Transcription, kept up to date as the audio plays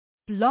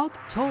Blog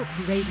Talk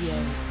Radio.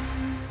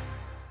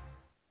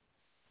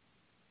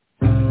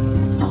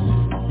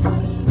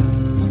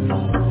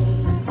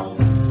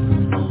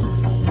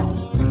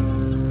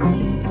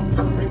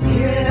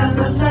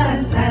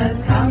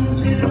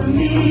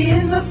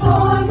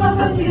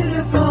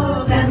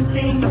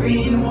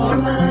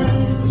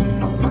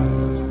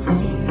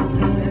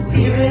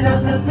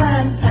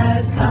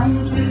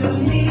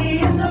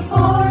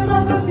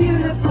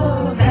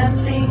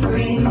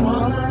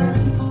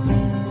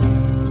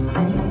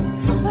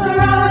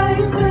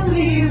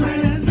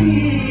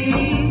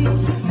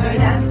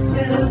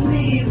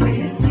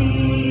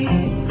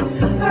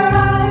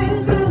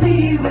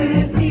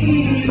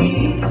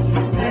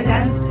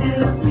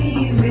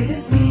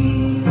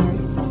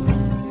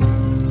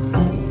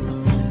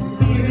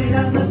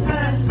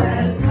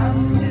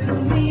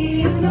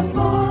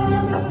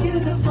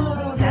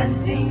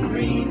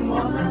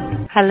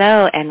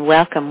 Hello and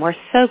welcome. We're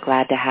so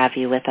glad to have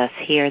you with us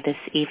here this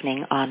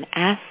evening on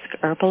Ask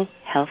Herbal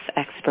Health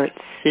Expert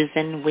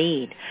Susun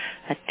Weed,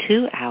 a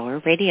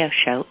 2-hour radio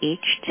show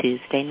each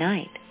Tuesday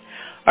night.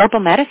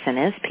 Herbal medicine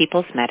is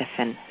people's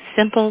medicine,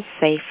 simple,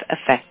 safe,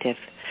 effective.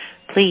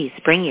 Please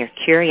bring your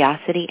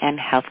curiosity and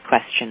health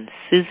questions.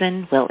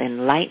 Susun will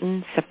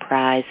enlighten,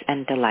 surprise,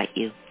 and delight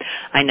you.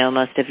 I know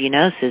most of you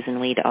know Susun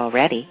Weed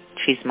already.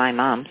 She's my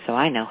mom, so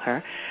I know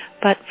her.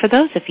 But for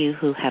those of you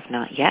who have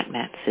not yet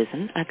met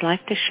Susun, I'd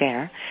like to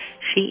share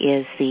she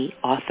is the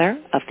author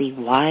of the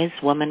Wise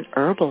Woman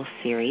Herbal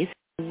series,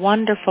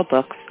 wonderful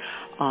books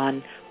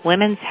on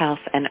women's health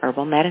and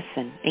herbal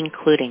medicine,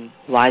 including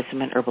Wise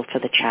Woman Herbal for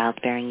the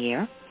Childbearing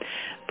Year,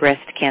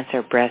 Breast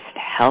Cancer Breast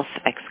Health !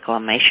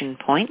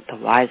 The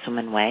Wise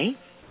Woman Way,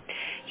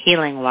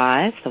 Healing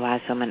Wise, The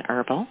Wise Woman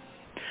Herbal,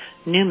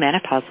 New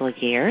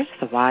Menopausal Years,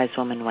 The Wise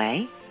Woman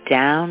Way,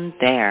 Down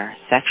There,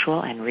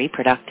 Sexual and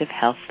Reproductive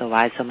Health, The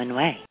Wise Woman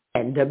Way.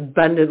 And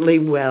Abundantly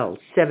Well,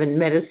 7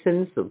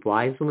 Medicines, The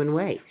Wise Woman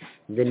Way,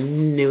 the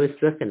newest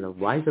book in the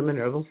Wise Woman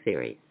Herbal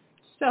series.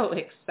 So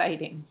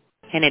exciting.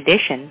 In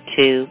addition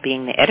to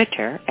being the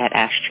editor at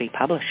Ash Tree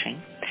Publishing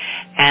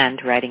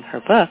and writing her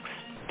books,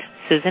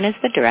 Susun is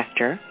the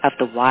director of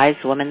the Wise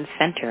Woman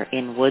Center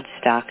in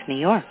Woodstock, New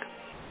York.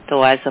 The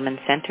Wise Woman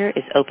Center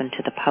is open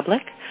to the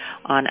public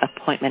on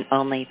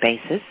appointment-only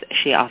basis.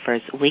 She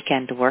offers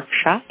weekend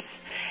workshops,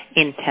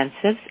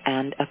 intensives,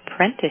 and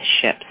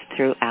apprenticeships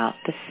throughout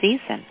the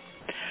season.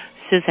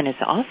 Susun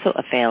is also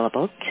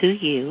available to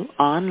you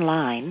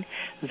online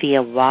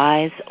via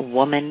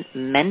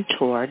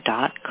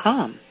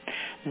wisewomanmentor.com.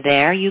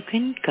 There you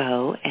can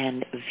go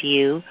and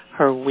view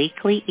her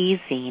weekly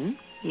e-zine.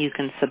 You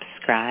can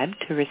subscribe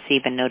to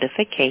receive a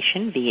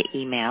notification via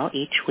email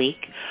each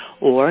week,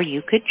 or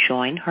you could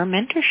join her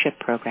mentorship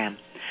program.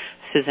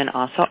 Susun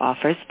also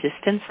offers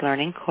distance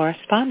learning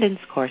correspondence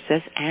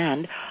courses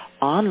and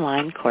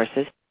online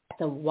courses.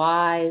 The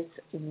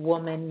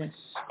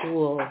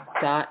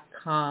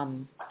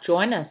wisewomanschool.com.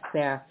 Join us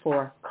there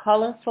for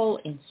colorful,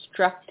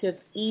 instructive,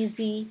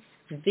 easy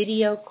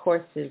video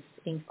courses,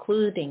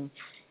 including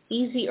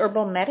Easy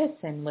Herbal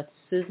Medicine with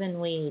Susun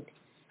Weed,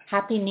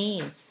 Happy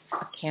Knees,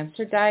 a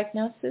cancer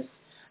diagnosis,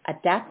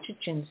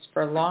 adaptogens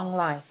for long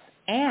life,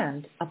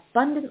 and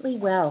Abundantly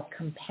Well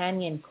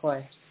companion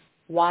course,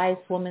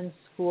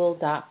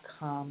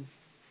 wisewomanschool.com.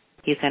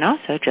 You can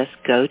also just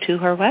go to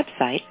her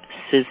website,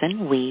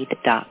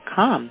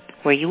 susunweed.com,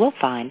 where you will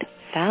find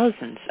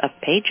thousands of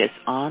pages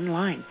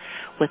online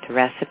with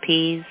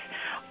recipes,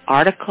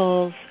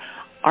 articles,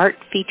 art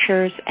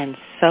features, and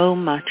so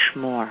much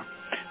more.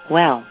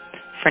 Well,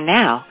 for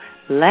now,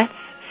 let's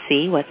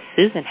see what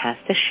Susun has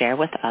to share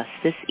with us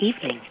this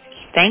evening.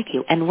 Thank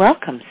you, and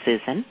welcome,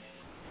 Susun.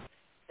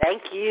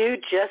 Thank you,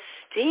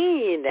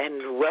 Justine,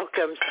 and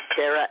welcome,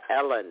 Sarah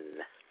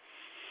Ellen.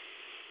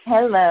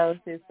 Hello,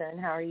 Susun.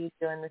 How are you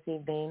doing this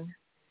evening?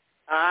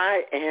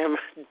 I am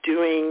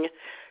doing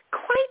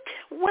quite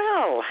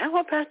well. How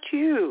about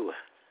you?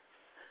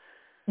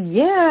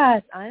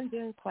 Yes, I'm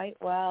doing quite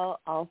well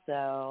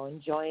also.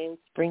 Enjoying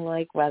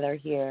spring-like weather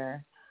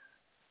here.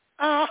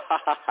 Ah, ha,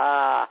 ha,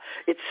 ha.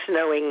 It's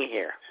snowing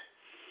here.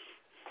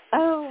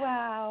 Oh,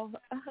 wow.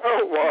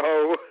 Oh,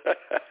 whoa.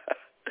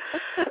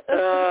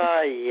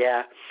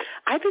 Yeah.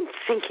 I've been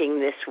thinking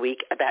this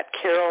week about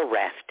Carol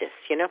Raftis,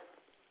 you know.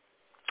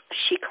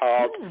 She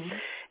called,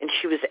 and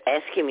she was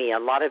asking me a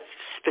lot of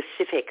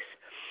specifics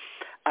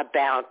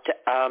about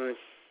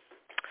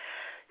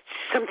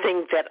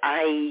something that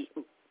I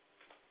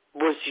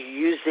was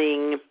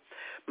using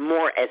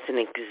more as an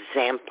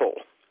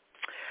example.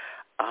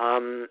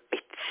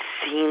 It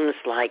seems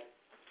like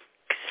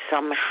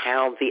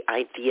somehow the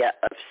idea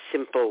of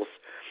simples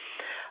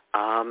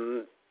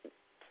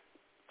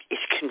is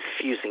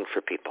confusing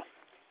for people.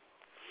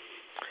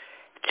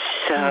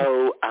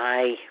 So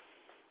I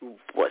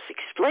was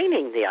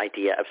explaining the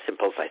idea of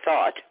simples, I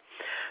thought,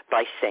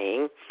 by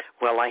saying,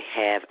 well, I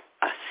have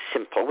a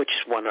simple, which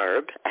is one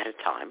herb at a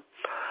time.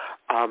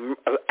 I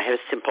have a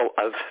simple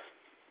of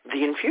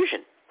the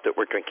infusion that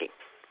we're drinking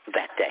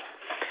that day.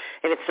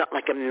 And it's not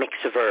like a mix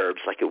of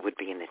herbs like it would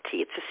be in a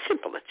tea. It's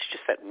simple. It's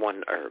just that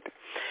one herb.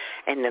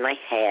 And then I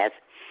have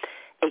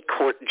a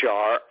quart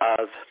jar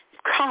of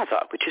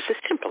kava, which is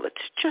simple.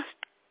 It's just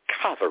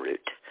kava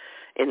root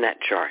in that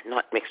jar,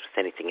 not mixed with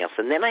anything else.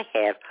 And then I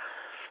have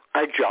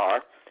a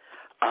jar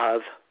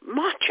of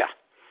matcha.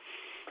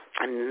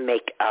 I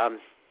make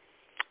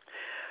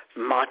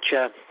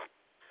matcha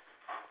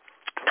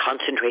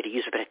concentrate. I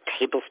use about a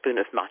tablespoon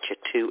of matcha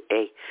to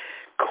a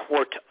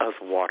quart of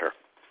water.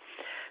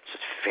 So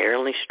it's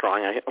fairly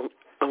strong. I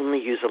only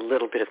use a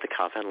little bit of the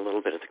kava and a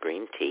little bit of the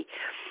green tea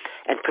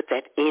and put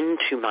that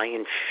into my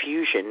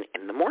infusion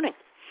in the morning.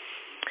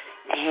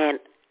 And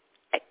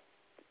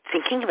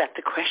thinking about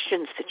the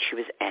questions that she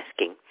was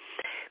asking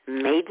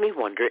made me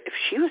wonder if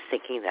she was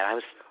thinking that I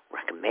was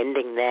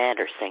recommending that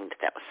or saying that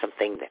that was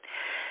something that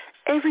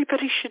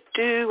everybody should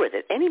do or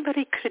that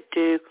anybody could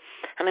do.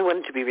 And I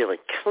wanted to be really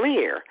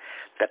clear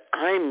that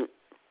I'm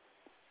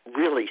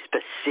really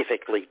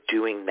specifically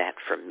doing that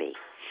for me.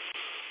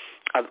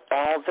 Of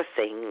all the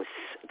things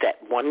that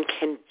one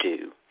can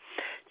do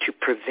to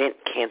prevent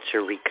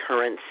cancer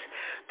recurrence,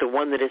 the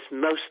one that is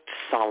most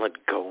solid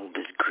gold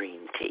is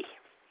green tea.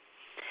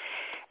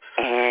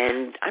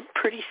 And I'm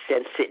pretty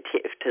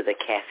sensitive to the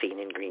caffeine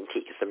in green tea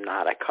because I'm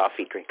not a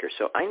coffee drinker.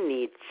 So I'm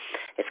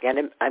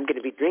going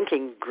to be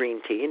drinking green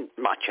tea, and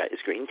matcha is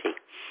green tea,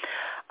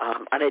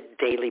 on a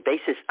daily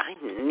basis. I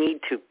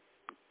need to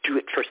do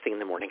it first thing in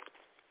the morning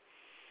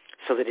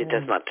so that it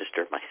does not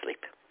disturb my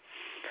sleep.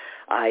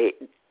 I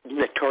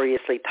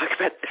notoriously talk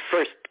about the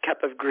first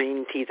cup of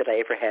green tea that I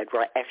ever had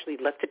where I actually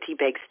let the tea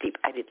bag steep.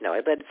 I didn't know. I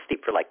let it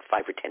steep for like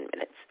 5 or 10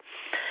 minutes.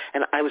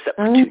 And I was up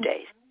for 2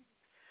 days.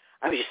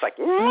 I was just like,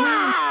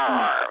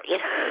 wow.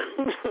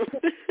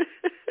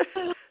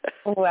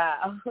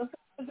 Wow.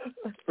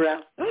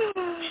 Well,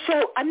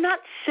 so I'm not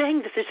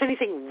saying that there's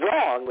anything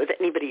wrong with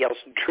anybody else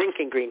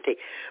drinking green tea,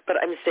 but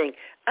I'm saying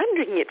I'm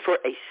drinking it for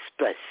a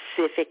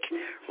specific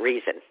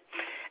reason,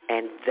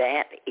 and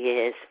that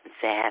is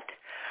that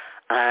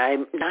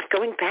I'm not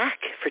going back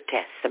for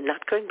tests. I'm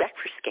not going back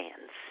for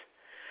scans.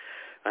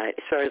 As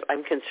far as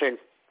I'm concerned,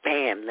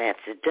 bam, that's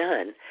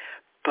done.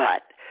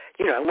 But,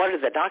 what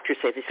did the doctors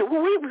say? They said,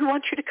 well, we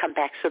want you to come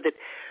back so that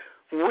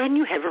when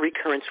you have a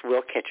recurrence,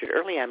 we'll catch it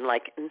early. I'm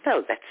like,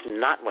 no, that's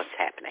not what's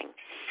happening.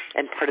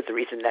 And part of the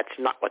reason that's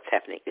not what's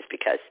happening is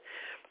because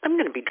I'm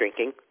going to be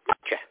drinking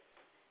matcha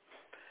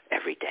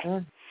every day.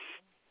 And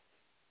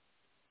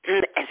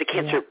as a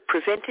cancer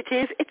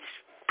preventative, it's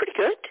pretty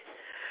good,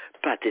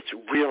 but it's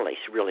really,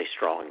 really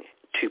strong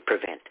to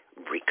prevent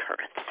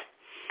recurrence.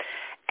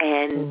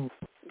 And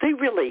they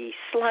really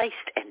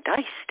sliced and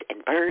diced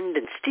and burned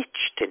and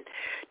stitched and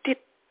did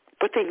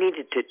what they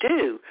needed to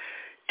do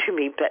to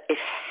me, but it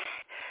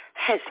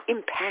has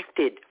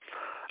impacted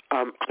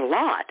a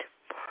lot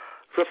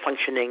the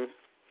functioning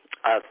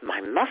of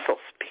my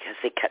muscles because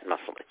they cut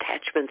muscle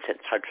attachments, and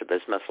it's hard for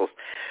those muscles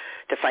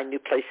to find new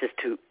places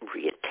to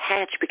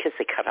reattach because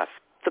they cut off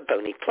the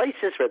bony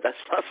places where those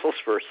muscles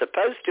were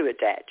supposed to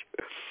attach.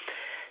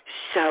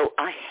 So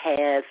I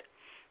have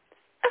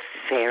a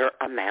fair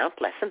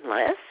amount, less and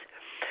less,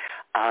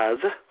 of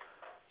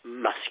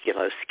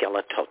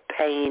musculoskeletal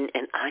pain,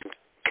 and I'm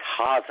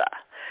kava,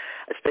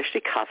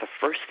 especially kava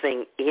first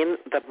thing in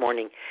the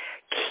morning,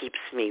 keeps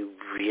me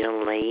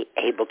really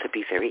able to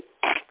be very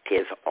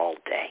active all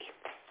day.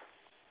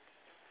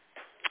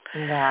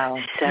 Wow.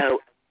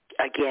 So,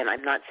 again,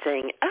 I'm not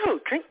saying,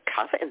 drink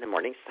kava in the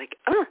morning. It's like,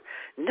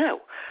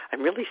 no.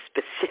 I'm really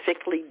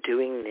specifically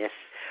doing this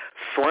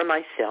for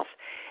myself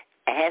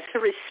as a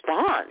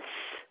response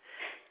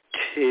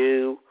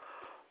to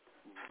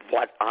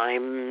what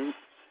I'm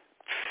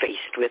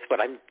faced with, what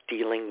I'm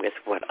dealing with,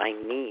 what I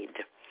need.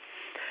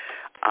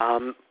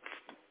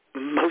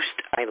 Most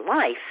of my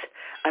life,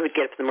 I would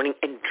get up in the morning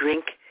and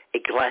drink a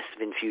glass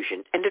of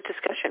infusion. End of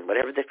discussion.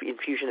 Whatever the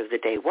infusion of the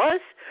day was,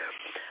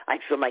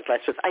 I'd fill my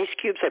glass with ice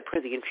cubes, I'd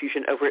pour the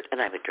infusion over it,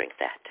 and I would drink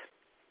that.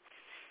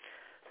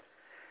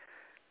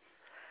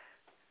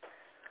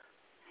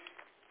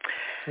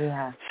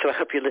 Yeah. So I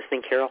hope you're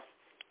listening, Carol.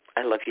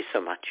 I love you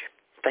so much.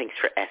 Thanks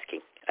for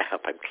asking. I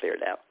hope I'm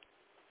cleared out.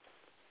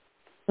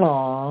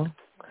 Aww.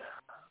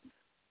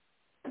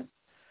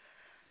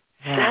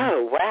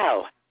 So,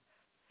 wow.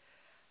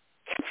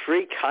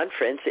 Free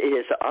conference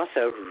is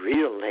also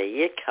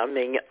really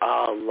coming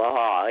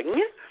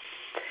along.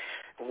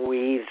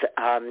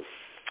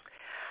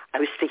 I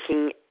was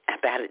thinking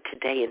about it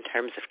today in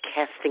terms of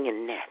casting a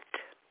net.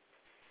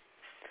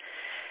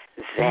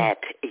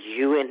 That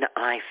you and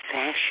I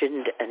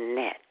fashioned a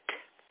net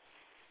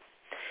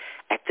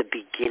at the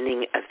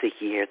beginning of the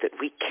year that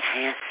we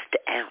cast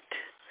out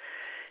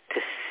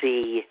to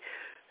see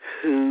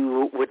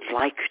who would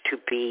like to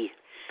be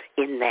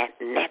in that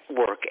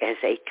network as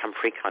a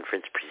Free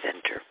Conference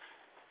presenter.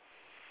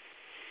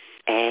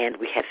 And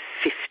we have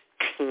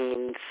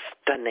 15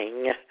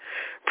 stunning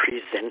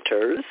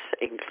presenters,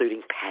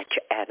 including Patch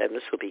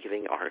Adams, who will be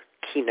giving our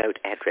keynote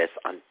address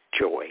on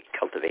joy,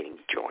 cultivating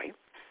joy,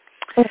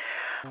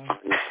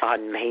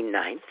 on May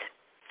 9th.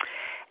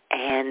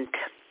 And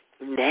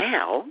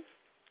now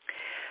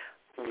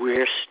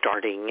we're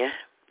starting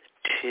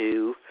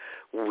to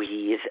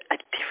weave a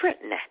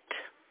different net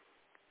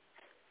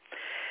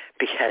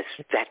because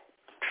that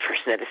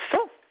first net is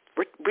full.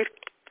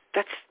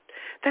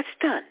 That's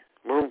done.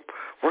 We're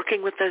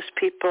working with those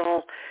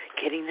people,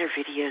 getting their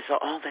videos,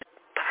 all that.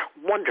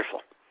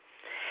 Wonderful.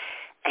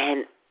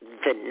 And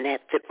the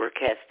net that we're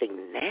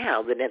casting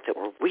now, the net that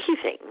we're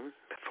weaving,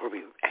 before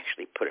we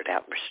actually put it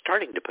out, we're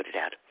starting to put it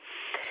out,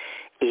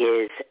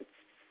 is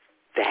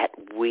that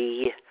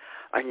we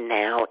are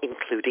now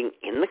including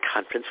in the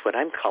conference what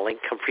I'm calling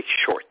comfrey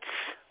shorts.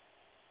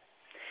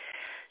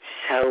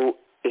 So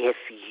if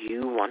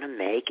you want to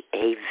make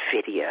a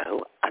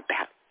video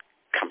about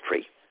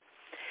comfrey,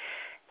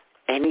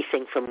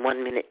 anything from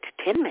 1 minute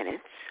to 10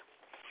 minutes,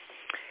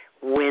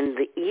 when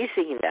the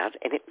easing out,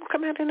 and it will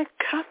come out in a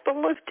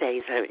couple of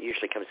days. It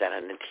usually comes out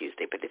on a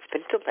Tuesday, but it's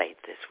been delayed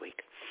this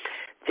week.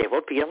 There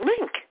will be a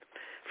link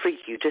for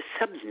you to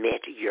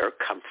submit your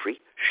comfrey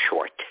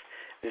short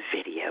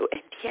video.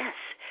 And yes,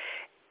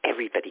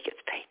 everybody gets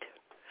paid.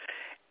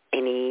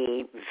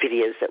 Any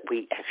videos that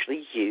we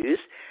actually use,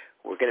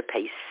 we're going to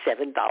pay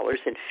 $7.50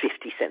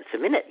 a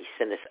minute. You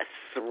send us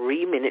a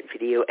 3-minute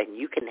video, and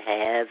you can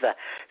have a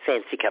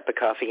fancy cup of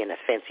coffee and a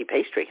fancy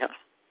pastry, huh?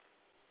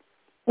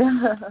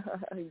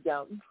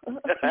 Yum.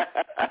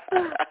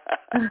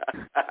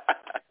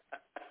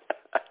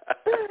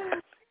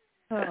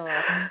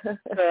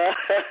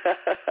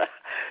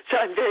 So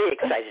I'm very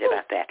excited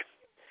about that.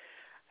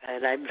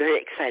 And I'm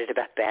very excited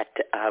about that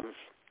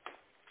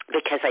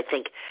because I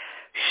think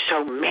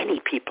so many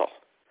people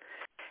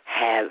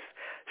have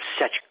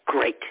such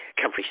great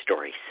comfrey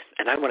stories,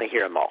 and I want to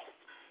hear them all.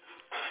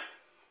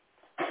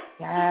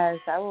 Yes,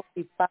 that will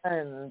be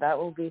fun. That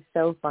will be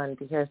so fun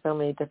to hear so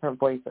many different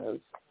voices.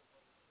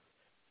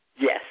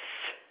 Yes,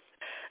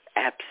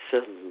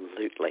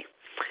 absolutely.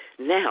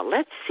 Now,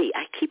 let's see.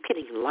 I keep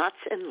getting lots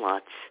and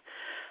lots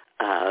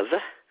of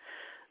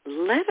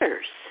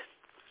letters.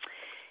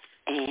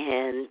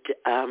 And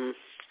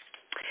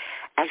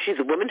actually,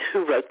 the woman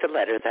who wrote the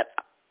letter that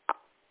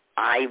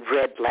I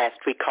read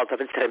last week called up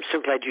and said, I'm so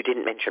glad you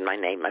didn't mention my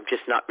name. I'm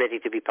just not ready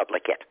to be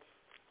public yet.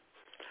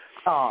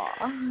 Aw.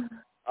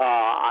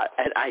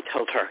 And I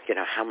told her,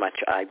 how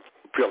much I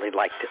really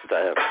liked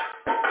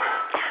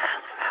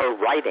her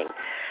writing,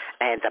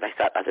 and that I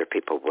thought other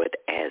people would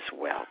as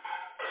well.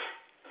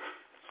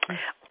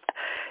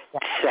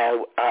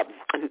 So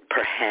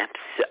perhaps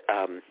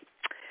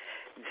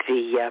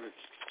the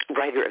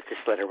writer of this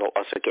letter will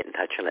also get in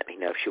touch and let me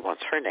know if she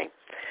wants her name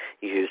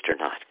used or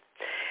not.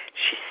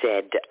 She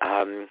said,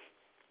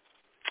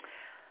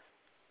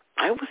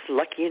 I was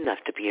lucky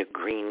enough to be a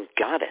green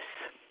goddess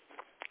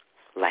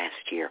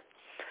last year.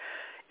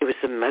 It was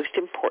the most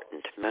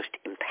important, most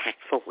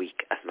impactful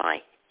week of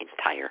my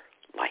entire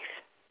life.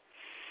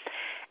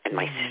 And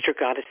my sister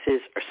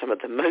goddesses are some of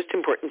the most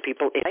important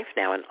people in life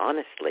now. And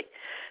honestly,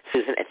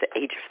 Susan, at the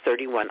age of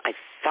 31, I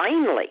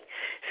finally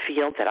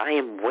feel that I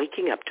am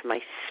waking up to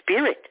my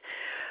spirit,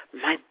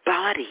 my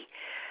body,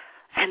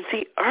 and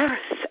the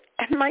earth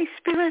and my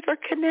spirit are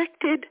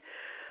connected.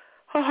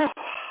 Oh,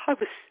 I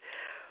was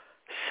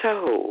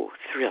so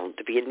thrilled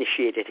to be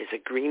initiated as a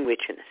green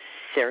witch in a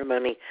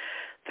ceremony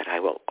that I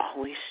will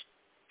always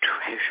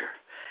treasure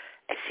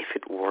as if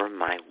it were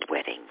my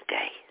wedding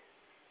day.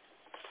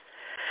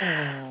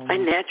 I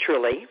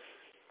naturally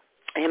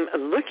am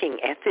looking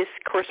at this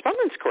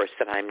correspondence course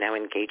that I'm now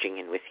engaging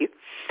in with you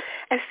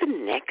as the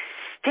next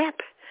step.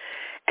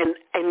 And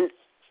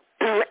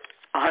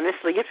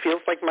honestly, it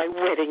feels like my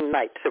wedding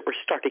night that we're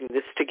starting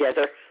this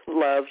together.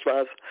 Love,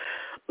 love,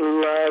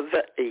 love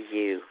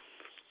you.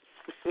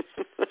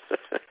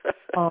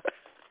 Oh,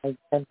 my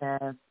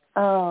goodness.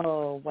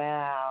 Oh,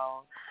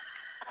 wow.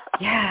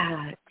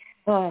 Yeah.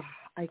 Oh,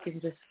 I can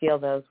just feel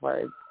those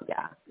words.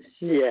 Yeah.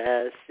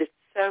 Yes. It's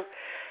so,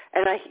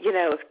 and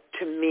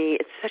to me,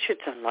 it's such a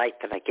delight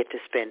that I get to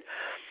spend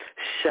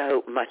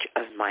so much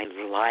of my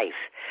life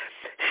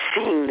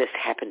seeing this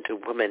happen to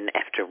woman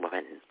after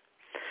woman.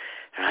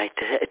 Right,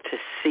 to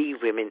see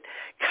women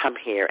come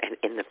here and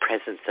in the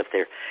presence of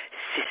their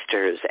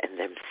sisters and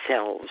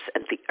themselves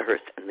and the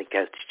earth and the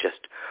goats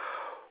just,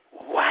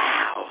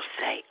 wow,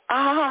 say,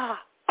 I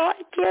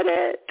get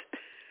it.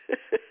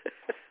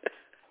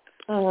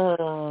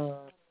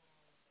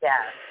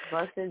 Yeah,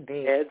 blessed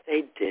be. And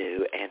they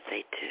do.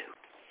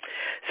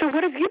 So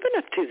what have you been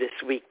up to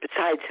this week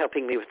besides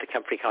helping me with the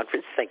Comfrey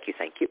Conference? Thank you.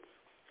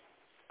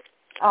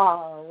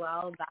 Oh,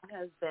 well, that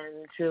has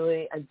been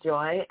truly a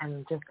joy,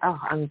 and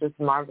I'm just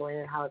marveling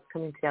at how it's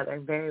coming together.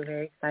 Very,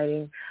 very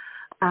exciting.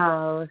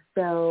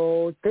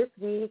 So this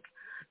week,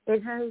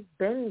 it has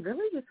been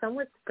really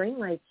somewhat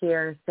spring-like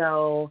here.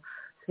 So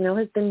snow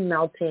has been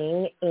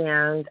melting,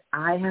 and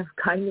I have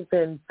kind of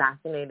been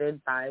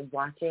fascinated by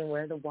watching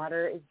where the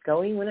water is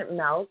going when it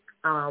melts,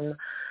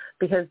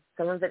 because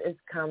some of it has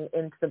come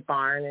into the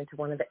barn, into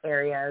one of the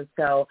areas.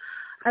 So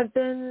I've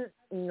been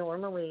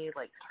normally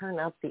turn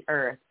up the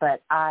earth,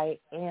 but I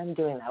am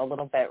doing that a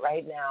little bit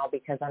right now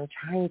because I'm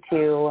trying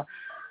to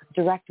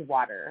direct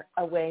water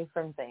away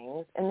from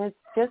things. And it's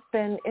just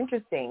been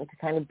interesting to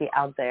kind of be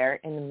out there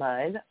in the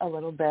mud a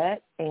little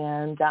bit.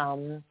 And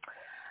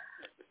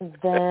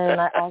then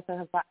I also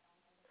have got,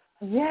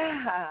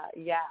 Yeah,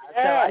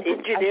 so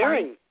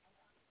engineering.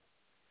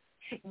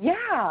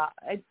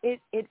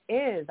 It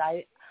is.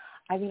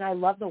 I mean, I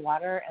love the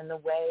water and the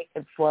way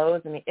it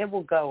flows. I mean, it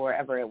will go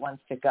wherever it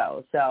wants to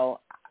go. So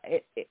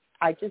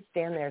I just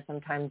stand there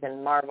sometimes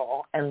and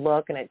marvel and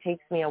look, and it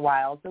takes me a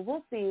while. So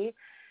we'll see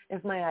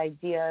if my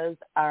ideas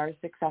are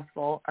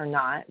successful or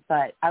not.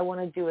 But I want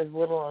to do as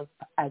little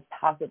as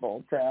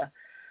possible to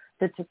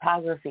the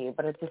topography.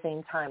 But at the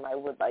same time, I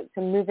would like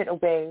to move it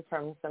away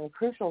from some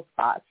crucial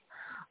spots,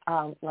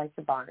 like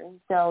the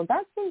barn. So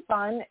that's been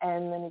fun,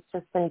 and then it's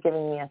just been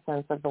giving me a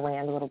sense of the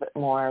land a little bit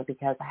more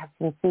because I have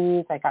some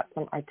seeds. I got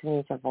some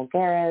Artemisia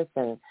vulgaris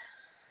and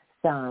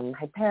some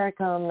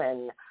Hypericum,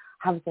 and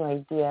have some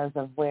ideas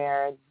of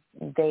where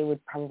they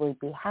would probably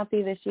be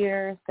happy this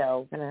year.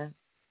 So I'm going to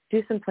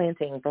do some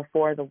planting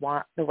before the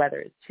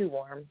weather is too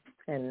warm,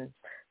 and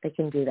they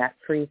can do that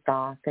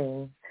freeze-thaw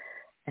thing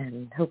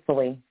and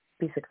hopefully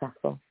be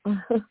successful.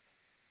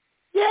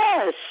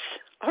 Yes.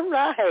 All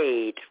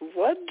right.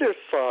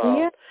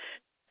 Wonderful.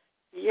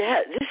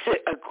 Yeah, this is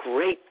a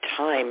great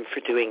time for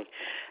doing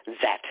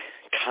that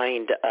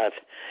kind of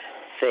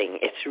thing.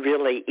 It's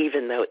really,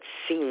 even though it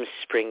seems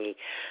springy,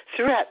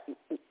 throughout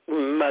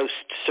most,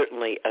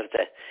 certainly, of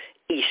the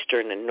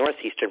eastern and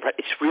northeastern part,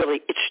 it's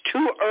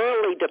too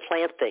early to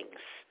plant things.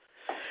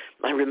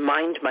 I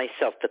remind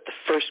myself that the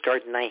first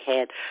garden I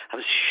had, I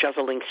was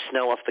shoveling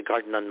snow off the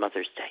garden on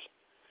Mother's Day.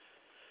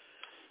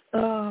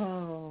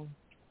 Oh,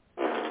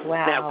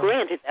 wow. Now,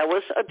 granted, that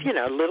was a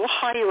little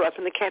higher up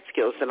in the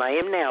Catskills than I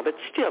am now, but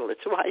still,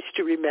 it's wise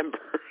to remember.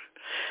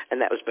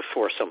 And that was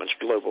before so much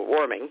global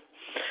warming.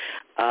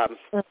 But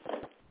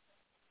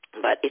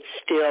it's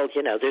still,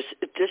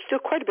 there's still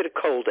quite a bit of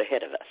cold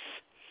ahead of us.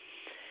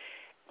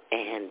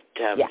 And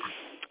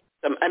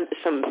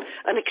some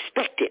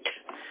unexpected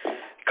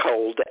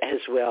cold as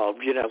well,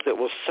 that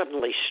will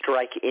suddenly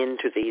strike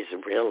into these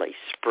really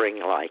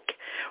spring-like,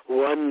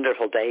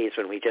 wonderful days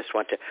when we just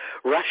want to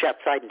rush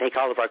outside and take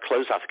all of our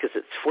clothes off because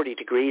it's 40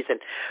 degrees. And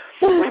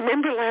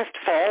remember last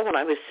fall when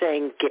I was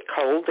saying get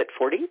cold at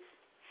 40?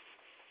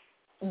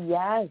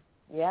 Yes.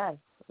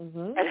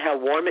 Mm-hmm. And how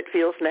warm it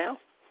feels now?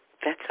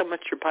 That's how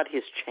much your body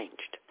has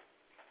changed.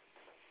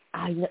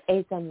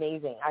 It's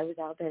amazing. I was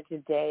out there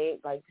today,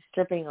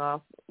 stripping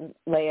off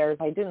layers.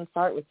 I didn't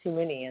start with too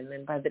many, and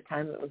then by the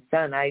time it was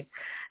done, I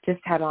just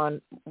had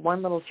on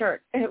one little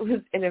shirt.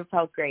 It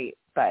felt great.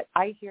 But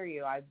I hear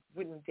you. I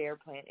wouldn't dare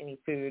plant any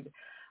food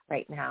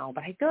right now.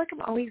 But I feel like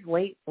I'm always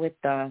late with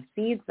the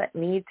seeds that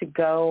need to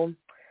go.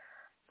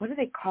 What do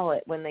they call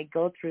it when they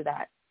go through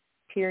that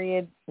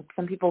period?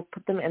 Some people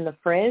put them in the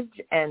fridge,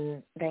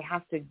 and they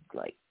have to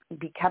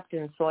be kept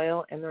in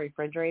soil in the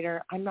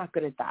refrigerator. I'm not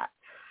good at that.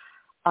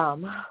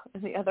 And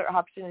the other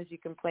option is you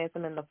can plant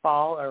them in the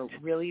fall or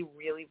really,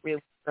 really,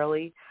 really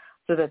early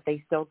so that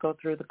they still go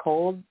through the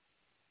cold.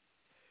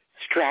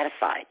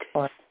 Stratified.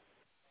 Okay,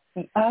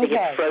 they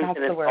get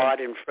frozen and word. thawed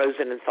and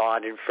frozen and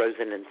thawed and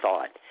frozen and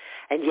thawed.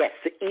 And yes,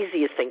 the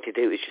easiest thing to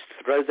do is just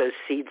throw those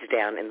seeds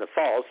down in the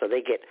fall so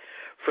they get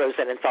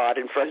frozen and thawed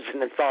and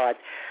frozen and thawed.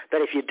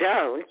 But if you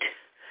don't,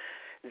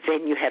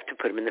 then you have to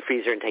put them in the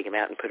freezer and take them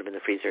out and put them in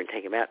the freezer and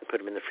take them out and put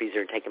them in the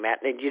freezer and take them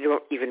out. And you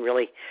don't even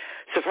really,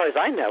 so far as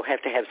I know,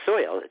 have to have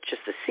soil. It's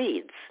just the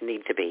seeds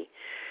need to be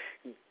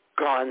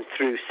gone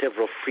through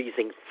several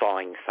freezing,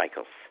 thawing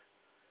cycles.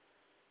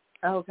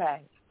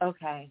 Okay.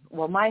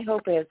 Well, my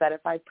hope is that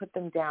if I put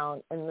them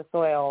down in the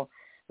soil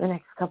the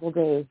next couple of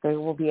days,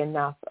 there will be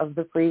enough of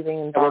the freezing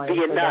and thawing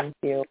for them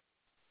to...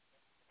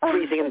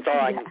 Freezing and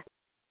thawing. Yeah.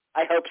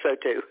 I hope so,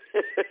 too.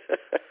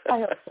 I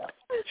hope so.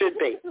 Should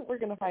be. We're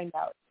going to find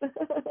out.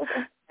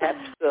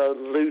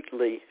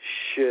 Absolutely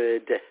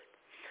should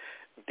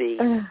be.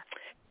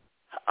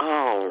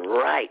 All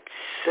right.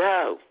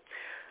 So,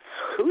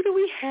 who do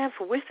we have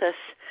with us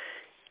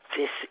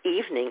this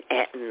evening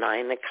at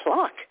 9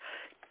 o'clock?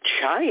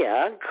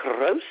 Chaya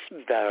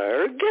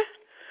Grossberg,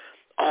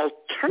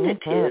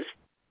 Alternatives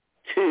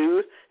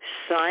to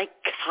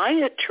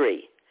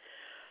Psychiatry.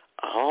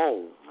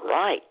 All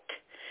right.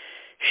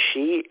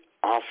 She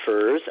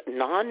offers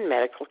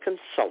non-medical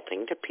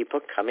consulting to people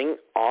coming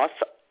off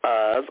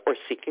of or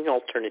seeking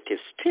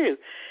alternatives to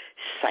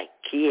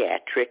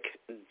psychiatric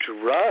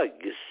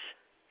drugs.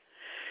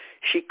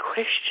 She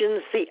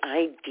questions the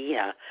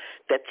idea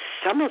that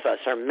some of us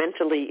are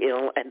mentally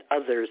ill and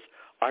others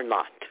are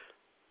not.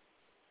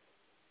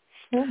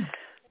 Yeah.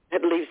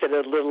 It leaves it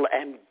a little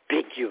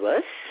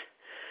ambiguous,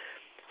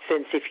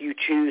 since if you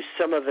choose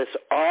some of us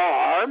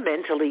are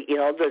mentally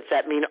ill, does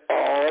that mean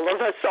all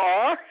of us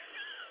are?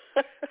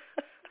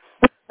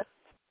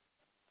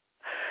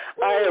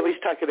 I always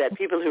talk about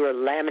people who are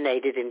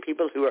laminated and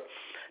people who are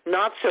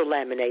not so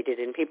laminated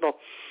and people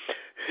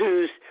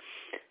whose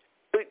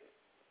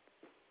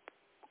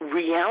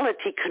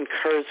reality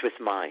concurs with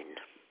mine.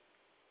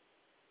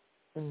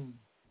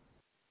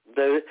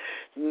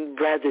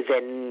 Rather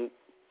than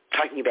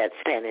talking about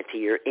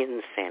sanity or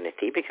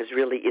insanity, because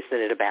really isn't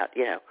it about,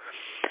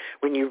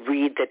 when you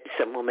read that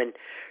some woman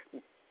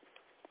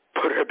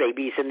put her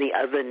babies in the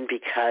oven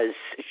because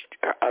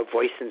a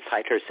voice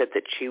inside her said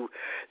that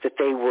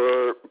they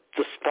were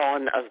the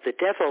spawn of the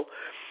devil,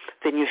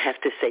 then you have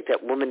to say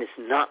that woman is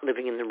not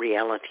living in the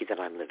reality that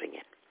I'm living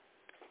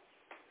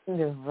in.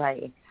 You're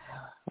right.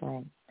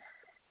 Right.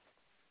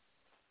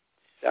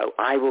 So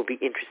I will be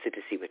interested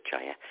to see what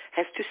Chaya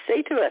has to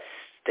say to us.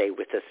 Stay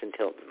with us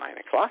until 9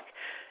 o'clock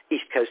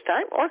East Coast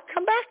time, or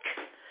come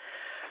back.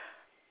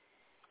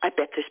 I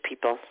bet there's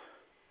people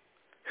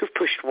who've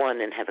pushed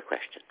 1 and have a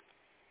question.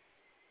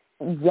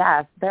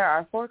 Yes, there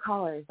are 4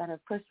 callers that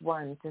have pushed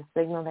 1 to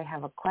signal they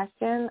have a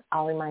question.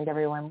 I'll remind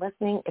everyone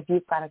listening, if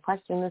you've got a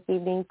question this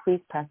evening,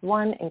 please press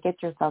 1 and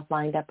get yourself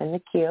lined up in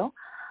the queue.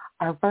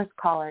 Our first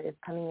caller is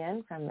coming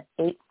in from the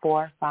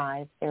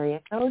 845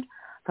 area code.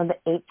 From the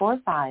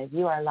 845,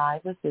 you are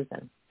live with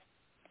Susan.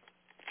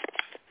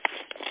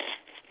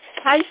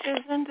 Hi,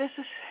 Susan. This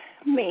is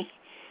me.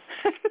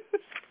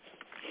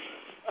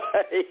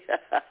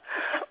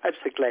 I'm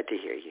so glad to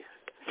hear you.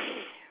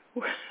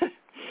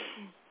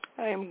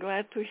 I am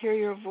glad to hear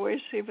your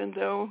voice, even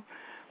though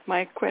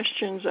my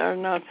questions are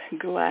not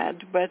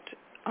glad, but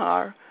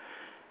I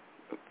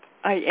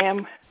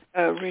am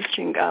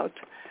reaching out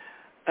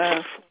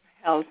for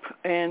help.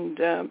 And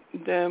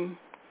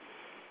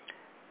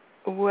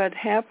what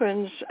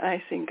happens,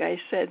 I think I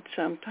said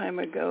some time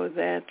ago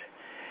that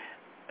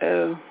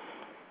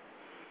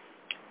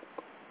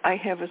I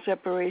have a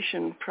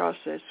separation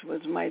process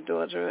with my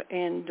daughter,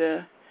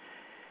 and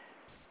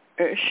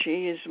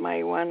she is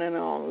my one and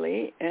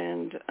only,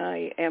 and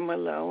I am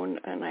alone,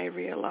 and I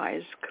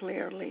realize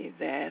clearly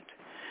that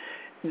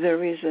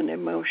there is an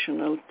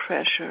emotional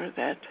pressure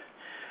that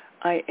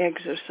I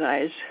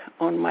exercise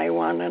on my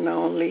one and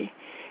only,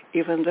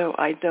 even though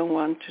I don't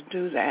want to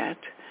do that.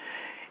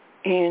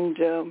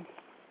 And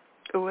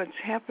what's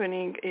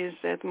happening is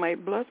that my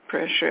blood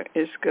pressure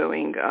is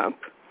going up,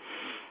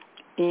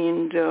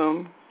 and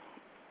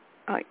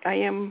I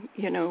am,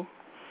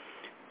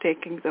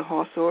 taking the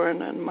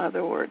Hawthorne and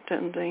Motherwort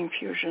and the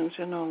infusions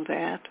and all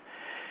that.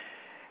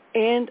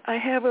 And I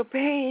have a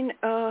pain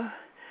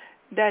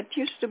that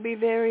used to be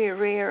very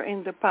rare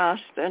in the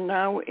past, and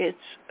now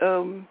it's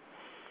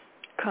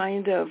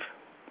kind of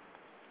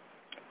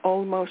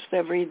almost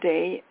every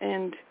day.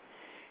 And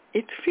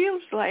it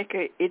feels like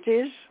it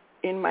is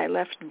in my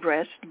left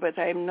breast, but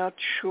I'm not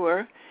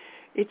sure.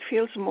 It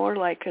feels more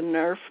like a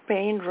nerve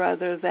pain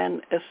rather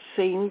than a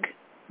thing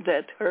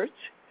that hurts.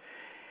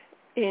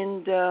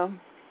 And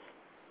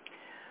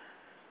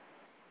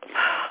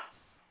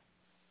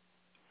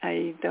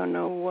I don't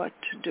know what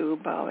to do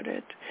about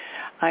it.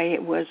 I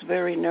was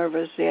very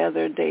nervous the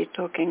other day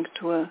talking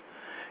to a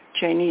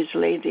Chinese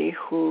lady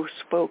who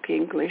spoke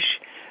English,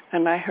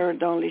 and I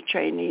heard only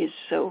Chinese,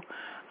 so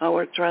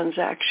our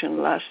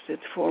transaction lasted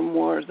for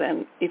more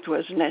than it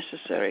was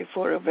necessary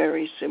for a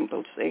very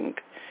simple thing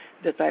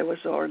that I was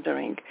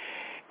ordering.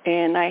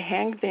 And I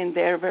hanged in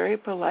there very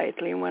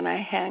politely. When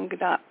I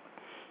hanged up,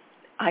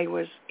 I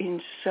was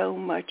in so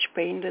much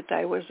pain that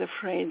I was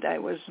afraid I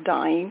was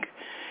dying.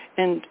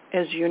 And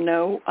as you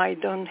know, I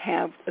don't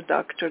have a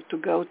doctor to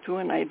go to,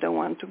 and I don't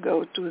want to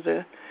go to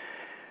the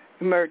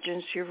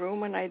emergency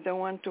room, and I don't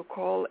want to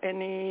call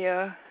any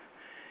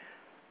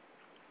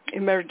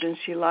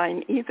emergency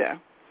line either.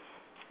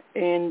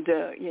 And,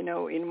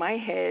 in my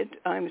head,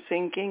 I'm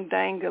thinking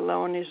dying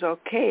alone is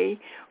okay,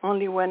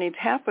 only when it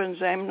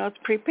happens, I'm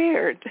not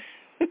prepared.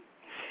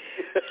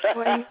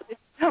 So I needed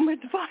some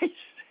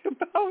advice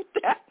about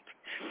that.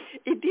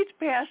 It did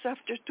pass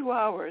after 2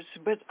 hours,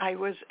 but I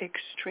was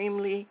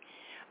extremely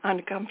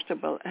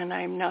uncomfortable, and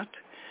I'm not.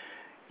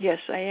 Yes,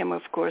 I am,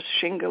 of course,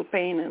 shingle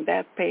pain and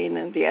that pain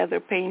and the other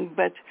pain,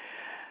 but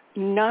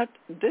not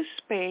this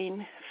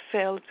pain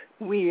felt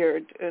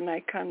weird, and I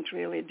can't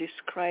really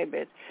describe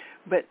it,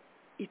 but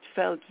it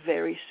felt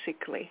very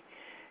sickly.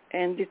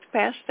 And it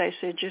passed. I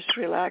said, just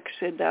relax,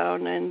 sit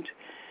down, and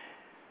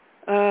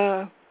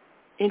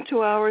in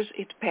 2 hours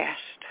it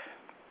passed.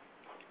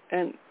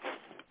 And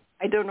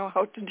I don't know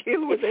how to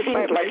deal with it. It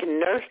seems like a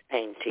nerve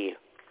pain to you.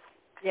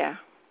 Yeah.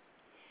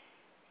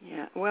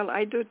 Well,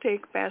 I do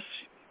take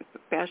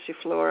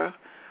Passiflora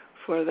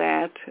for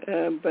that,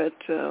 but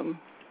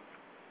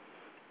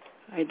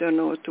I don't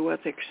know to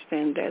what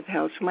extent that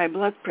helps. My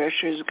blood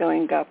pressure is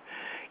going up.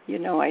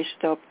 I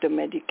stopped the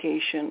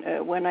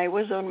medication. When I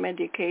was on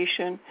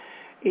medication,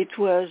 it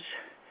was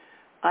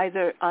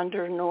either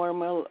under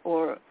normal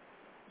or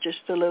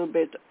just a little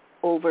bit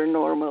over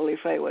normal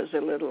if I was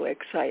a little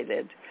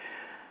excited.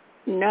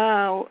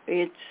 Now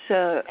it's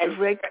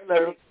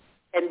regular.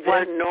 And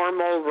their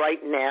normal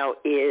right now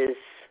is?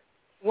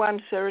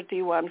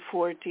 130,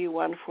 140,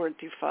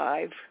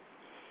 145.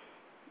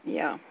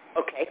 Yeah.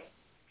 Okay.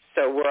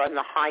 So we're on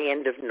the high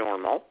end of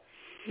normal.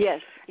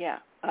 Yes, yeah.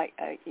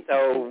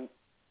 So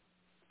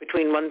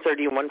between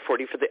 130 and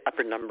 140 for the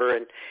upper number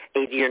and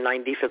 80 or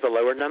 90 for the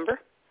lower number?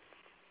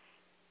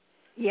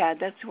 Yeah,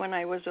 that's when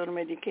I was on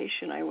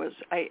medication. I was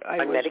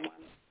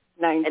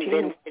 19. And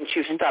then since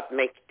you stopped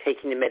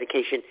taking the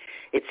medication,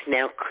 it's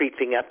now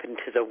creeping up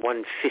into the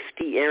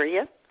 150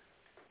 area?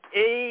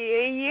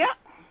 Yeah.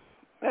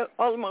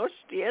 Almost,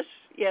 yes.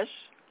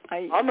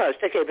 Almost,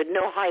 okay, but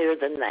no higher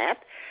than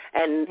that.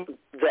 And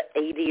the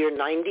 80 or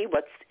 90,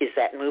 is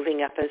that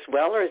moving up as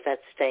well, or is that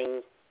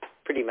staying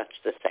pretty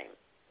much the same?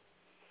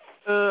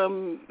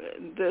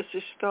 The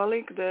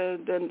systolic,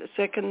 the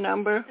second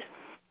number,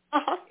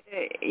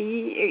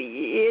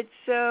 it's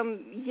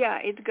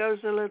it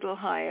goes a little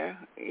higher.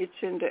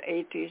 It's in the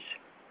 80s.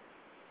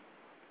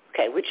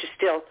 Okay, which is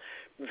still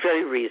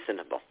very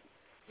reasonable.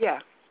 Yeah.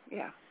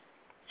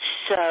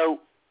 So,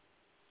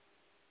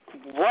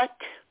 what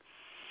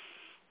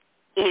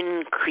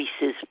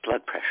increases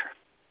blood pressure?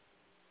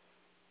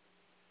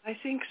 I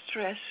think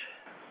stress.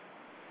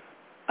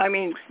 I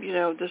mean,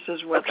 this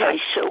is what. Okay,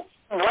 so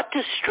what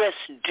does stress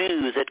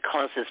do that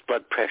causes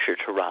blood pressure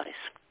to rise?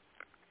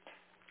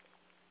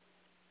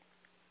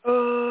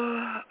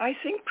 I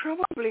think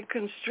probably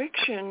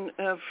constriction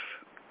of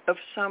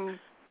some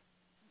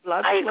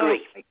blood flow.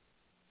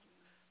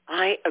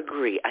 I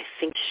agree. I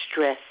think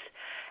stress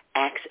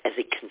acts as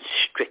a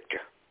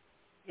constrictor.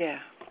 Yeah.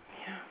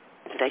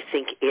 And I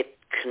think it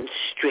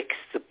constricts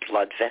the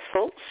blood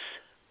vessels,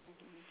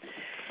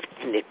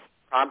 and it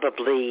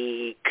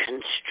probably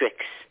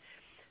constricts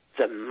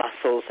the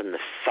muscles and the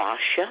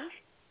fascia.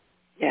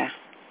 Yeah.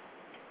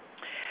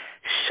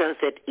 So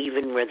that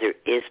even where there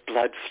is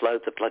blood flow,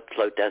 the blood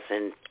flow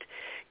doesn't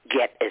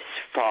get as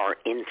far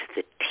into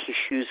the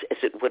tissues as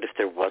it would if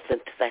there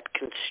wasn't that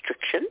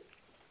constriction.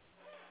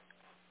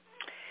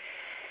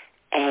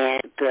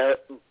 And the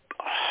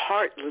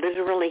heart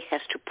literally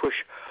has to push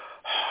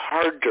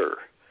harder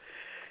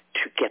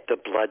to get the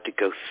blood to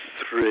go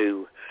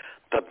through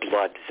the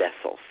blood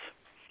vessels.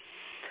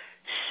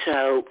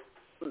 So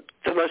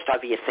the most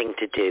obvious thing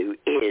to do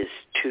is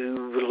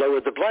to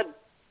lower the blood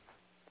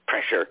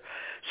pressure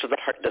so the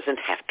heart doesn't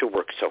have to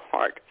work so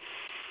hard.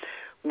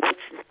 What's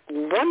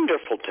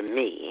wonderful to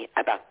me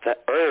about the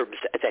herbs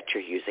that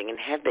you're using and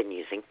have been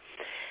using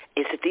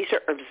is that these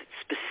are herbs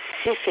that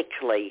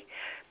specifically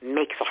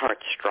make the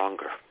heart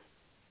stronger.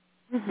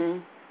 Mm-hmm.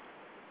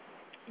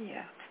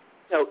 Yeah.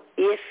 So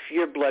if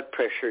your blood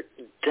pressure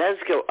does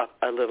go up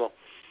a little,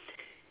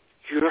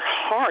 your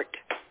heart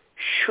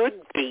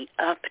should be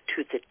up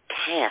to the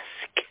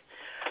task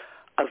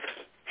of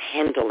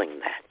handling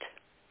that.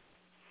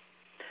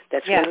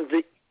 That's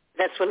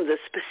one of the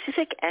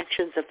specific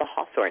actions of the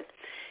hawthorn,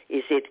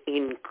 is it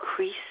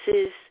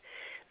increases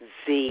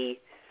the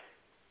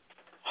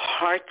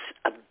heart's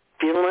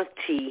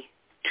ability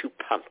to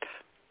pump.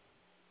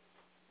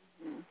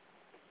 Mm-hmm.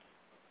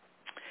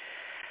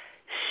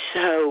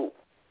 So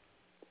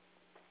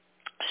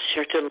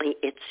certainly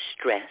it's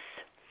stress.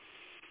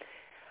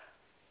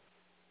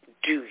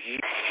 Do you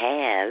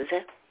have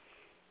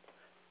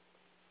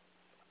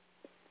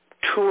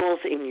tools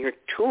in your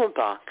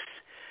toolbox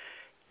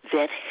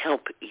that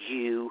help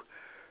you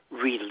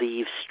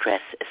relieve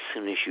stress as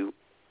soon as you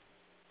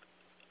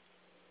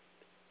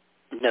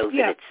know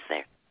that it's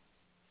there?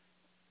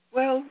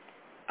 Well,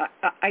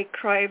 I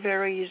cry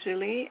very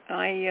easily.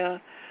 I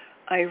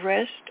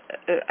rest.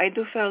 I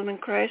do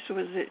Feldenkrais,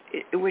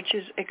 which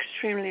is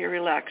extremely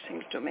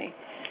relaxing to me.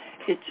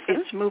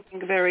 It's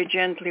moving very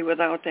gently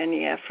without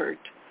any effort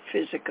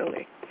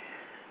physically.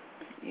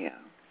 Yeah.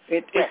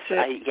 It's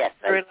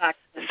relaxing.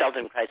 The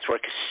Feldenkrais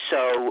work is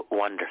so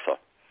wonderful.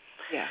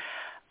 Yeah.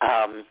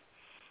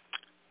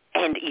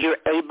 And you're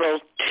able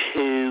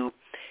to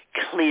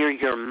clear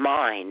your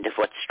mind of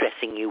what's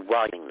stressing you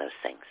while doing those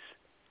things.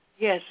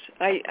 Yes,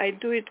 I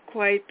do it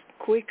quite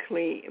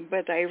quickly,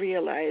 but I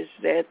realize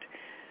that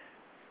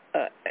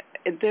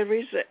there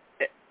is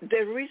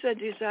a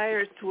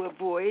desire to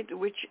avoid,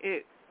 which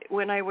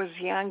when I was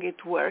young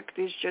it worked.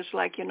 It's just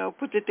like,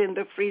 put it in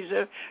the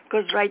freezer,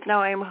 because right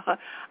now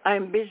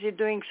I'm busy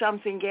doing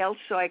something else,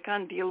 so I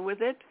can't deal with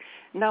it.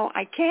 Now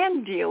I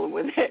can deal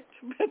with it,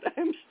 but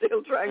I'm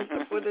still trying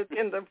to put it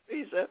in the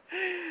freezer.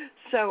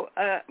 So,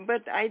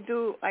 but I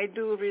do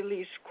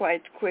release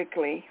quite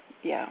quickly.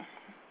 Yeah.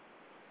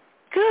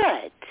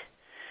 Good.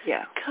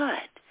 Yeah.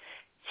 Good.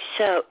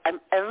 So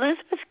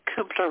Elizabeth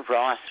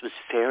Kubler-Ross was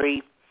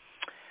very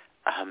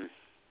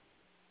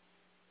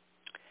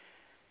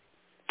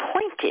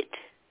pointed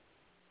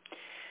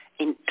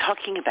in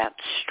talking about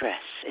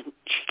stress, and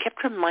she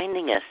kept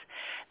reminding us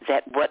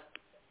that what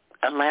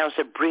allows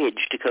a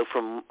bridge to go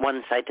from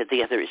one side to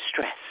the other is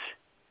stress.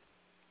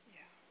 Yeah.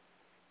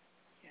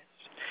 Yes.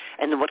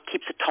 And then what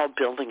keeps a tall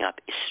building up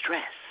is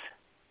stress.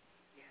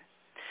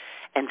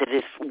 And that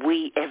if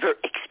we ever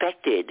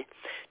expected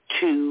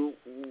to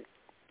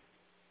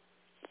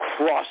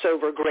cross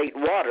over great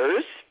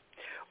waters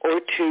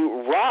or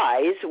to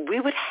rise, we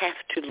would have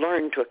to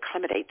learn to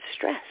accommodate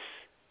stress.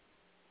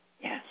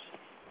 Yes.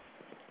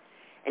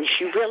 And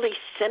she really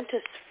sent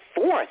us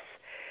forth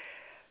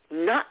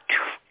not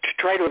to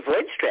try to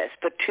avoid stress,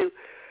 but to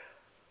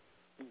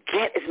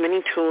get as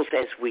many tools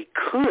as we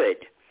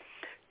could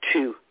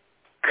to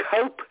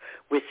cope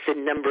with the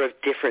number of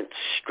different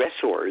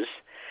stressors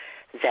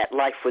that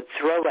life would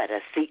throw at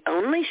us, the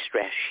only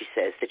stress, she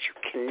says, that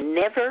you can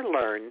never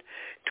learn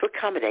to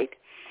accommodate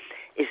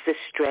is the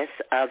stress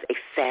of a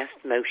fast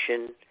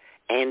motion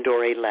and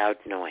or a loud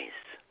noise.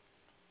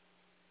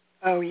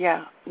 Oh,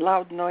 yeah.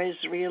 Loud noise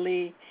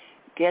really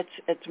gets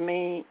at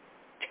me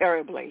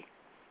terribly.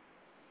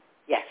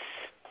 Yes.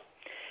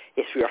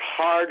 Yes, we are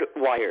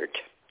hardwired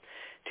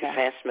to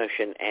fast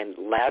motion and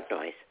loud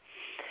noise.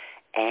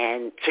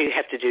 And so you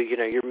have to do,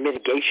 your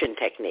mitigation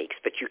techniques,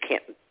 but you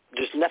can't,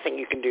 there's nothing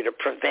you can do to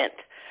prevent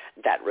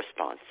that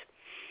response.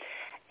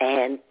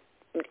 And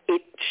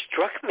it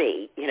struck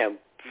me,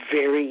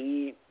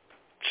 very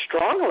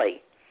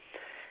strongly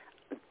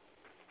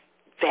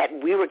that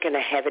we were going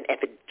to have an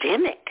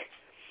epidemic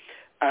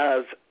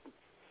of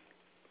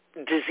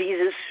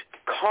diseases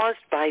caused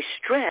by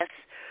stress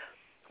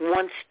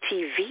once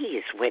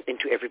TVs went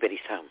into everybody's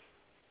home.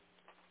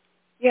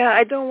 Yeah,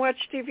 I don't watch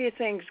TV,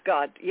 thanks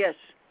God. Yes.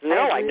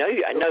 No, I know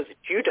that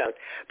you don't.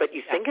 But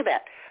you think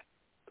about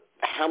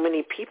how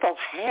many people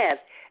have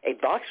a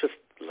box with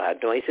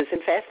loud noises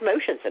and fast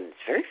motions, and it's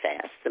very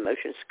fast. The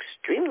motion's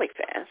extremely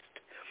fast.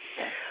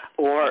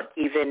 Or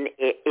even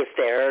if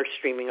they're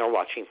streaming or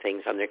watching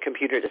things on their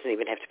computer, it doesn't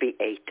even have to be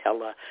a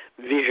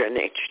television.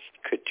 It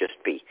could just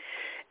be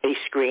a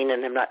screen.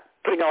 And I'm not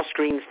putting all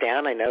screens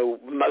down. I know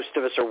most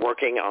of us are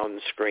working on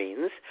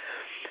screens.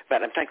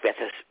 But I'm talking about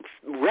this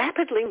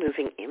rapidly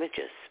moving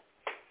images.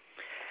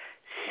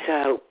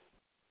 So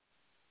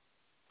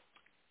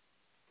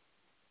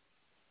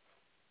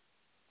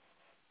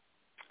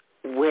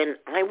when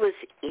I was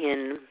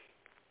in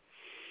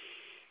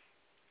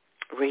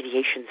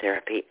radiation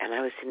therapy and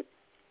I was in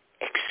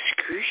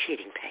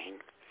excruciating pain,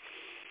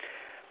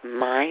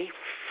 my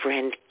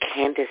friend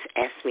Candace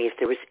asked me if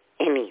there was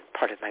any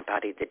part of my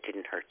body that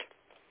didn't hurt.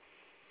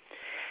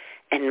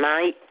 And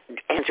my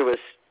answer was,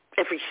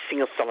 every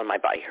single cell in my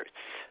body hurts.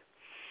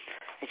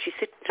 And she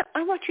said,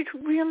 I want you to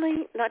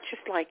really not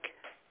just tell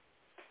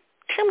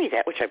me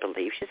that, which I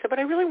believe. She said, but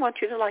I really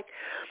want you to go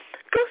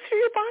through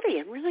your body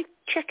and really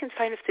check and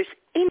find if there's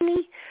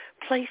any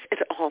place at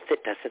all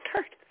that doesn't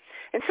hurt.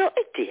 And so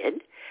I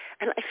did,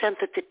 and I found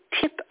that the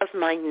tip of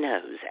my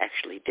nose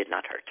actually did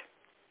not hurt.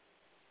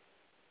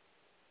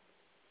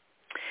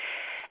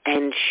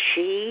 And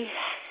she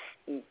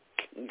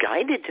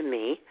guided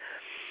me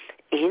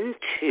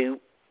into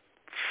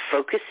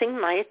focusing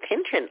my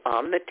attention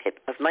on the tip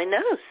of my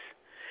nose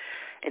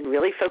and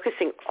really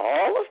focusing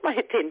all of my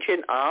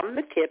attention on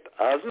the tip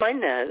of my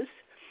nose.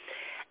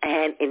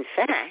 And in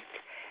fact,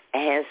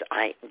 as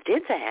I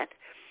did that,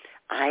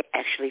 I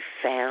actually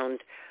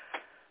found,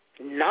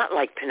 not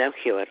like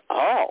Pinocchio at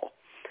all,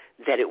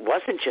 that it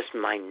wasn't just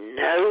my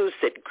nose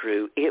that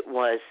grew, it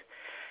was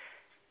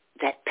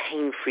that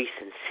pain-free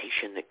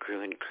sensation that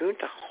grew and grew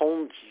into a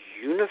whole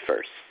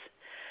universe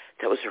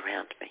that was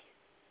around me.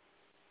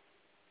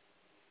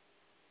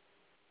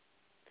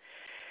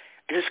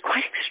 And it was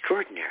quite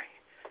extraordinary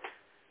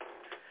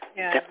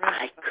that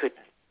I could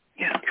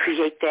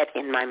create that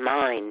in my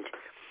mind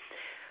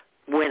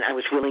when I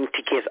was willing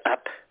to give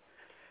up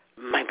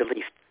my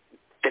belief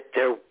that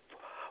there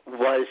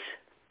was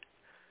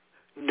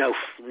no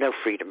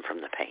freedom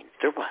from the pain.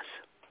 There was.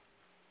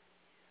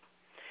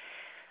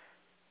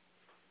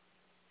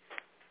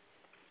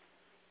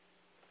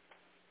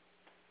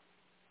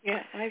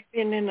 Yeah, I've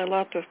been in a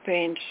lot of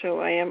pain,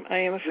 so I am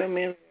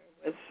familiar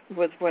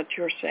with what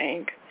you're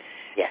saying.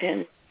 Yes.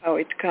 And how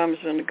it comes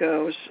and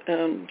goes.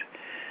 And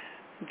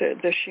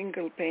the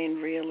shingle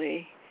pain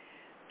really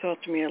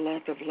taught me a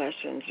lot of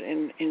lessons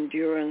in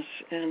endurance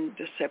and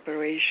the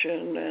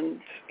separation.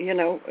 And,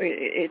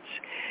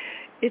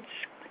 it's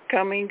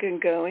coming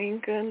and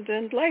going,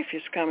 and life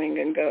is coming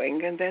and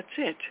going, and that's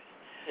it.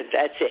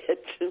 That's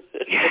it.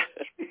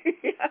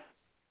 Yeah.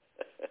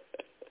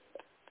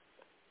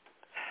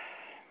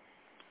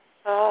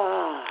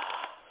 Oh.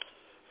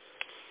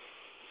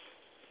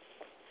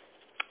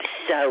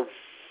 So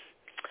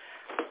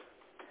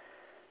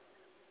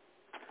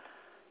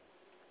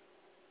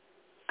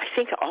I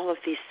think all of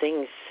these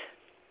things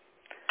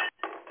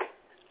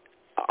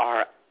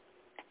are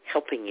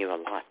helping you a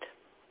lot.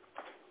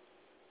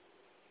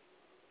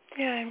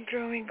 Yeah, I'm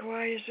growing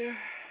wiser.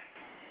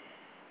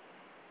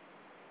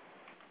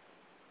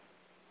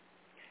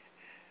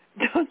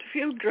 Don't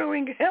feel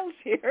growing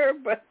healthier,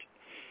 but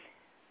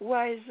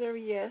wiser,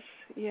 yes,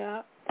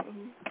 yeah.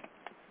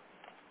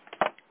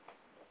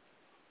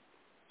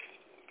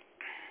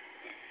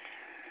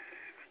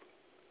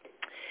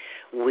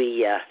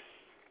 We are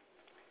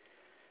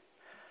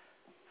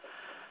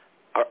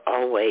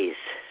always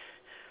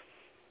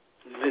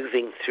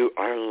moving through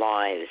our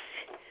lives,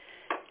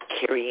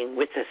 carrying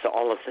with us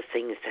all of the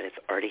things that have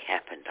already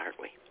happened, aren't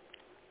we?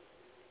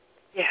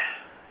 Yeah,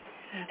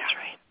 that's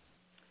right.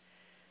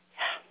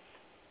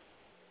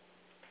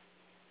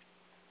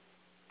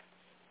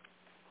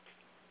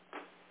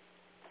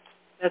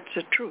 That's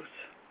the truth.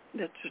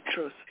 That's the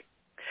truth.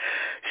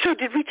 So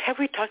have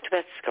we talked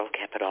about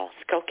Skullcap at all?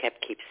 Skullcap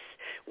keeps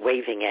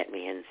waving at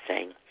me and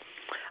saying,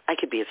 I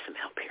could be of some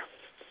help here.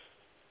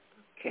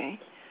 Okay.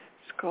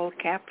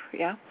 Skullcap,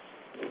 yeah.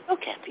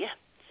 Skullcap, yeah.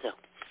 So,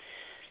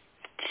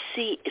 to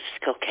see if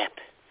Skullcap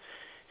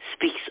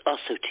speaks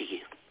also to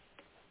you.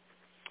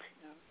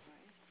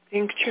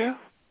 Tincture?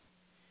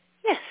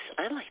 Yes,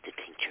 I like the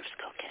tincture of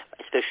Skullcap.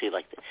 I especially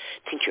like the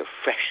tincture of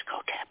fresh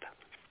Skullcap.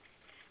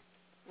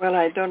 Well,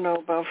 I don't know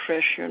about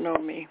fresh, you know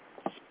me.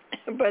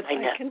 But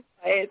I can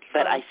buy it.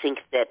 But I think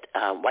that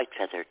white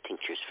feather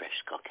tinctures fresh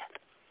Skullcap.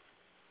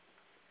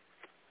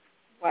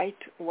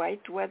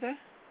 White weather?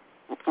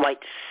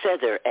 White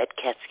feather at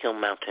Catskill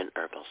Mountain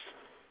Herbals.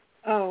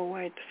 Oh,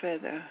 white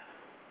feather.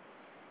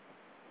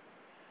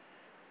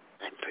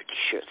 I'm pretty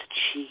sure that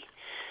she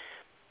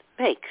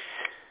makes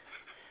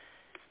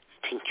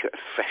tincture of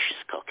fresh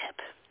Skullcap.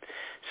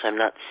 So I'm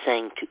not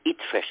saying to eat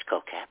fresh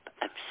Skullcap.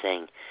 I'm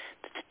saying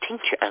that the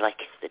tincture, I like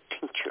the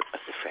tincture of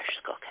the fresh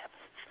Skullcap.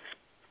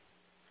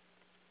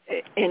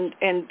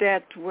 And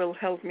that will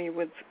help me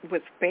with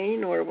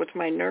pain or with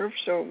my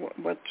nerves or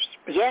what?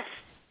 Yes,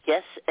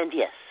 and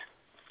yes.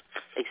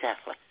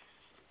 Exactly.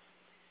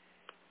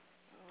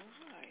 All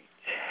right.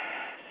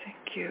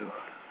 Thank you.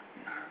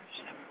 Nerves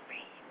and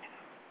pain.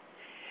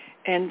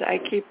 And I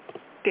keep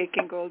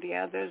taking all the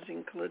others,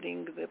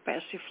 including the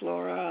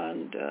passiflora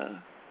and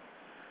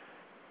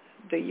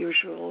the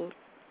usual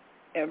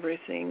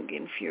everything,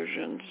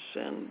 infusions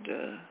and...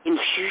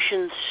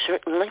 Infusions,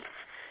 certainly.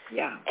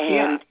 Yeah.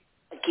 And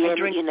again, I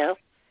drink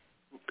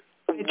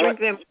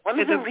them. One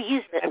of the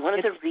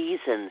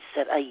reasons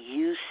that I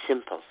use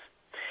Simples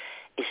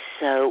is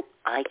so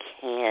I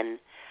can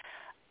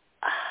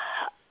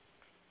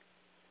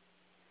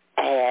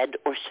add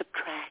or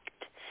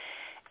subtract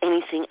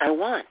anything I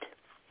want,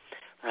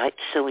 right?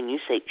 So when you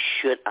say,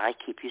 should I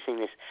keep using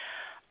this?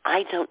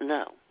 I don't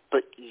know,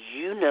 but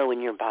you know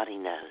and your body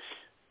knows.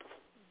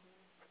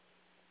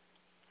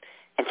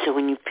 And so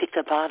when you pick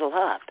the bottle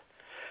up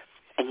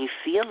and you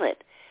feel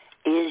it,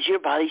 is your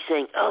body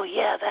saying, oh,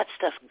 yeah, that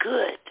stuff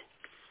good?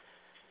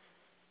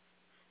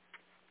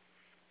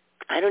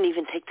 I don't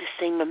even take the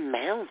same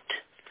amount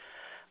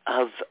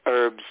of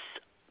herbs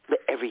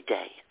every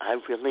day. I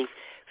really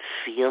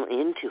feel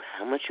into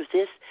how much of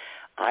this.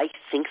 I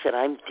think that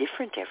I'm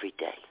different every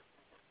day.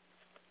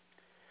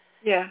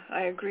 Yeah,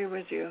 I agree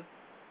with you.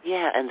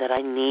 Yeah, and that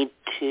I need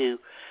to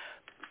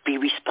be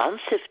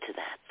responsive to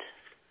that.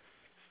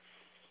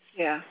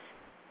 Yeah.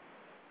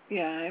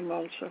 Yeah, I'm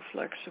also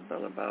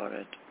flexible about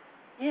it.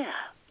 Yeah.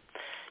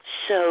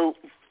 So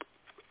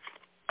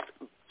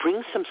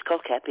bring some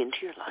Skullcap into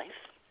your life.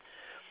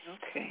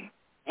 Okay.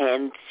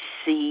 And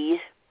see,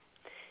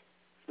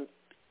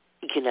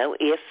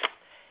 if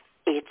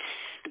it's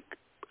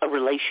a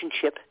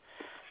relationship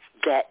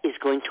that is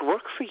going to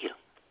work for you.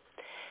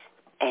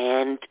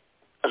 And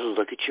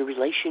look at your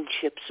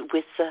relationships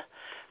with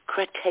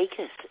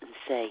Crataegus and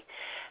say,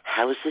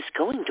 how is this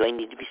going? Do I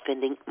need to be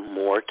spending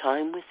more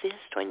time with this?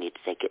 Do I need to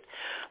take it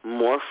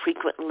more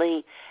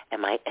frequently?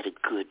 Am I at a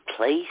good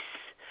place?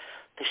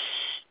 There's,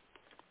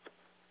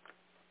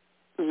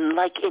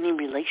 like any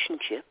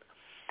relationship,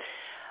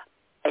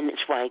 and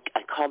it's why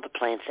I call the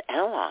plants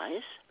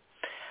allies,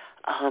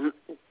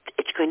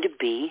 it's going to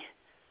be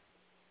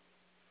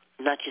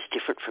not just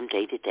different from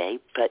day to day,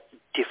 but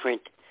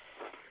different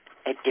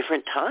at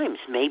different times.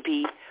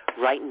 Maybe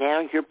right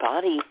now your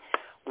body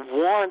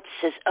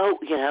says,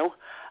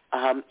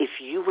 if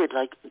you would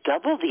like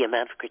double the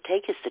amount of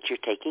Crataegus that you're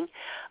taking,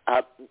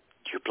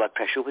 your blood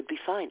pressure would be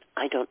fine.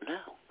 I don't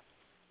know.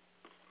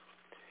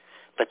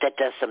 But that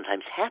does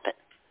sometimes happen,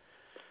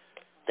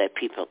 that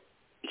people,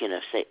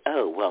 say,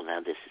 oh, well, now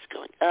this is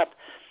going up.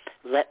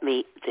 Let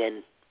me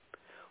then,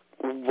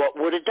 what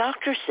would a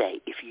doctor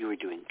say if you were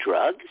doing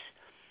drugs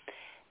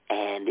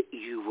and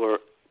you were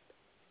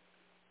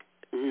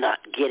not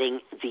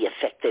getting the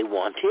effect they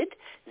wanted?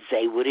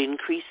 They would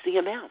increase the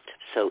amount.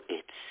 So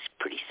it's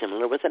pretty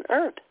similar with an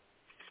herb.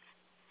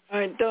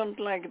 I don't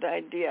like the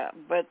idea,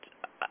 but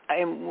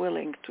I'm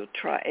willing to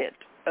try it.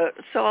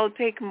 So I'll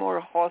take more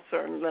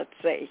hawthorn, let's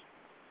say.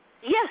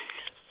 Yes.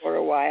 For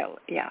a while,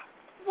 yeah.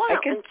 Wow. I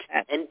can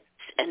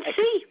and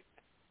see.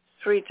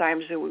 3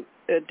 times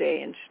a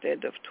day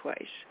instead of twice.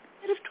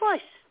 Instead of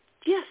twice,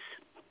 yes.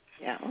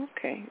 Yeah,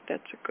 okay.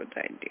 That's a good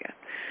idea.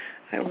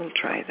 I will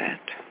try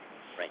that.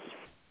 Right.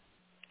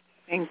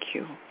 Thank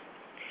you.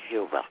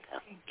 You're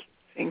welcome.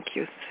 Thank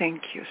you,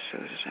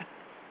 Susan.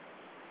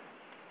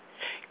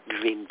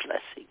 Green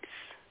blessings.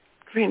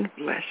 Green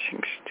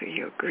blessings to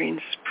you, green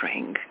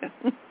spring.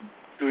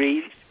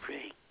 Green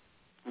spring.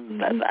 Mm-hmm.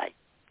 Bye-bye.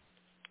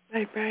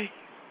 Bye-bye.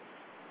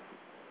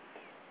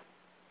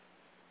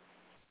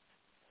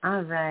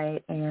 All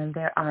right, and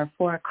there are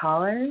 4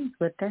 callers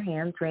with their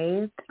hands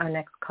raised. Our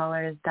next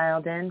caller is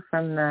dialed in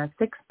from the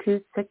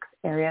 626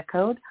 area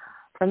code.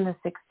 From the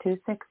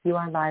 626, you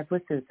are live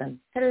with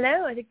Susan.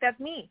 Hello, I think that's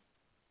me.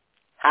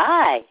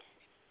 Hi.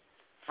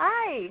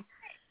 Hi.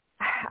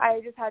 I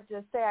just had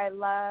to say I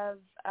love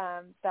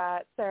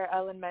that Sarah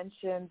Ellen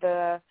mentioned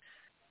the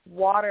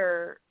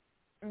water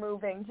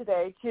moving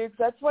today, too, because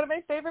that's one of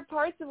my favorite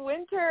parts of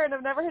winter, and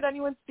I've never heard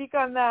anyone speak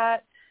on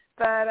that.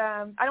 But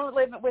I don't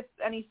live with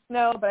any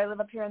snow, but I live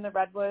up here in the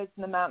redwoods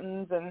and the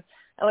mountains, and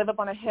I live up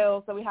on a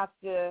hill, so we have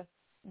to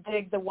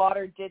dig the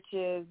water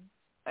ditches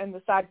and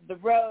the sides of the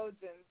roads,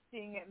 and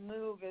seeing it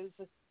move is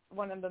just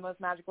one of the most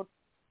magical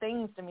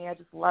things to me. I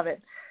just love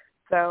it.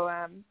 So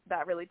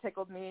that really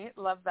tickled me.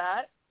 Love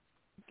that.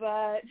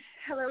 But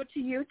hello to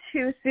you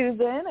too,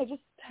 Susan.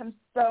 I'm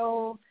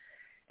so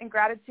in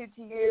gratitude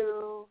to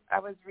you. I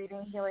was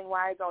reading Healing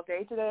Wise all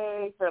day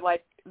today for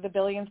like the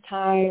billionth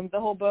time. The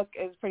whole book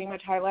is pretty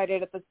much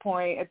highlighted at this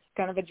point. It's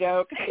kind of a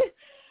joke.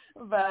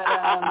 But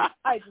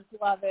I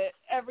just love it.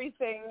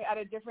 Everything at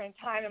a different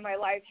time in my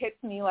life hits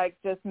me like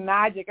just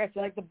magic. I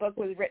feel like the book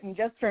was written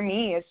just for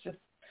me. It's just,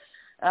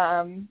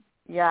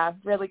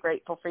 really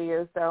grateful for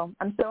you. So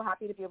I'm so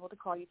happy to be able to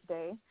call you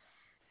today.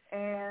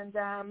 And,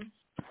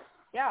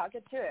 I'll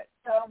get to it.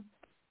 So.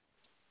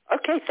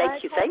 Okay,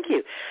 thank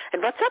you.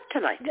 And what's up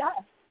tonight? Yeah.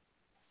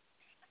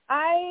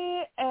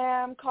 I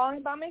am calling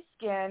about my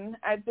skin.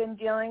 I've been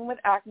dealing with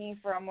acne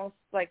for almost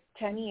like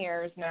 10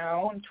 years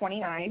now. I'm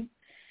 29.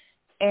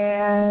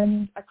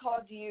 And I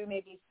called you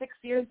maybe 6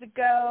 years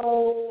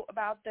ago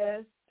about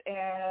this,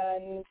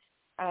 and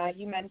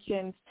you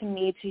mentioned to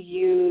me to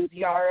use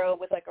yarrow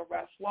with like a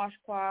rough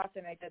washcloth,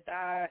 and I did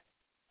that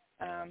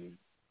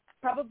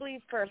probably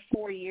for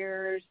 4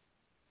 years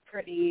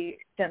pretty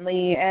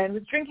extensively, and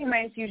was drinking my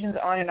infusions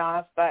on and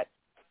off, but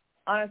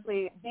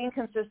honestly, being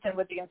consistent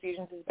with the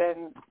infusions has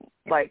been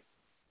like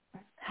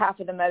half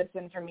of the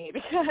medicine for me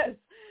because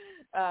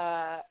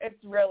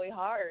it's really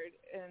hard.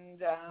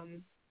 And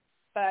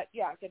but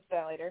yeah, I'll get to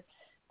that later.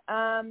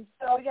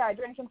 I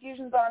drank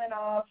infusions on and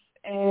off,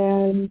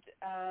 and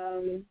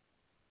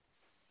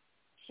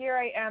here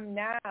I am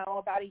now.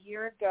 About a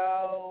year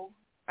ago,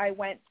 I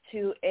went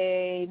to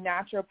a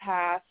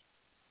naturopath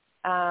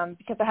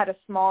because I had a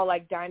small,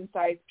 like,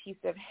 dime-sized piece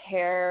of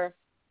hair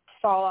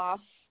fall off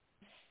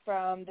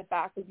from the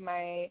back of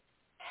my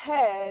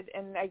head,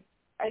 and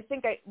I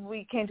think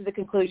we came to the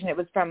conclusion it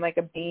was from, like,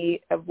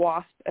 a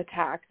wasp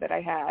attack that I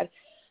had.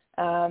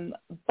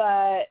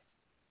 But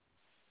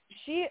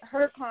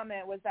her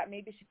comment was that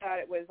maybe she thought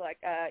it was like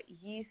a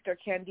yeast or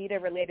candida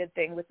related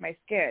thing with my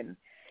skin.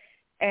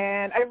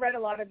 And I read a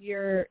lot of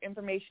your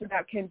information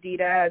about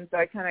candida, and so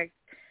I kind of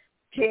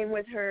came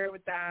with her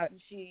with that,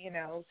 and she,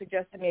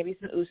 suggested maybe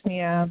some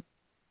usnea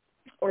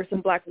or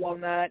some black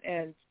walnut,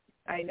 and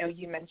I know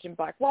you mentioned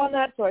black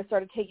walnut, so I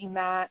started taking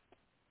that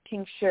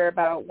tincture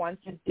about once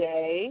a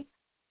day.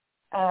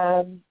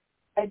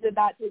 I did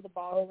that till the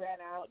bottle ran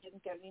out,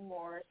 didn't get any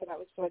more, so that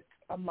was for like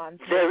a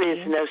month. There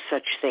is no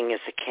such thing as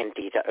a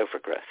candida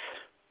overgrowth.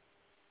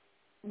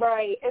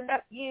 Right, and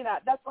that's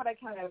what I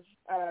kind of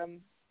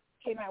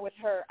came out with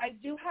her. I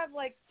do have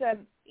like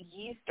some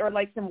yeast or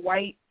like some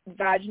white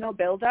vaginal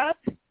buildup,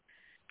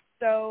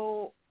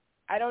 so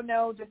I don't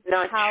know just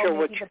not how. Not sure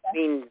what you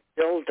mean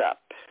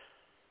buildup.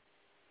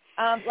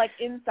 Like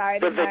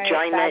inside the of my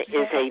vagina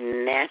is a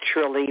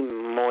naturally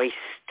moist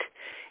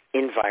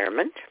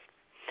environment,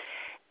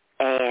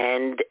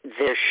 and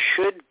there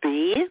should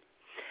be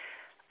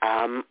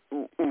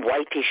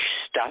whitish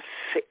stuff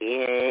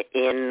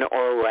in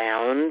or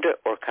around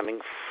or coming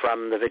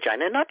from the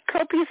vagina, not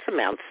copious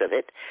amounts of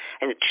it,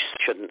 and it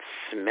shouldn't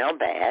smell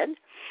bad.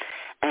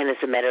 And as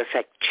a matter of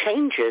fact,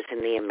 changes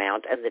in the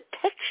amount and the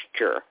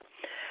texture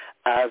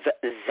of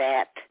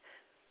that,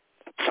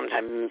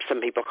 sometimes some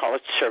people call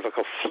it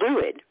cervical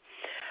fluid,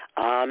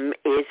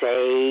 is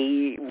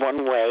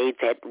one way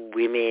that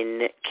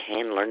women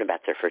can learn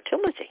about their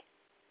fertility.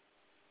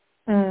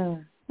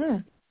 Mm-hmm.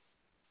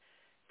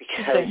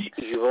 Because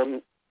you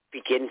will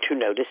begin to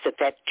notice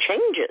that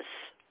changes.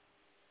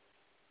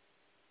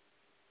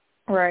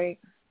 Right.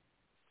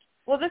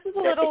 Well, this is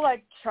a little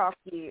like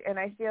chalky, and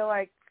I feel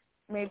like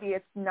maybe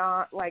it's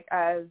not like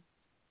as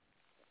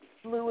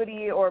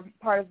fluidy or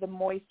part of the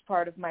moist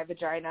part of my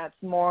vagina.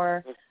 It's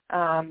more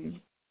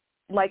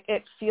like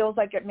it feels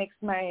like it makes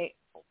my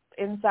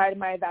inside of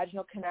my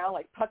vaginal canal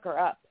like pucker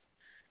up.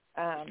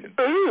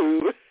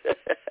 Ooh.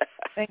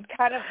 And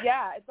kind of,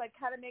 it's like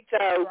kind of makes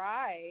it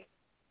dry.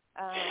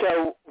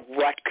 So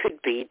what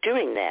could be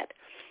doing that?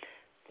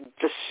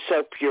 The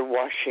soap you're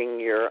washing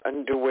your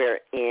underwear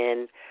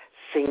in,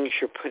 things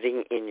you're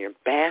putting in your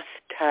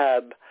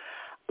bathtub,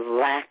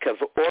 lack of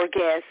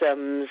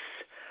orgasms.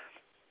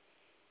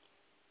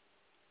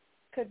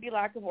 Could be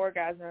lack of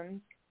orgasms.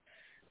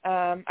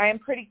 I am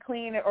pretty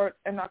clean, or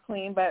not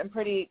clean, but I'm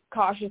pretty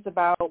cautious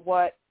about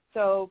what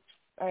soap.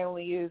 I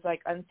only use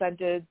like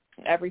unscented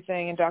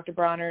everything and Dr.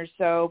 Bronner's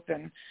soap.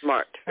 And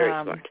smart, very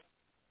smart.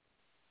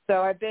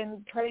 So I've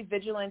been pretty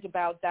vigilant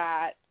about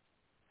that.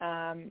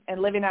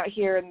 And living out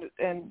here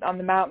and on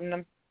the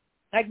mountain,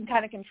 I can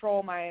kind of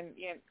control my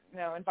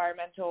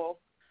environmental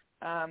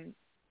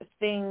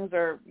things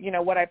or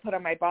what I put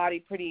on my body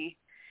pretty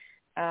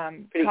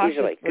cautiously.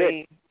 Easily.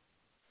 Good.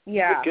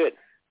 Yeah. Good.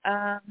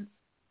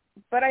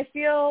 But I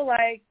feel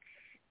like,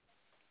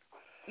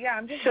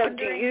 I'm just so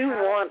wondering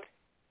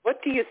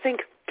what do you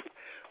think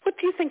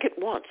it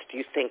wants? Do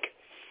you think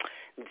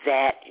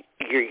that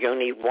your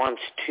yoni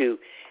wants to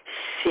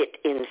sit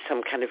in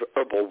some kind of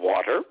herbal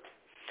water?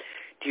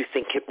 Do you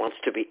think it wants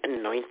to be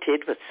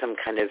anointed with some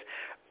kind of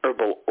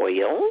herbal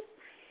oil?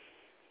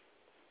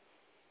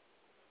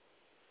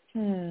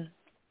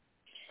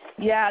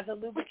 Yeah, the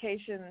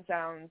lubrication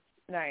sounds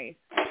nice.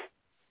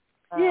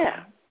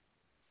 Yeah.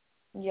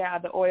 Yeah,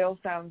 the oil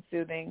sounds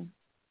soothing.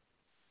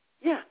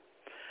 Yeah.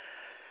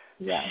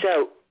 Yeah.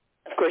 So,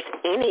 of course,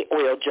 any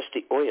oil, just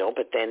the oil,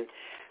 but then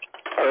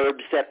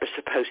herbs that are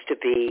supposed to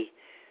be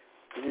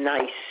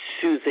nice,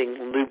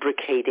 soothing,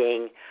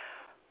 lubricating.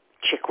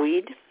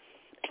 Chickweed,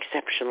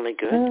 exceptionally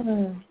good.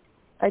 Mm-hmm.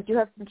 I do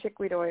have some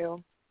chickweed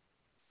oil.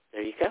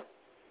 There you go.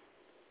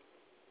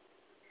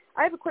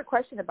 I have a quick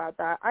question about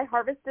that. I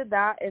harvested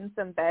that in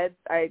some beds.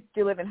 I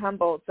do live in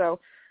Humboldt, so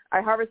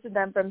I harvested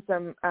them from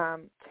some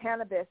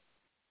cannabis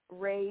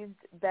raised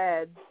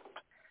beds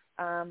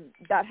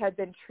that had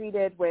been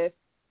treated with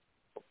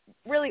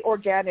really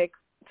organic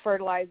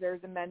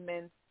fertilizers,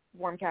 amendments,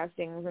 warm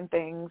castings, and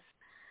things.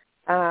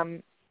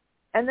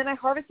 And then I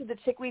harvested the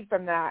chickweed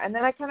from that, and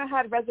then I kind of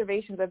had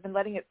reservations. I've been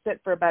letting it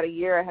sit for about a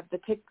year. I have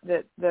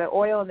the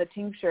oil and the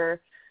tincture,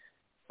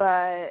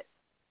 but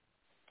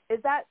is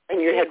that?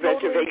 And you had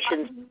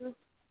reservations.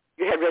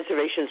 You had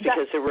reservations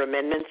because there were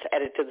amendments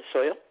added to the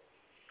soil.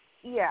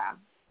 Yeah,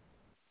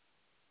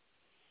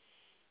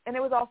 and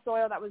it was all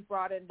soil that was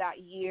brought in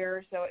that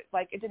year, so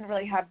it didn't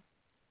really have,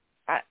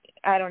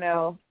 I don't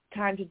know,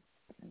 time to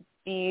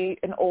be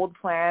an old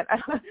plant.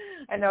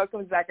 I know it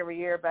comes back every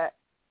year, but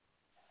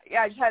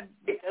yeah, I just had.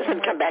 It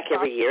doesn't come back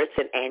every year. It's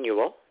an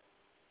annual.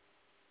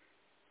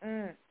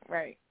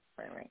 Right.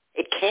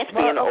 It can't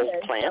be an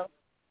old plant. So,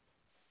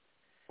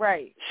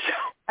 right. So,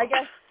 I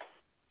guess.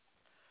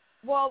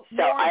 Well, so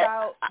more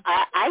about.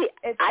 I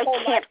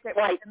can't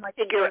quite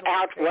figure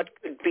out what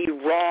could be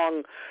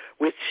wrong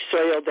with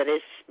soil that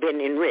has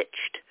been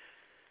enriched.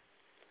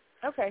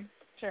 Okay,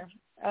 sure.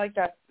 I like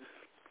that.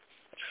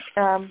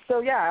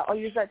 So yeah, I'll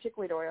use that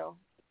chickweed oil.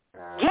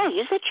 Yeah,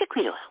 use that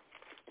chickweed oil.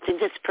 I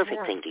think that's a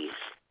perfect thing to use.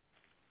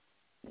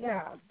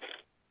 Yeah.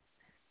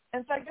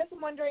 And so I guess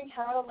I'm wondering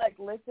how to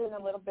listen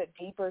a little bit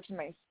deeper to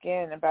my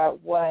skin about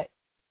what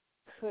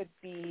could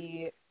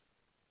be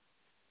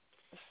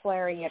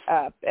flaring it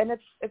up. And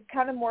it's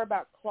kind of more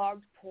about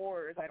clogged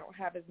pores. I don't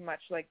have as much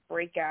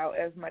breakout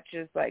as much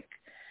as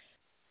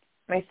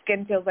my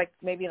skin feels like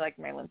maybe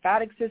my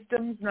lymphatic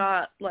system's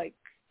not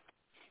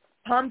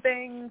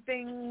pumping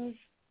things,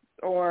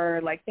 or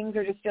things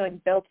are just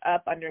feeling built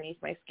up underneath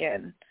my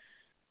skin.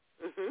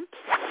 Mhm.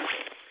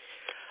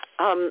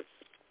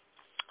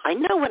 I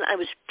know when I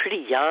was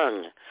pretty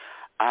young,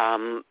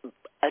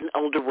 an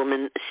older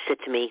woman said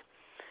to me,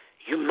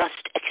 "You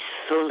must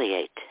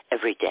exfoliate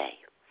every day."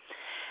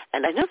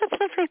 And I know that's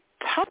not very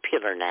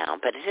popular now,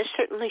 but it has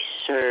certainly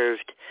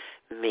served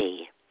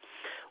me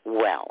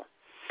well.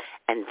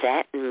 And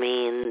that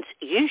means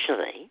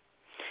usually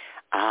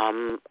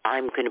I'm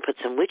going to put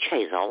some witch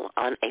hazel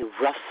on a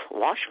rough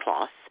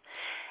washcloth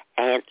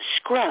and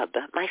scrub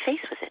my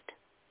face with it.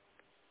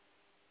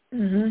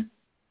 Mhm.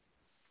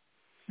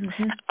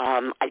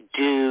 I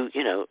do,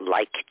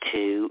 like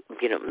to,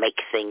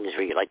 make things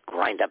where you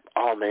grind up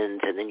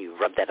almonds and then you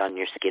rub that on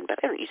your skin,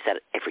 but I don't use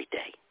that every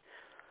day.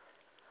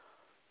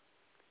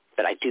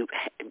 But I do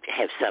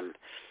have some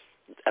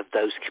of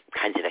those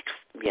kinds of,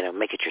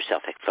 make it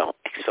yourself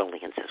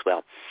exfoliants as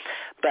well.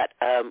 But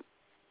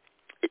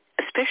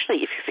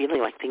especially if you're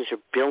feeling like things are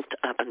built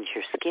up under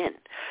your skin,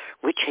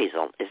 witch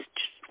hazel is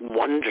just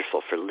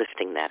wonderful for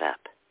lifting that up.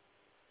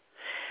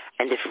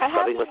 And if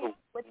rubbing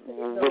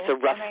with a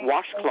rough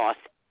washcloth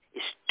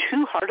is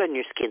too hard on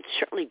your skin,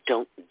 certainly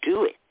don't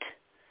do it.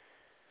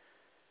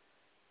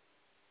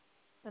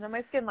 I know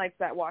my skin likes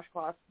that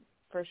washcloth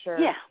for sure.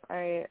 Yeah.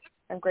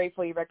 I'm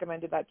grateful you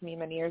recommended that to me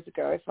many years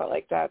ago. I felt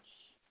like that's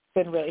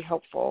been really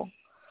helpful.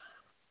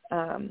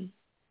 I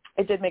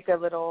did make a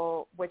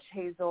little witch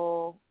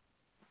hazel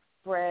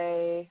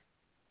spray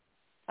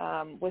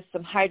with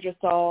some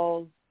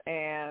hydrosols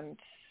and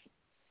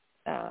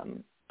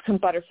some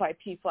butterfly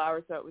pea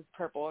flowers, so it was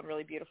purple and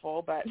really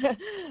beautiful. But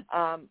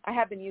I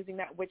have been using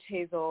that witch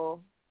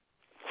hazel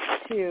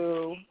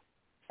too.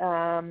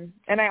 And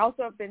I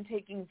also have been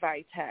taking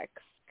Vitex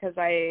because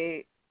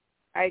I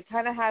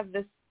kind of have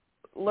this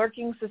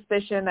lurking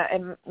suspicion that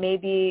it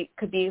maybe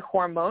could be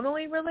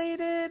hormonally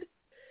related,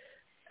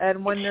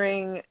 and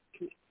wondering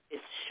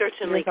it's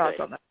certainly your thoughts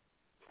on that.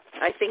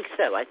 I think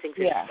so. I think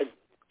there's a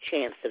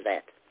chance of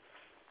that.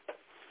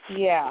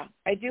 Yeah.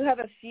 I do have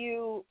a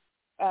few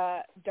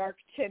dark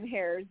chin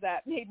hairs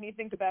that made me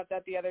think about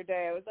that the other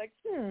day. I was like,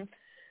 I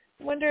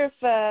wonder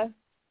if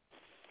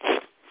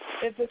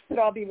this could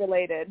all be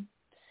related.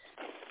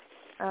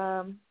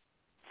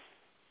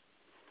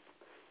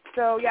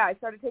 So, yeah, I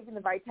started taking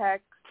the Vitex,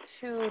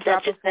 2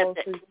 dropables.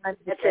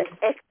 That's an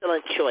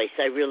excellent choice.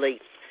 I really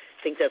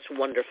think that's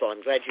wonderful.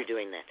 I'm glad you're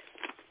doing that.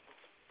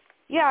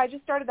 Yeah, I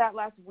just started that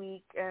last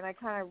week, and I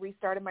kind of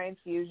restarted my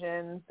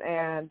infusions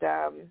and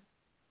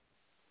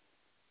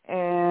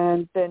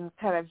then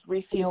kind of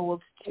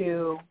refueled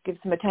to give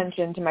some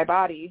attention to my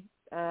body.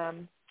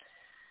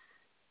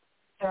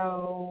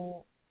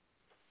 So,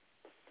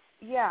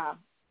 yeah.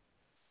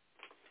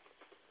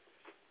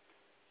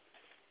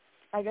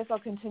 I guess I'll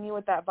continue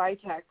with that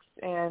Vitex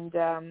and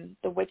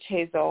the witch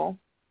hazel.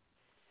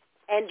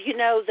 And, you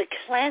know, the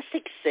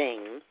classic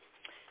thing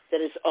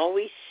that is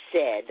always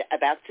said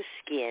about the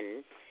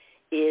skin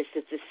is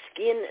that the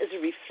skin is a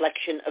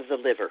reflection of the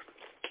liver.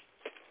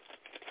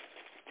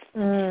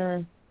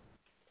 And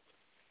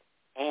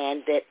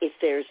that if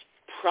there's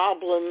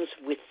problems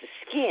with the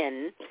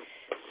skin,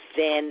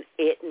 then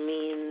it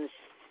means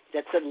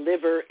that the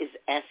liver is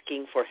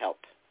asking for help.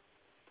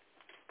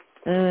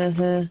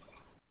 Mhm.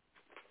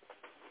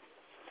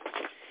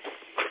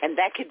 And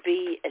that could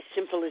be as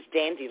simple as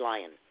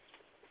dandelion.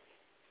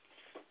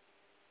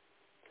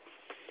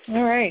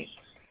 All right.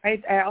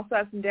 I also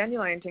have some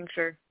dandelion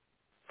tincture.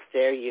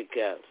 There you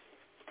go.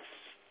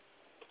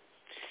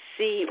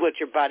 See what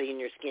your body and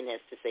your skin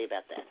has to say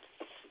about that.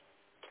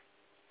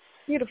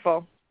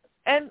 Beautiful.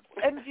 And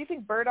do you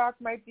think burdock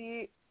might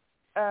be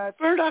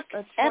burdock?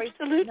 A choice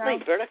Absolutely. now?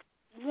 Burdock,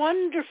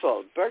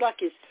 wonderful.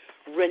 Burdock is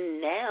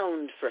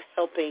renowned for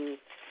helping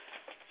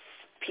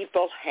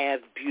people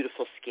have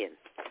beautiful skin.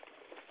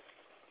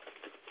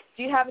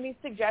 Do you have any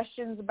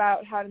suggestions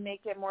about how to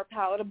make it more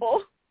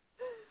palatable?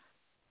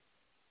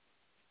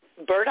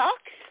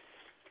 Burdock?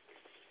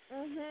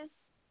 Mhm.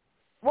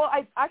 Well,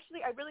 I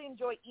really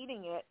enjoy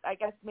eating it. I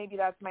guess maybe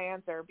that's my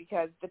answer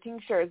because the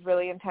tincture is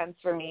really intense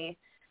for me.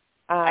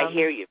 I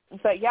hear you.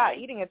 But yeah,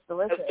 eating it's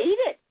delicious. Oh, eat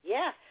it,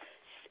 yeah.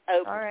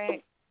 All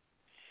right.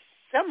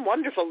 Some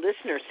wonderful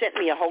listener sent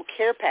me a whole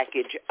care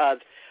package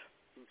of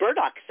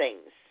burdock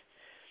things.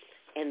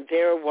 And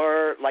there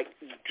were like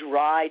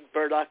dried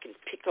burdock and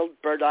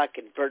pickled burdock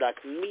and burdock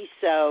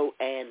miso.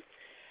 And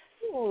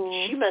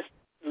she must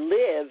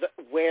live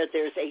where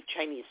there's a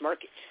Chinese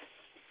market.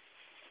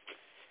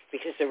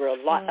 Because there were a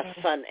lot of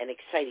fun and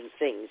exciting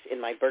things in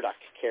my burdock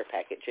care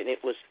package. And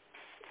it was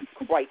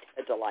quite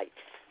a delight.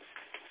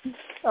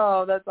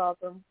 Oh, that's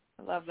awesome.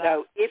 I love that.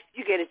 So if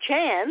you get a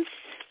chance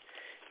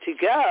to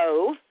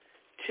go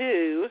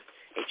to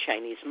a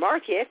Chinese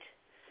market,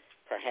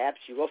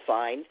 perhaps you will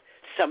find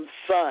some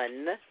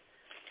fun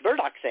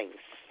burdock things.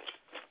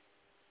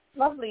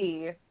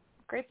 Lovely.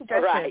 Great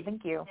suggestion. Right.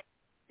 Thank you.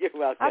 You're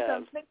welcome.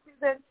 Awesome. Thanks,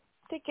 Susan.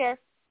 Take care.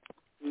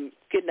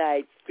 Good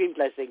night. Green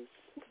blessings.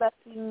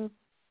 Blessings.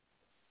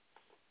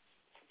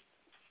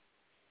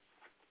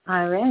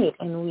 All right,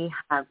 and we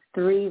have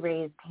 3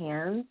 raised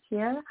hands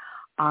here.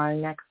 Our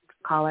next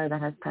caller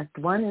that has pressed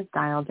 1 is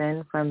dialed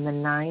in from the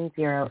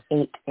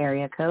 908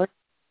 area code.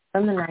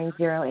 From the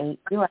 908,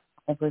 you are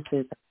live with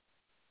Susan.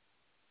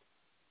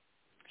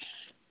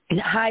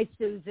 Hi,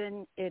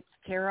 Susan. It's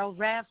Carol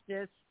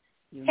Raftis.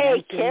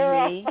 Hey,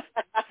 Carol. Me.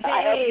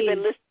 I hope you've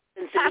been listening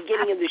since the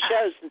beginning of the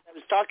show, since I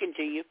was talking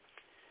to you.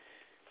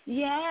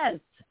 Yes,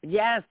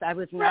 I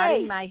was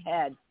nodding my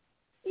head.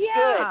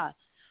 Yeah.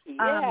 Good.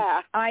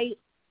 Yeah.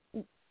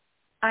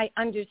 I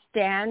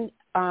understand.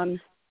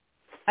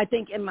 I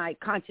think in my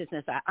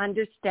consciousness, I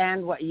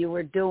understand what you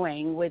were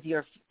doing with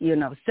your,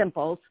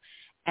 simples,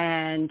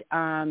 and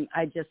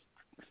I just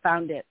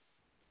found it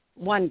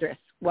wondrous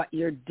what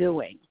you're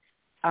doing.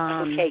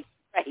 Okay,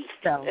 great.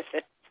 So,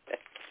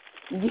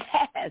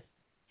 yes.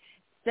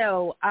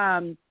 So,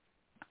 I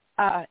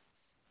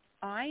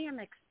am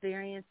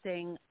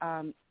experiencing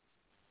an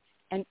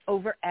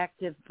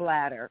overactive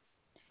bladder,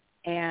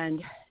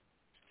 and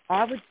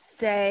I would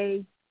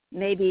say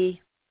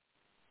maybe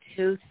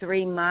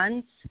 2-3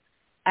 months,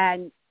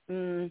 and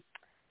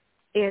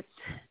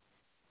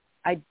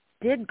I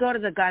did go to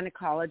the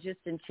gynecologist,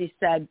 and she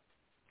said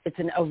it's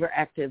an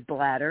overactive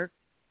bladder,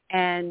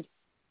 and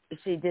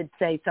she did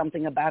say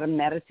something about a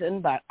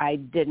medicine, but I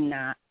did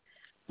not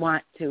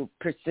want to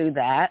pursue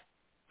that.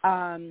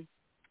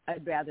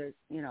 I'd rather,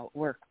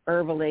 work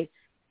herbally.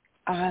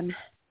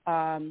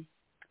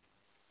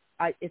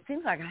 It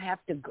seems like I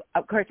have to go.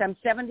 Of course, I'm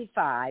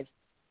 75,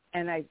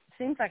 and it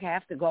seems like I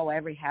have to go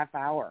every half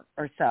hour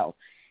or so.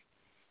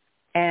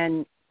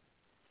 And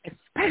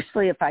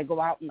especially if I go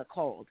out in the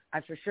cold,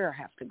 I for sure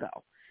have to go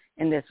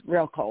in this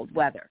real cold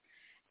weather.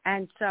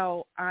 And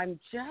so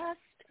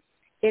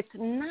it's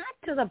not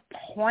to the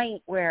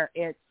point where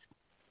it's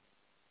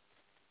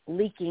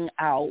leaking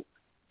out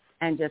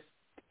and just,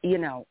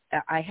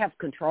 I have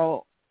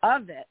control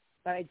of it,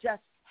 but I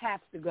just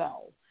have to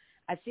go.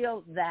 I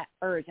feel that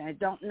urge, and I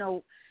don't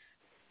know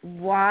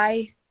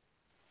why.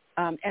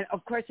 And,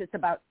 of course, it's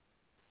about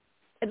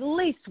at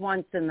least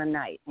once in the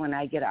night when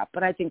I get up,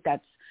 but I think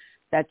that's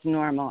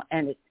normal.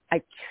 And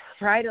I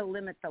try to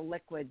limit the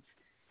liquids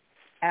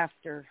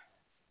after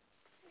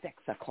 6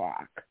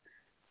 o'clock.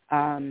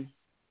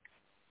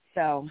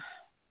 So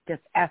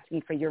just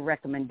asking for your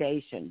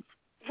recommendation.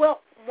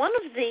 Well, one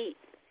of the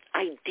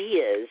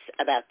ideas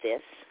about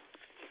this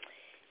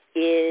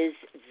is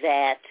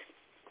that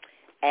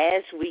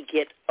as we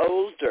get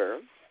older,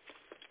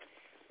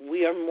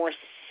 we are more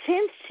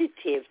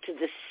sensitive to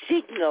the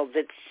signal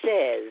that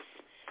says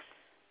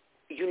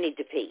you need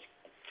to pee.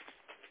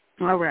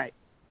 All right.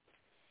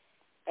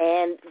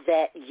 And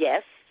that,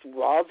 yes,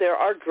 while there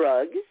are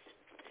drugs,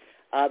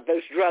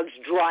 those drugs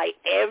dry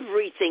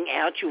everything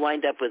out. You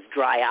wind up with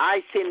dry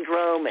eye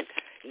syndrome and,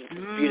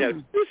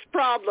 tooth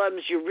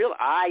problems.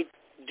 I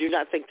do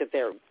not think that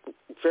they're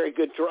very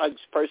good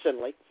drugs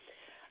personally.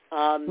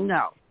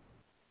 No.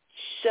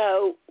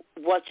 So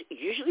what's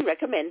usually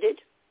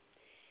recommended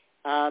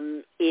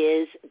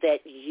is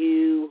that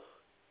you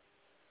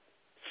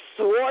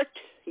thwart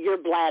your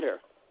bladder.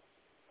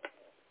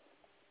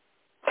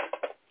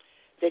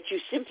 That you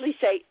simply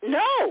say,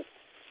 no,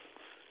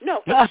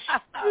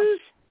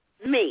 excuse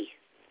me.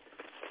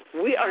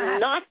 We are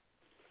not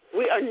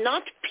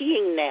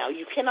peeing now.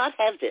 You cannot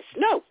have this.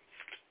 No.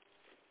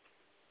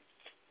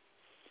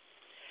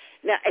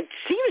 Now, it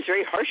seems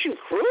very harsh and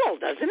cruel,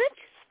 doesn't it?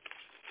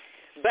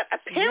 But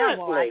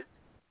apparently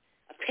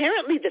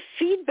the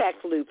feedback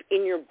loop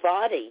in your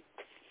body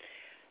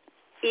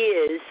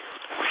is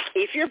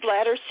if your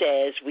bladder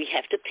says we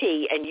have to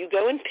pee and you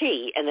go and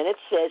pee, and then it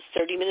says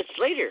 30 minutes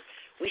later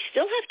we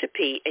still have to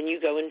pee and you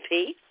go and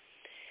pee,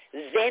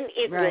 then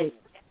it will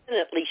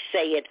definitely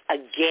say it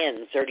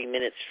again 30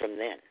 minutes from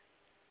then.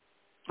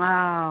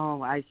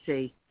 Oh, I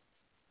see.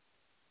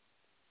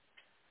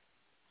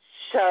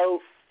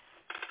 So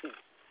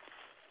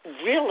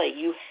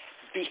really,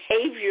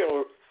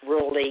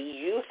 behaviorally,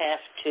 you have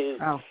to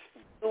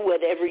do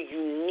whatever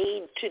you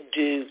need to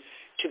do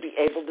to be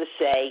able to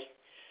say,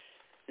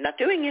 not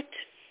doing it.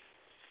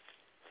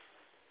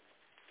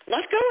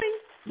 Not going.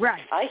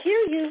 Right. I hear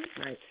you.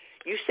 Right.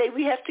 You say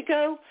we have to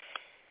go.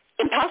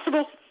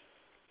 Impossible.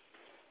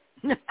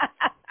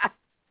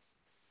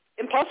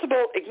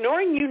 Impossible.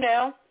 Ignoring you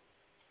now.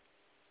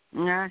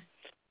 Yeah.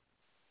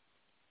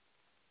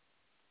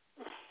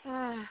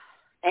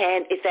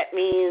 And if that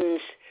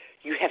means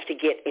you have to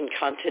get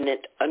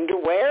incontinent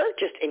underwear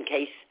just in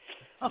case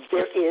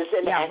there is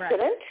an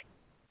accident,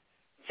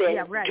 then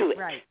do it.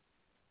 Right.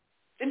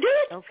 Then do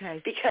it.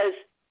 Okay. Because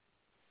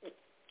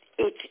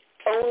it's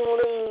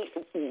only,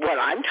 what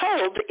I'm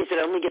told is it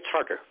only gets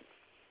harder.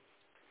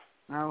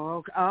 Oh,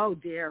 okay. Oh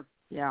dear.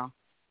 Yeah.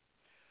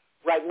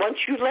 Right. Once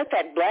you let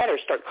that bladder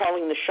start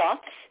calling the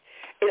shots,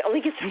 it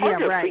only gets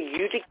harder for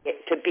you to get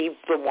to be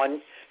the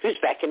one who's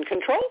back in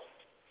control.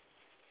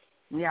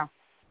 Yeah.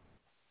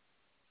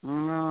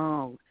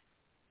 Oh,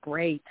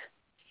 great.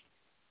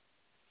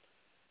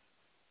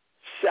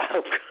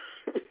 So.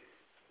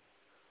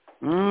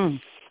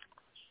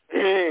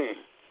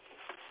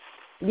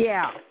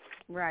 Yeah.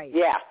 Right.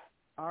 Yeah.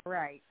 All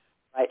right.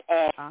 Right.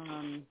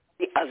 And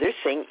the other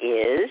thing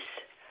is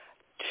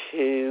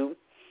to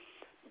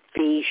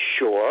be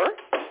sure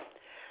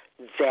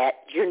that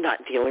you're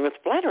not dealing with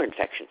bladder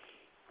infection.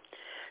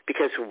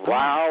 Because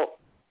while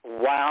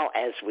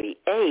as we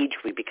age,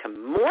 we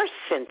become more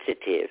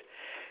sensitive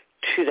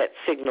to that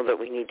signal that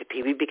we need to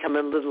pee, we become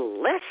a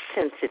little less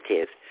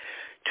sensitive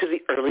to the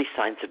early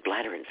signs of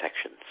bladder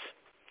infections,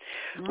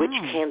 which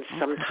can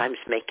sometimes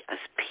make us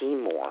pee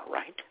more,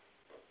 right?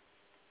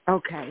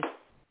 Okay.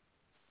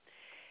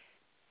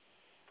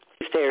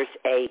 If there's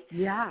a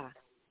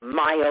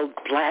mild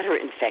bladder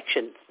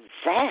infection,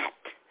 that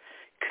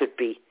could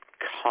be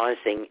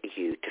causing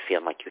you to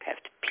feel like you have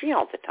to pee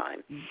all the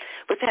time.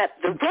 But that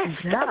the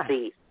rest of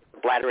the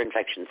bladder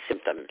infection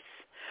symptoms.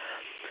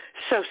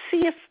 So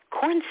see if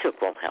corn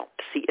silk will help.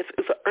 See if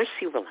Uva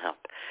Ursi will help.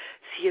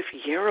 See if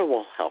yarrow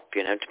will help,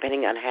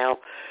 depending on how,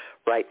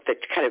 the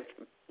kind of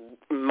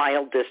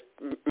mildest,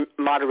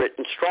 moderate,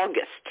 and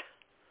strongest.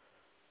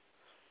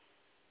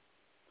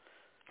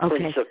 Okay.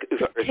 Corn silk,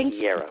 Uva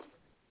Ursi, yarrow.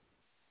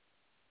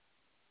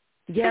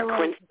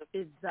 Yarrow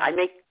is I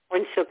make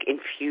corn silk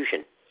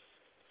infusion.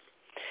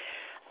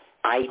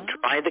 I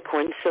dry the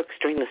corn silks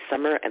during the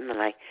summer, and then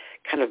I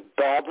kind of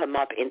ball them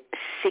up in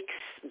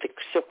the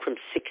silk from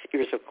 6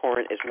 ears of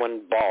corn is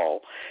one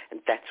ball, and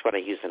that's what I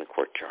use in a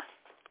quart jar.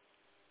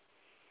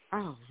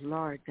 Oh,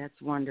 Lord,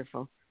 that's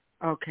wonderful.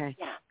 Okay.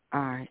 Yeah.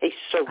 All right. It's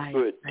so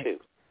good, too.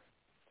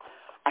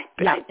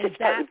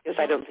 Because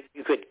I don't think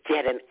you could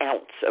get an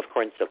ounce of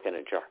corn silk in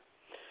a jar.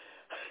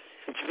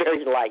 It's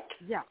very light.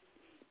 Yeah.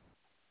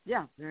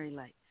 Yeah, very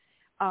light.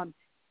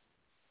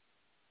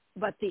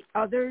 But the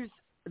others,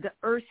 the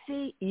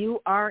Ursi,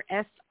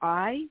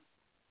 URSI?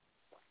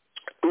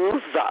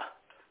 Uva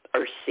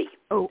Ursi.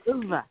 Oh,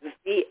 Uva.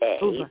 UVA,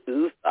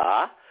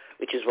 Uva,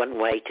 which is one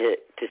way to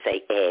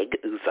say egg,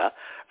 Uva.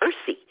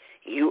 Ursi,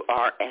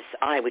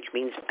 URSI, which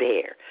means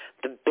bear.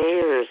 The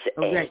bear's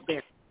egg. Right,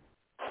 bear.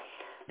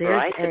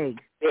 Bear's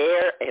egg.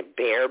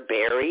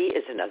 Bearberry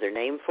is another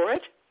name for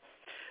it.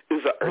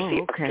 Uva Ursi,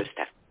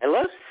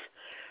 Orchostaphylos.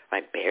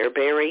 Right,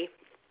 bearberry.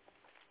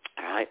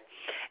 All right.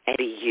 And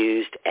be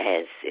used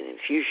as an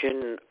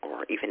infusion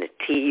or even a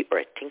tea or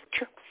a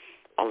tincture.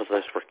 All of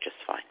those work just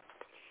fine.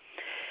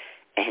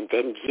 And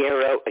then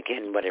yarrow,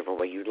 again, whatever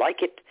way you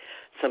like it.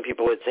 Some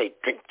people would say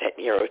drink that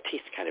yarrow tea.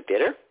 It's kind of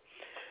bitter.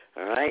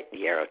 All right,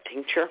 yarrow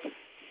tincture.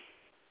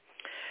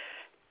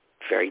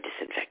 Very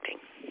disinfecting.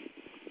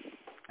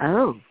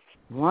 Oh,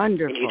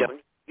 wonderful.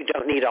 And you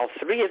don't need all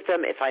three of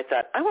them. If I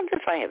thought, I wonder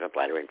if I have a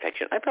bladder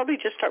infection, I'd probably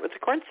just start with the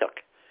corn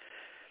silk.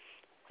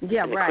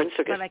 Yeah, and the corn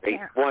silk is very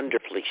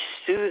wonderfully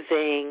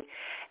soothing,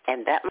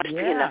 and that must be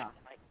enough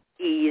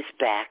to ease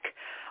back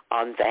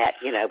on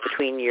that,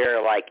 between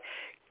your,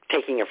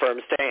 taking a firm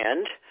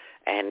stand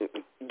and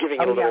giving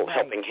a little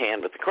helping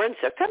hand with the corn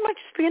silk. That might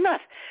just be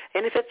enough.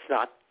 And if it's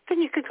not,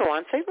 then you could go on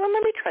and say, well,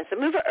 let me try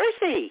some Uva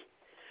Ursi.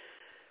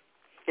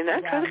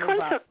 Try the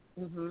cornstalk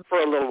for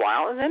a little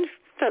while, and then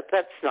if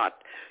that's not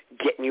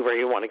getting you where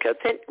you want to go,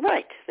 then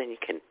you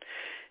can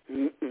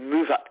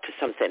move up to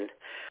something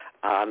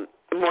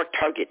more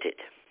targeted.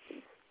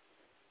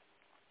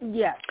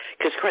 Yes.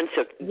 Because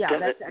cornstalk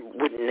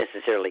wouldn't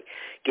necessarily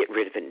get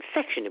rid of an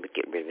infection; it would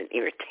get rid of an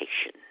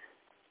irritation.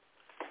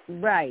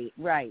 Right.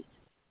 Right.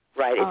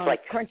 It's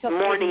like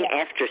morning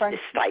after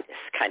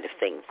cystitis kind of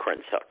thing.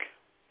 Cornstalk.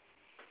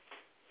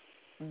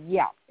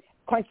 Yeah.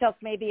 Cornstalk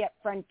maybe at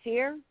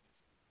Frontier.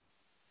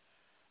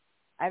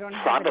 I don't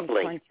have any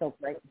cornstalk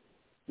right.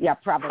 Yeah,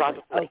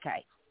 probably.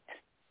 Okay.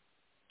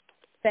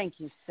 Thank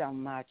you so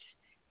much.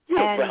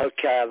 You're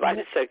welcome.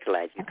 I'm so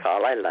glad you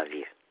called. I love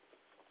you.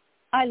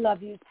 I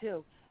love you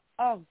too.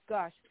 Oh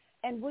gosh!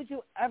 And would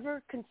you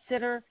ever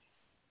consider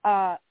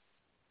a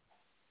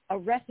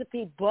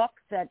recipe book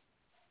that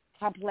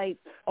contemplates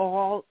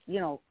all,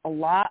 a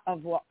lot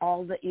of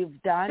all that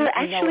you've done? There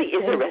actually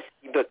is a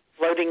recipe book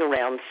floating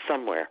around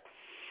somewhere,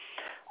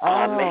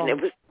 and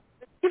it was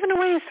given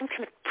away as some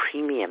kind of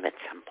premium at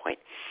some point.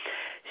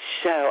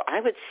 So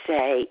I would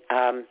say,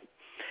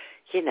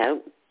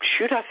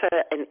 shoot off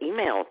an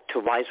email to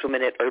Wise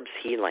Women at Herbs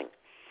Healing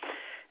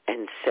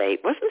and say,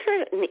 wasn't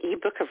there an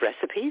e-book of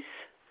recipes?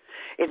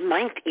 It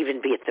might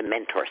even be at the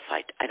Mentor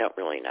site. I don't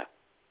really know.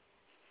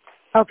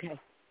 Okay.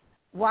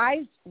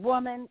 Wise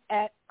Woman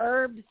at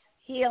Herbs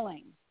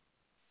Healing.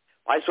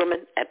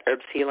 Wisewoman at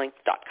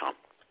herbshealing.com.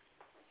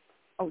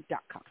 Oh,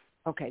 .com.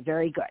 Okay,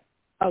 very good.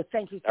 Oh,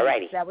 thank you so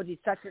much. That would be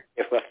such a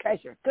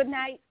pleasure. Good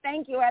night.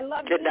 Thank you. I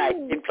love you. Good night.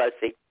 Good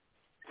blessing.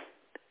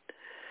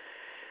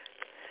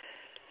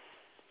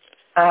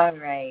 All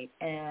right,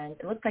 and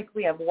it looks like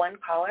we have one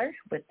caller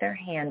with their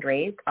hand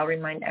raised. I'll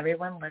remind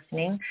everyone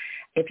listening,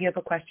 if you have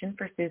a question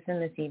for Susan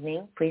this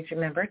evening, please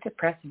remember to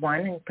press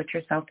 1 and put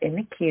yourself in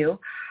the queue.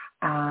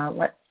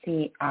 Let's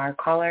see, our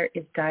caller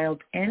is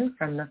dialed in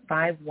from the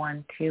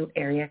 512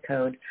 area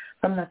code.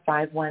 From the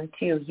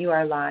 512, you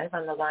are live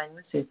on the line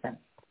with Susan.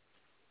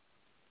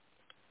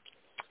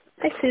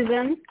 Hi,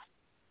 Susan.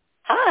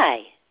 Hi.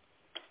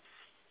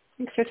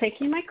 Thanks for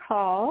taking my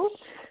call.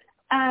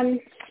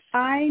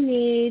 I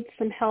need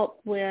some help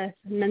with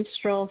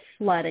menstrual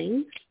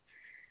flooding.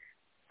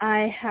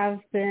 I have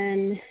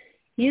been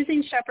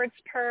using shepherd's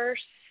purse.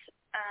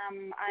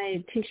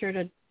 I tinctured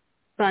a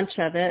bunch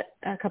of it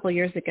a couple of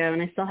years ago,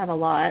 and I still have a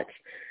lot.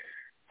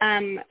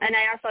 And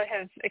I also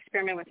have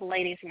experimented with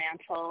ladies'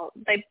 mantle.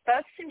 They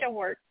both seem to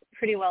work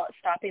pretty well at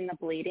stopping the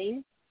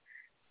bleeding.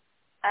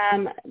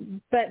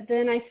 But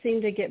then I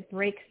seem to get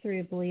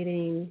breakthrough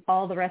bleeding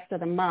all the rest of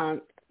the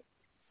month.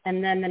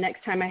 And then the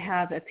next time I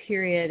have a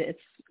period,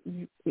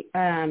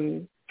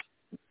 I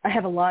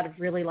have a lot of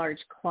really large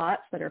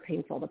clots that are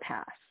painful to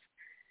pass.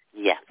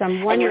 Yeah. So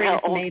I'm wondering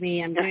if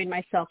maybe I'm doing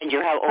myself. And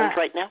you're how old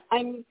right now?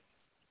 I'm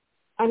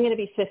going to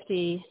be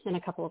 50 in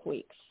a couple of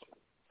weeks.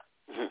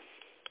 Mm-hmm.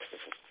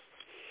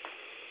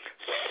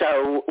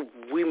 So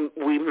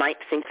we might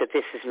think that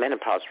this is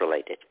menopause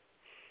related.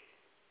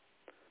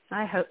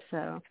 I hope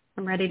so.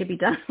 I'm ready to be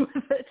done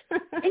with it.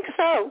 I think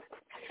so.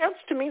 Sounds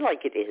to me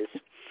like it is.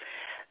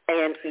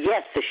 And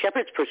yes, the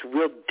shepherd's purse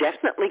will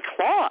definitely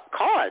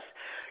cause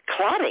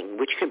clotting,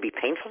 which can be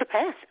painful to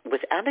pass,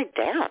 without a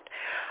doubt.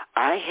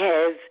 I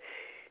have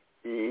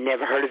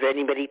never heard of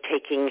anybody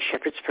taking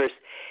shepherd's purse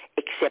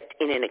except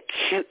in an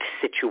acute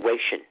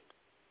situation.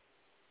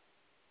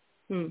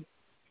 The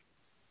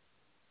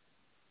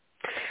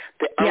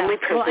only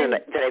person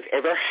that I've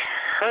ever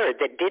heard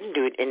that didn't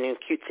do it in an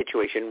acute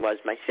situation was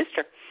my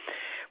sister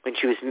when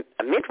she was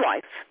a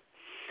midwife.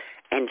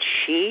 And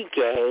she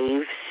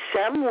gave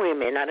some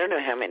women, I don't know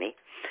how many,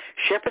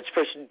 shepherd's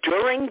purse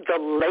during the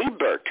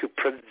labor to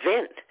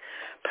prevent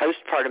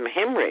postpartum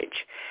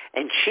hemorrhage.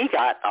 And she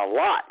got a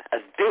lot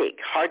of big,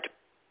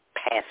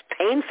 hard-to-pass,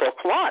 painful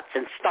clots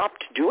and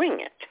stopped doing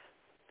it.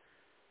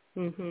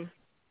 Mm-hmm.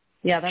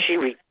 Yeah,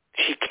 she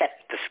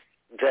kept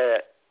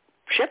the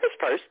shepherd's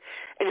purse,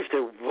 and if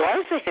there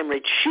was a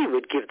hemorrhage, she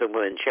would give the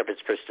woman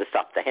shepherd's purse to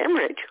stop the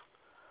hemorrhage.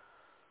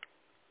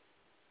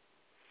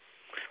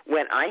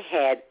 When I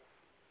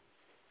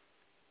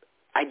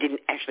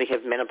didn't actually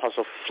have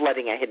menopausal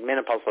flooding. I had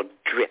menopausal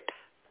drip.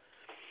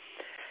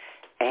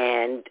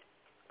 And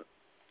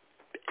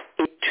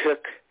it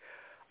took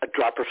a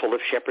dropper full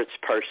of shepherd's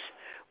purse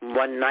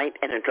one night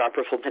and a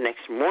dropper full the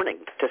next morning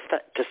to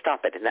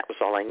stop it, and that was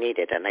all I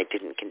needed, and I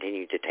didn't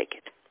continue to take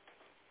it.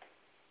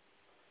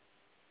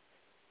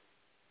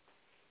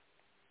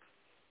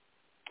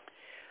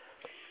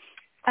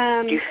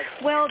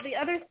 The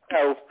other...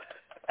 go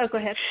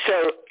ahead.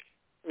 So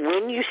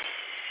when you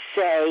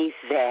say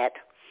that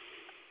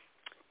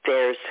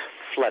there's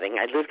flooding,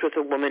 I lived with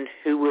a woman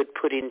who would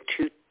put in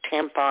 2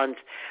 tampons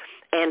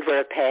and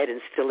wear a pad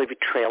and still leave a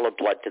trail of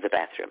blood to the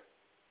bathroom.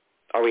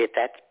 Are we at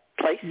that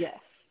place? Yes.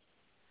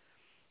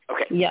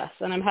 Okay. Yes,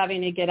 and I'm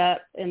having to get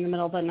up in the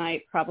middle of the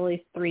night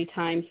probably 3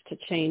 times to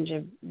change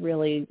a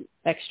really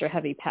extra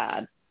heavy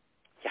pad.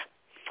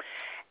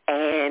 Yeah.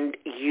 And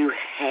you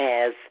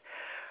have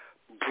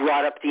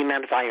brought up the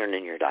amount of iron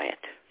in your diet.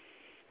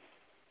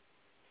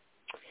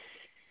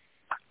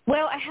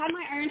 Well, I had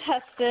my iron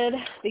tested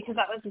because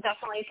that was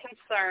definitely a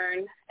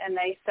concern, and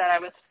they said I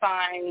was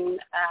fine.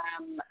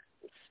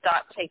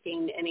 Stop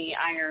taking any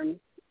iron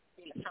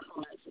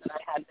supplements that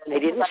I had been. They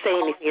didn't say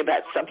anything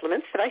about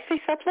supplements. Did I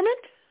say supplement?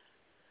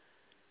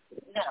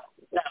 No.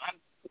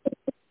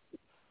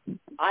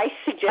 I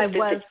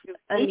suggested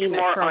that you eat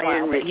more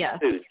iron-rich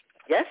foods.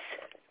 Yes?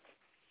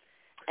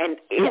 And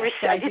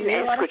I didn't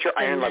ask what your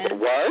iron level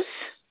was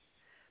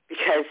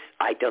because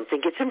I don't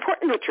think it's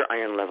important what your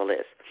iron level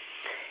is.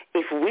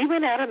 If we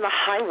went out on the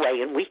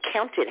highway and we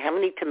counted how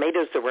many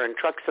tomatoes there were in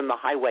trucks on the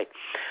highway,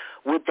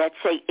 would that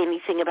say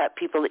anything about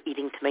people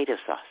eating tomato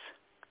sauce?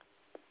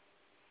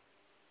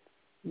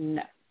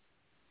 No.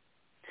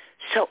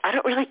 So I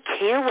don't really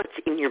care what's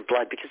in your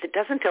blood because it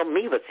doesn't tell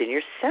me what's in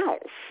your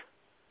cells.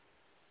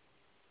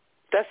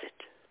 Does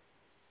it?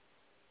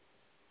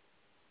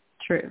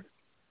 True.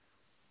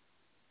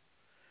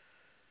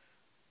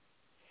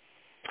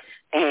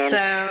 And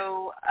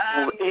so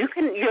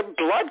your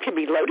blood can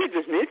be loaded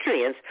with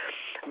nutrients,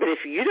 but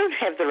if you don't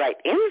have the right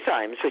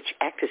enzymes, which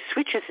act as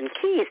switches and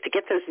keys to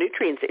get those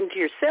nutrients into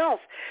your cells,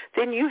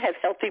 then you have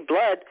healthy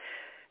blood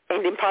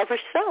and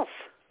impoverished cells.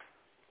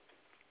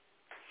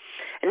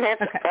 And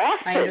that's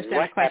often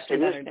what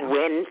happens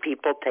when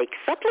people take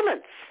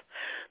supplements.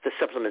 The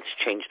supplements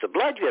change the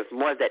blood. You have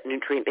more of that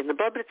nutrient in the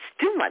blood, but it's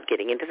still not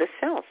getting into the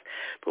cells.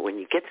 But when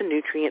you get the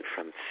nutrient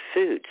from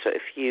food, so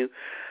if you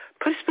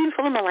put a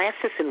spoonful of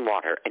molasses in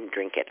water and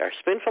drink it, or a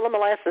spoonful of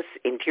molasses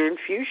into your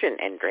infusion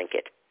and drink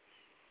it,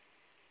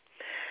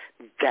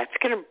 that's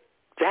going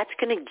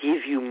to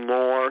give you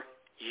more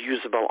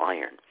usable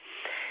iron.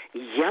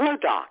 Yellow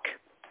dock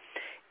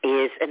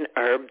is an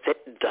herb that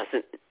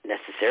doesn't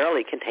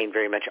necessarily contain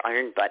very much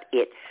iron, but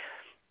it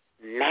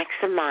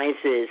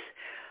maximizes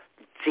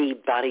the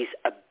body's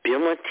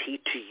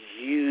ability to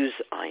use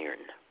iron.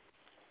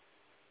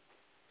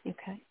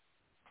 Okay.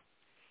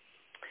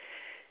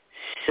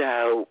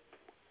 So,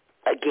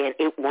 again,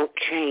 it won't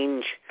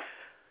change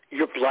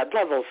your blood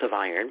levels of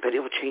iron, but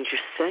it will change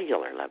your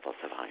cellular levels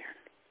of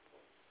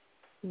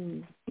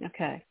iron.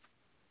 Okay.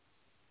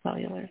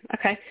 Cellular.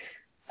 Okay.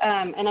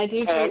 And I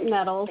do drink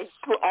metals.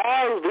 You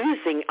are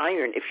losing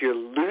iron. If you're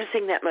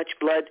losing that much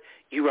blood,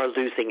 you are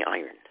losing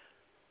iron.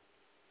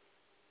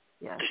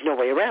 Yeah. There's no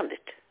way around it.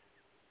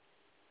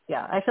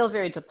 Yeah, I feel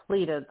very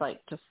depleted, like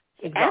just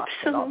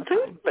exhausted all the time.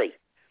 Absolutely.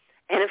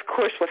 And, of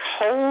course, what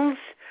holds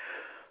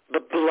the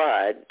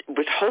blood,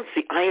 what holds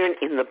the iron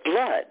in the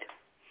blood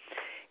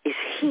is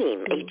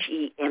heme,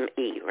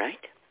 H-E-M-E,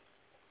 right?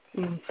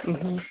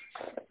 Mm-hmm.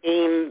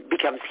 Heme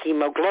becomes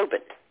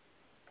hemoglobin.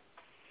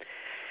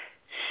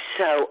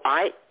 So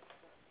I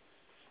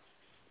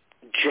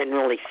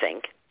generally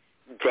think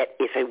that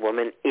if a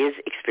woman is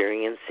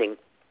experiencing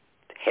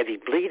heavy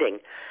bleeding,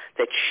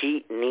 that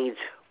she needs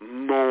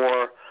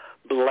more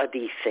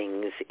bloody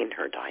things in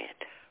her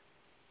diet.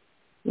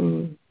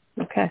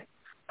 Okay.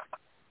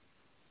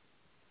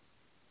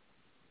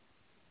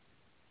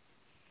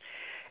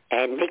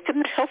 And make them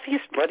the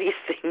healthiest, bloodiest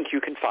thing you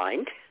can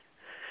find.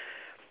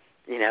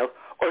 You know,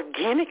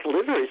 organic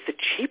liver is the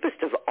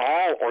cheapest of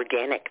all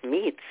organic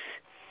meats,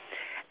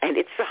 and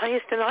it's the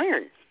highest in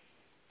iron.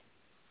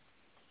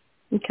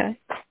 Okay.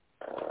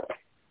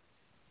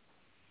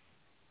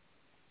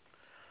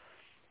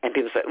 And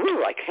people say,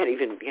 ooh, I can't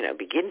even,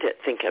 begin to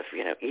think of,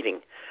 eating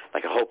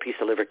like a whole piece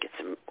of liver. Get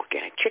some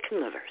organic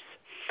chicken livers.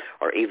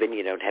 Or even,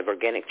 to have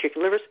organic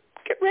chicken livers,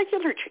 get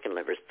regular chicken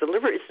livers. The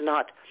liver is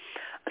not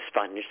a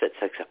sponge that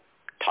soaks up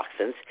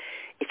toxins.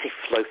 It's a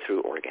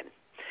flow-through organ.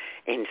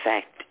 In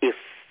fact, if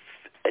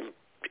an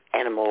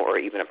animal or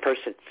even a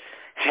person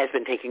has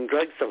been taking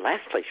drugs, the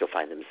last place you'll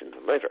find them is in the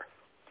liver.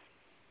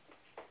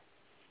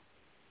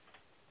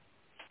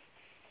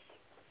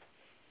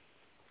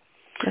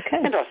 Okay.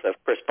 And also, of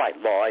course, by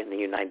law in the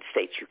United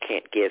States, you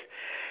can't give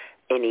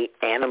any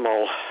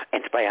animal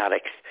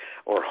antibiotics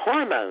or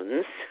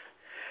hormones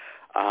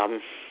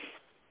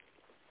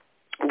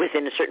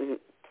within a certain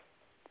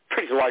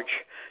pretty large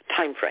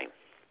time frame.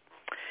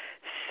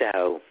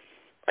 So,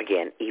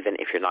 again, even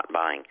if you're not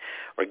buying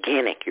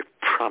organic, you're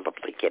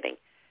probably getting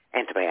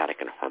antibiotic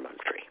and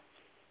hormone-free.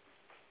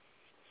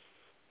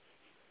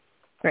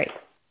 Great.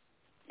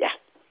 Yeah.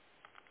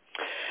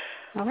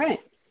 All right.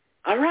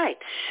 All right.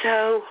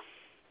 So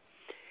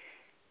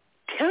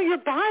tell your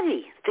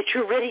body that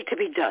you're ready to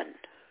be done.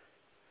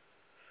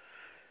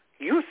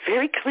 You're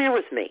very clear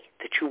with me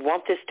that you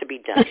want this to be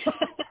done.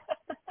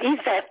 Be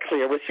that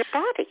clear with your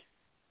body.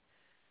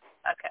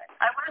 Okay.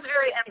 I was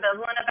very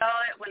ambivalent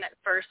about it when it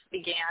first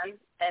began,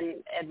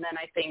 and then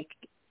I think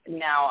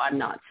now I'm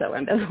not so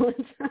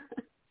ambivalent.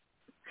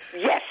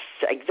 Yes,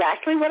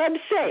 exactly what I'm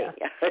saying.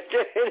 Yeah.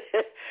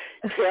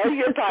 Tell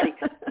your body,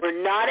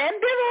 we're not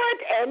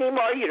ambivalent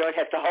anymore. You don't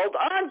have to hold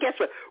on. Guess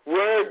what?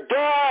 We're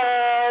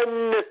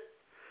done.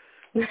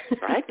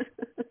 Right?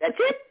 That's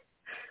it.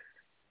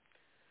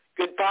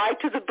 Goodbye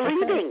to the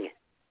bleeding. Okay.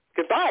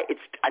 Goodbye.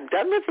 I'm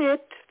done with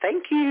it.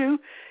 Thank you.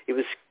 It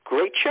was a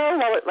great show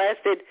while it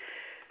lasted.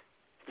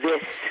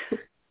 This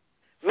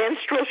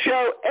menstrual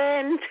show,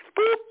 and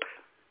boop.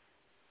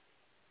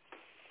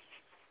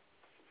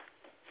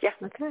 Yeah.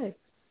 Okay.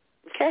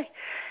 Okay.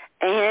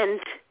 And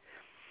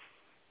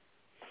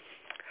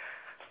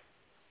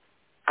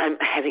I'm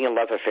having a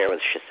love affair with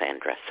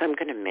Schisandra, so I'm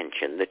going to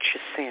mention that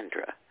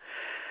Schisandra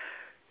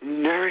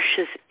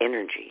nourishes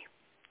energy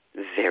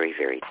very,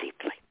 very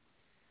deeply.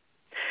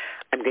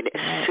 I'm going to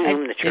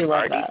assume that you're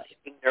already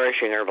taking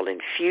nourishing herbal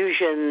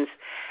infusions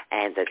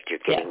and that you're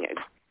getting a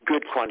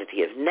good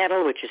quantity of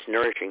nettle, which is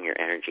nourishing your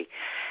energy,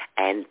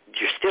 and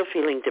you're still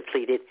feeling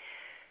depleted.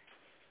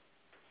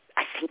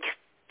 I think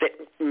that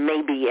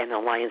maybe an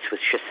alliance with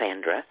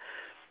Schisandra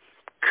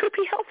could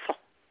be helpful.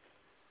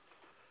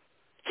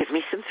 Give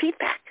me some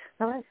feedback.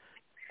 All right.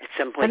 At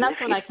some point. And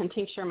that's when I can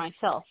tincture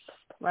myself,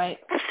 right?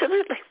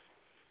 Absolutely.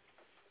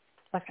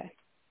 Okay.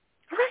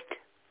 All right.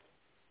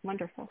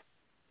 Wonderful.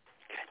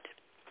 Good.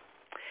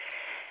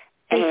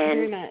 Thank you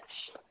very much.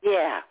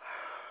 Yeah.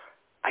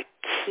 I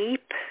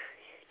keep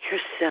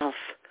yourself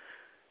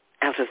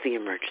out of the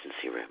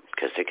emergency room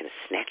because they're going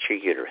to snatch your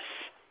uterus.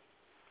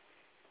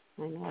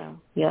 I know.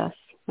 Yes.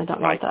 I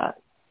don't want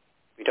that.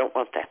 We don't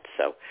want that.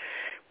 So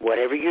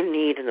whatever you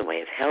need in the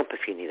way of help,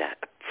 if you need a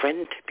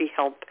friend to be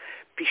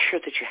sure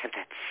that you have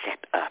that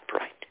set up,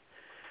 right?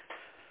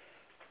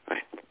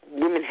 Right.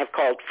 Women have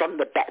called from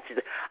the bath.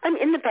 I'm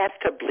in the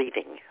bathtub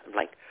bleeding. I'm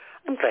like,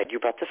 I'm glad you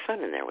brought the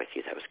son in there with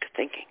you. That was good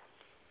thinking.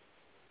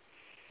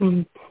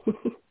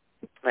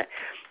 But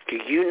do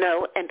you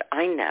know, and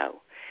I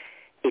know,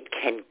 it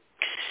can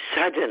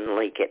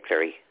suddenly get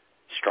very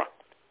strong.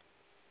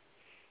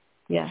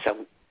 Yeah.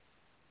 So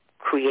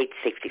create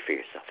safety for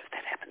yourself if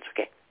that happens,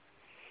 okay?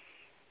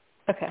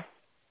 Okay.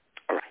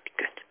 All right,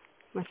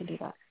 good. I can do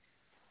that.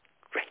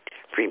 Great.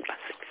 Green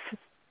blessings.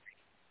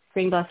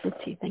 Green blessings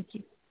to you. Thank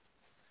you.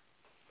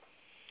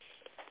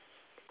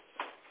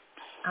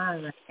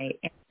 All right.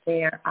 And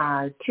there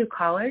are two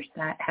callers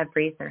that have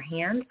raised their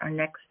hand. Our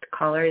next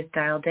caller is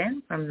dialed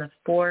in from the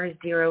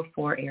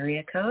 404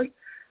 area code.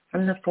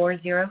 From the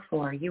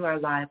 404, you are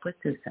live with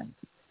Susan.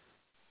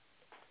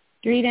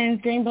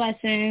 Greetings, green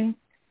blessings.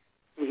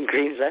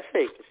 Green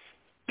blessings.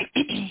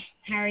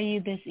 How are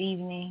you this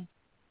evening?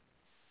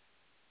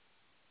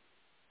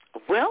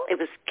 Well, it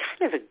was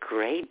kind of a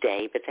gray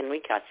day, but then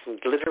we got some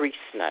glittery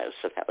snow,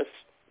 so that was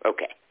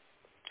okay.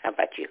 How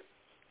about you?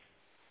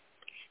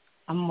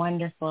 I'm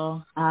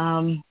wonderful.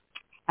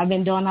 I've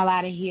been doing a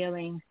lot of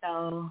healing,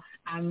 so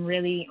I'm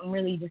really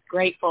just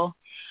grateful.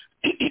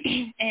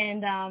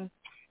 And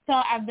so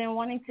I've been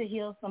wanting to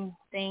heal some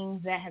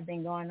things that have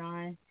been going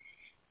on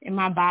in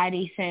my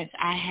body since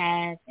I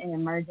had an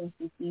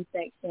emergency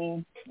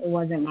C-section. It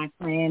wasn't my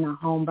plan. A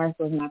home birth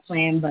was my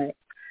plan, but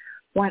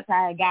once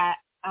I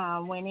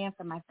went in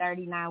for my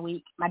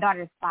 39-week, my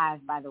daughter's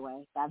 5, by the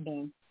way, so I've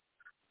been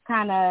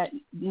kind of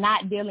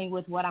not dealing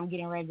with what I'm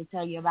getting ready to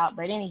tell you about,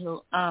 but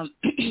anywho,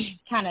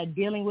 kind of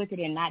dealing with it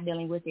and not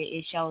dealing with it.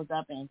 It shows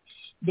up and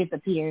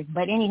disappears.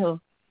 But anywho,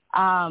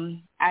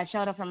 I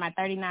showed up for my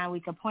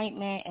 39-week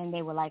appointment, and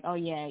they were like, "Oh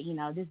yeah,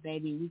 this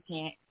baby,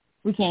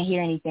 we can't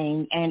hear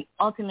anything." And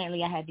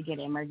ultimately, I had to get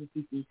an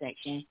emergency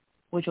C-section,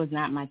 which was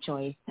not my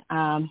choice.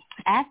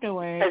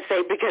 Afterwards, I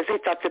say because they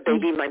thought the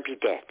baby might be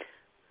dead.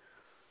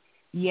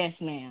 Yes,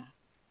 ma'am.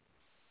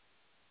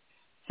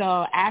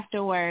 So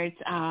afterwards,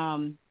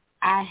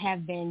 I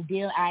have been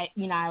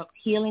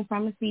healing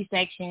from a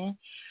C-section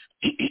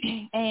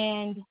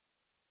and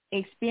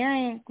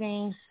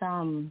experiencing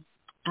some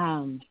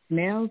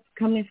smells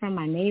coming from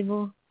my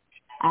navel,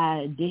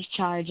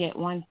 discharge at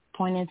one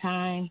point in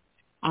time.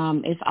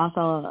 It's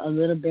also a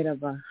little bit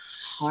of a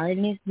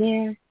hardness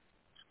there.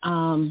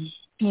 And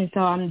so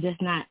I'm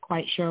just not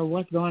quite sure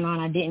what's going on.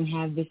 I didn't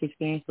have this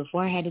experience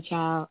before I had a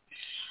child.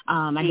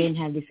 I didn't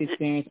have this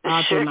experience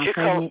all through my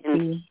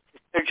pregnancy.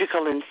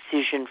 Surgical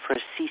incision for a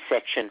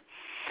C-section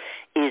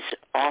is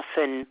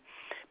often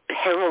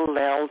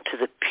parallel to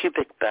the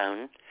pubic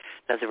bone,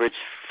 in other words,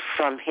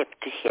 from hip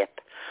to hip.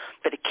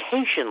 But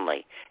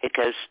occasionally it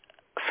goes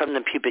from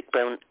the pubic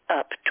bone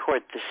up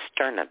toward the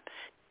sternum.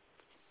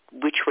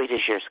 Which way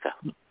does yours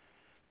go?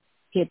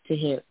 Hip to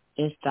hip.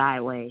 It's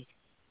sideways.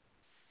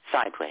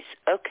 Sideways.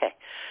 Okay.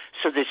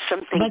 So there's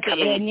something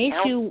coming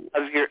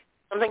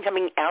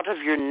out of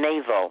your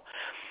navel,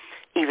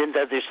 even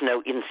though there's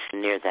no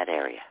incision near that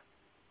area.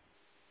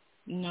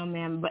 No,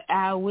 ma'am. But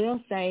I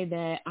will say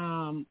that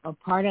a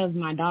part of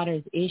my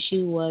daughter's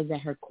issue was that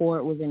her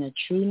cord was in a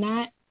true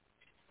knot.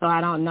 So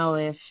I don't know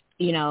if,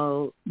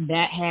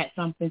 that had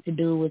something to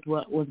do with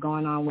what was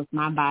going on with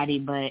my body.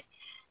 But,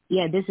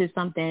 yeah, this is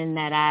something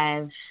that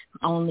I've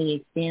only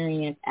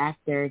experienced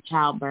after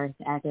childbirth,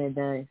 after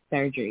the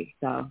surgery.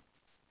 So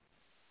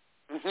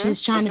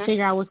just trying to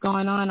figure out what's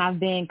going on. I've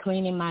been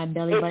cleaning my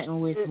belly button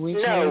with witch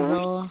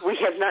hazel. We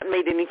have not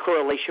made any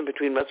correlation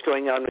between what's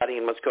going on with body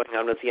and what's going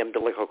on with the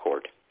umbilical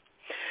cord.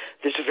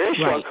 There's a very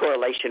strong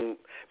correlation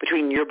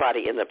between your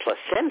body and the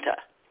placenta.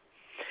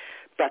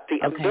 But the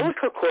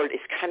umbilical cord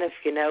is kind of,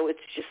 it's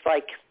just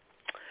like,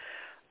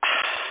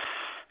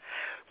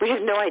 we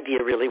have no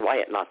idea really why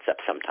it knots up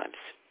sometimes.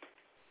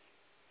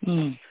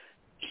 And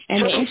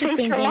so the interesting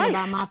thing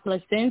about my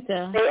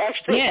placenta, they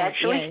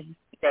actually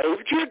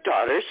saved your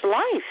daughter's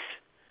life.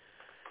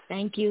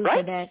 Thank you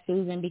for that,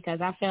 Susan,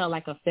 because I felt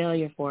like a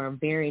failure for a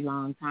very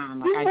long time.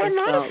 Like, You I were just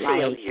not felt a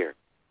failure.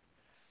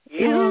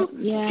 You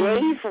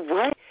gave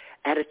way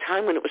at a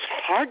time when it was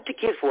hard to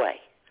give way.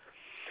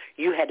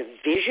 You had a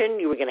vision.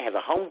 You were going to have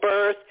a home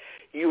birth.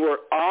 You were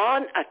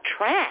on a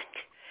track.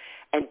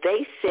 And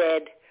they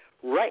said,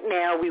 right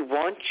now we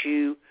want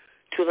you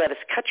to let us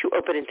cut you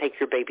open and take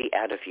your baby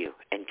out of you.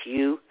 And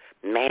you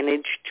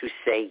managed to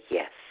say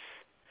yes.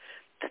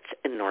 That's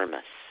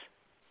enormous.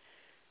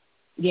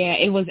 Yeah,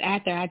 it was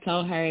after I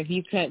told her, if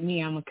you cut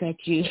me, I'm going to cut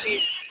you.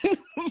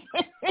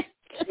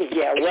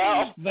 Yeah,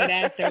 well. But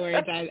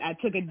afterwards, I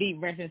took a deep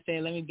breath and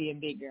said, let me be a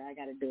big girl. I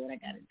got to do what I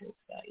got to do.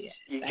 So, yeah.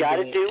 You got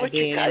to do what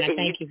you got to do. And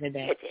I thank you for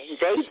that. They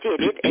did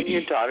it, and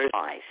your daughter's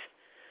alive.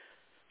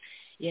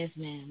 Yes,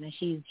 ma'am.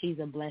 And she's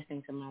a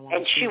blessing to my life.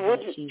 And she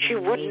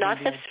would not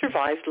have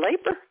survived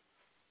labor.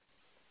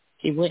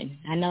 She wouldn't.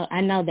 I know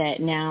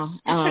that now.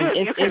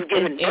 You could have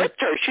given birth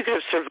to her. She could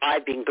have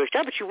survived being pushed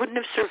out, but she wouldn't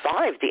have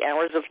survived the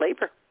hours of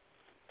labor.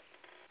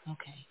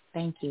 Okay.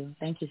 Thank you.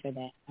 Thank you for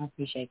that. I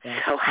appreciate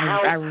that. So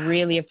I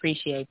really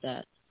appreciate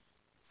that.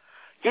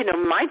 You know,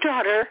 my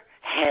daughter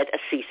had a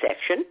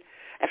C-section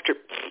after,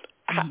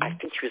 I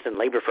think she was in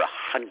labor for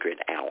 100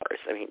 hours.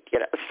 I mean, you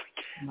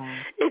know,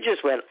 it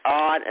just went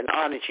on, and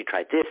she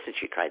tried this, and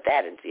she tried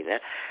that, and you know,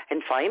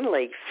 and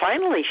finally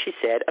she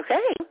said,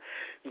 okay,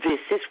 this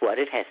is what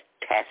it has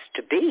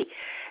to be.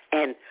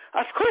 And,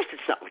 of course,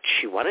 it's not what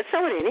she wanted. It's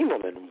not what any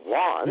woman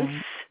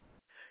wants.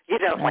 You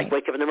don't like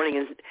wake up in the morning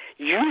and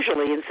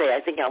usually and say,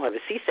 I think I'll have a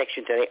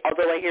C-section today,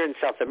 although I hear in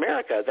South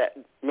America that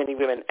many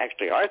women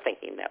actually are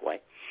thinking that way.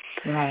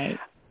 Right.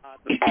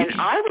 And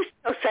I was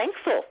so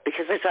thankful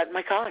because I thought,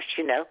 my gosh,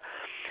 you know,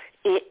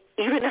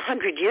 even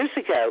 100 years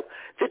ago,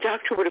 the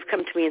doctor would have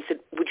come to me and said,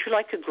 would you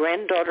like a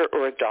granddaughter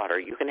or a daughter?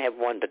 You can have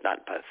one, but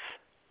not both.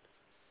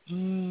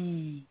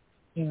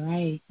 You're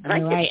right.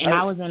 You're right. And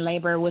I was in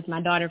labor with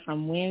my daughter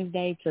from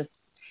Wednesday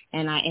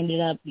and I ended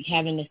up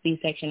having the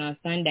C-section on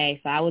Sunday.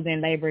 So I was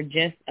in labor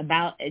just as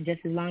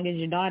long as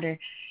your daughter.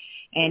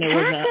 And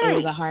it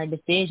was a hard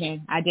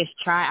decision. I just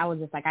tried. I was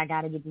just like, I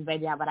got to get this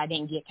baby out, but I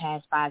didn't get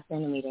past 5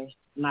 centimeters.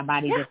 My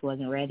body just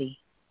wasn't ready.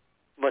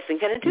 Wasn't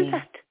going to do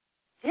that.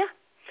 Yeah.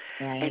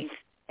 Right.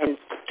 And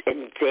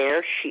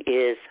there she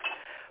is.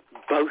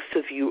 Both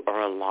of you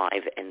are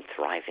alive and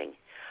thriving.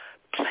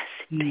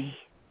 Blessed be.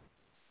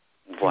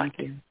 What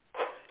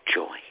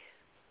joy.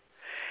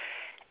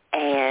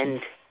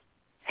 And,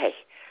 hey,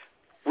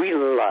 we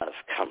love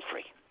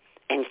comfrey.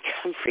 And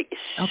comfrey is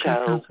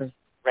so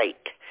great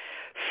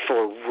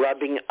for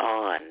rubbing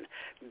on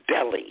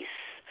bellies,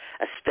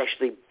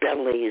 especially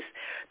bellies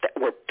that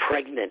were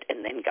pregnant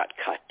and then got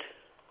cut.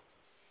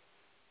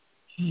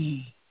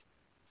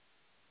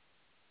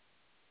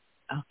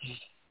 Okay.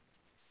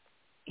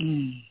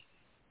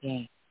 Yeah,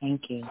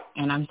 thank you.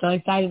 And I'm so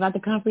excited about the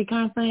comfrey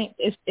conference.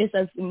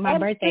 My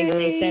birthday is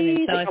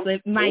May 7th, so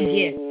it's my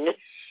gift.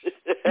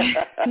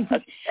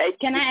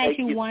 Can I ask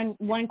you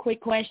one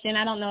quick question?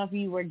 I don't know if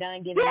you were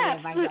done giving me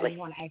advice. I just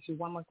want to ask you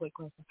one more quick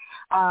question.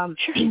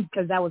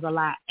 Because that was a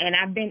lot. And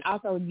I've been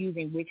also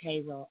using witch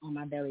hazel on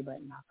my belly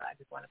button also. I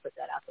just want to put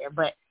that out there.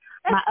 But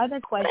my other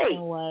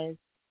question was,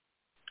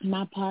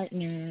 my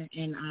partner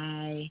and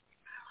I,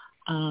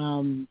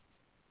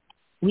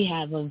 we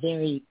have a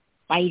very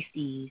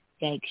spicy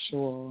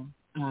sexual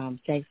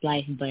sex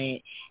life,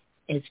 but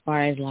as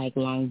far as like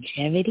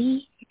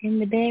longevity in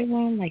the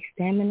bedroom, like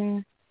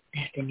stamina,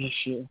 that's an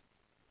issue.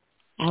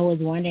 I was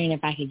wondering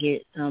if I could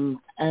get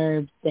some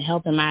herbs to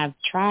help him. I've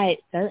tried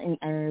certain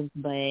herbs,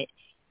 but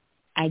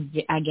I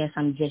guess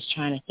I'm just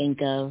trying to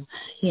think of,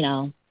 you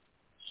know,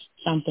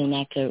 something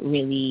that could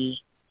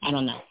really, I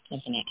don't know,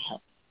 something that could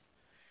help.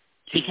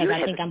 Because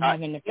I think I'm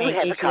having the same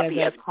issue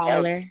as a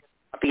caller.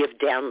 A copy of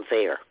Down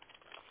There.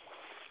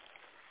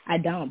 I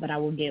don't, but I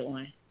will get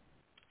one.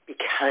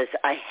 Because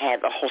I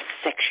have a whole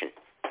section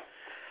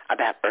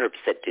about herbs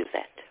that do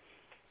that.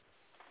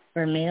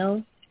 For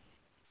males?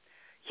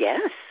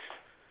 Yes.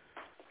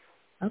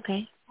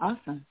 Okay,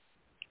 awesome.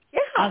 Yeah.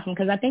 Awesome,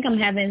 because I think I'm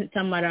having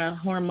some of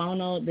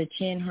the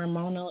chin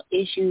hormonal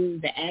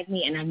issues, the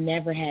acne, and I've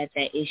never had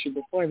that issue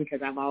before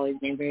because I've always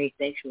been very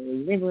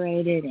sexually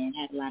liberated and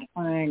had a lot of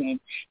fun and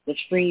was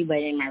free. But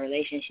in my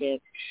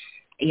relationship,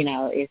 you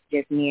know, it's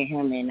just me and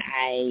him, and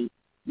I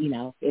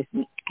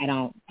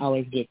don't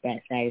always get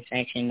that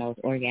satisfaction, those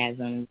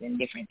orgasms and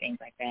different things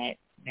like that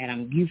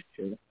I'm used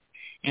to.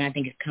 And I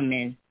think it's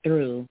coming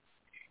through,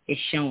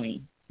 it's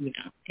showing, you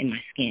know, in my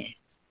skin.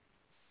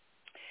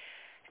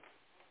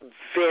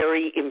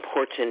 Very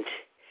important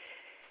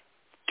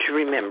to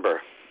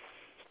remember,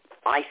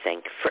 I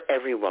think, for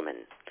every woman.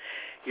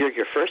 You're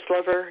your first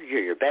lover,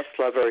 you're your best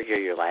lover, you're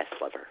your last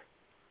lover.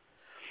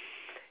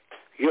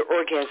 Your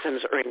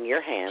orgasms are in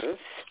your hands.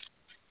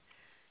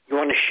 You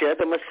want to share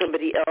them with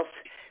somebody else?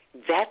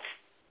 That's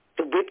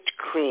the whipped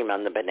cream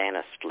on the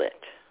banana split.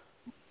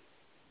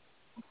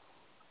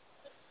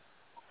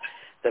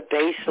 The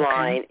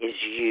baseline is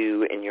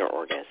you and your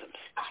orgasms.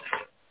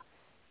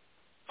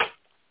 It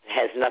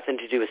has nothing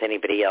to do with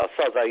anybody else,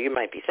 although you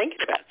might be thinking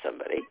about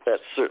somebody.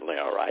 That's certainly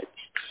all right.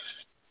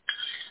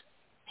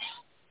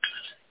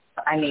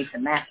 I need to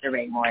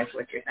masturbate more is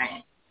what you're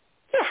saying.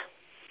 Yeah.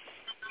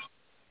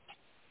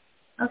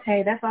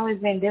 Okay, that's always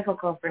been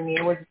difficult for me.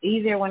 It was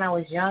easier when I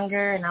was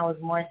younger and I was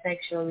more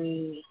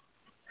sexually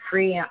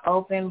free and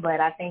open, but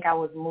I think I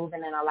was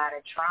moving in a lot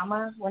of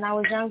trauma when I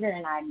was younger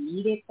and I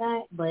needed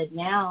that. But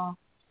now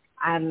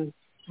I'm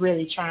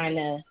really trying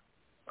to,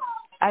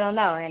 I don't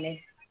know, and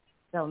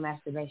so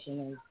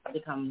masturbation has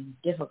become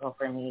difficult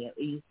for me.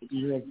 It used to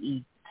be really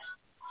easy.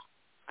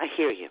 I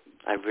hear you.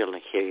 I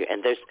really hear you.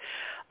 And there's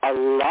a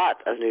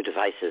lot of new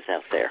devices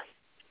out there.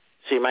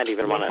 So you might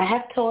even want to... I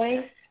have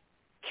toys.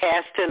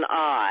 Cast an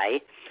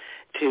eye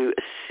to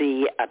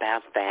see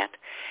about that.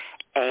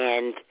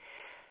 And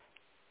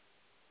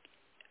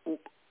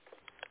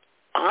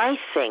I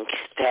think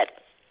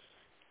that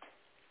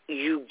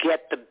you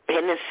get the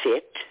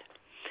benefit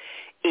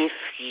if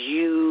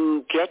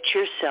you get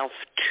yourself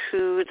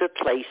to the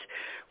place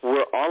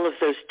where all of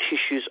those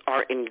tissues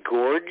are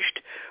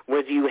engorged,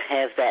 whether you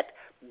have that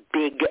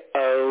big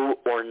O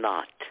or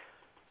not.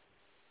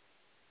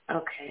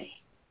 Okay.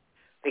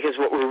 Because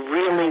what we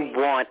really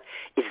want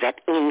is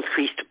that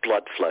increased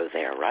blood flow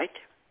there, right?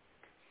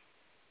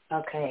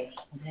 Okay,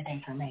 good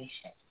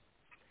information.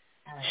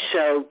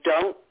 So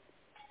don't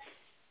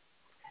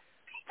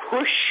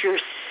push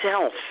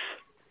yourself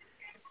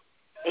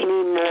any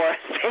more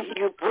than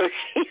you push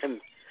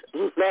him.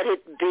 Let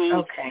it be.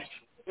 Okay.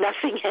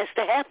 Nothing has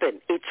to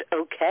happen. It's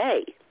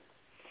okay.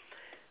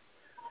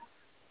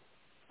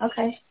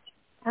 Okay.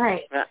 All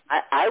right.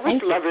 I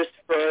was lovers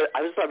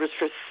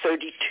for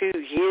 32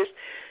 years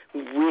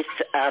with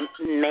a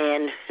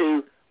man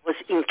who was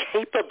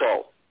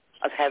incapable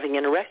of having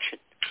an erection.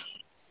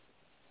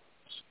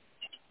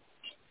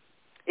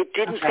 It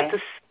didn't put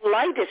the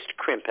slightest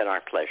crimp in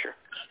our pleasure.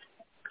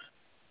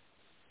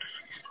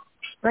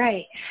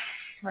 Right.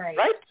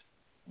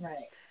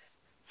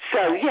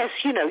 So, yes,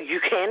 you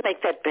can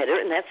make that better,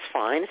 and that's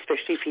fine,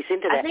 especially if he's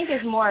into that. I think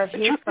it's more of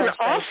his you can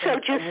frustration. also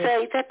just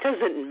say, that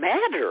doesn't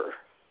matter.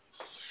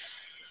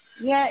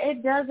 Yeah,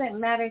 it doesn't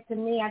matter to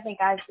me. I think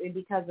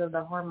because of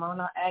the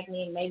hormonal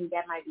acne, maybe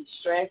that might be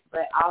stress,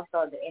 but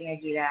also the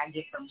energy that I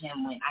get from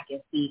him when I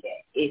can see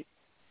that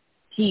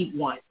he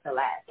wants to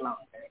last longer,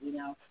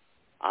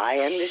 I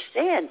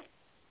understand.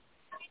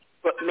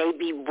 But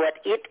maybe what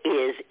it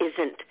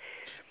isn't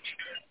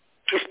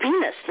his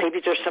penis. Maybe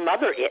there's some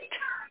other it.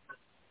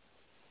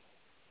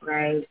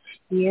 Right.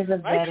 He is a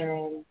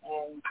veteran,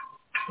 and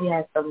he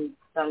has some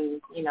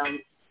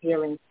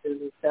healing to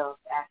himself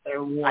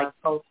after war,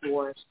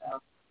 post-war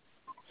stuff.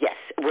 Yes,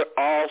 we're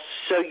all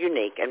so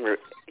unique, and we're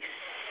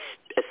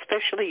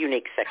especially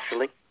unique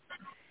sexually.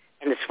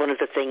 And it's one of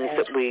the things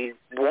that we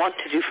want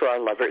to do for our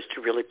lovers,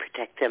 to really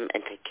protect them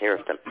and take care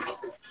of them.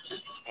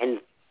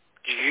 And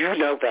you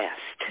know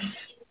best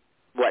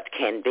what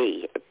can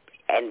be.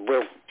 And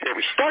where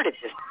we started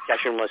this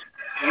discussion was,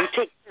 you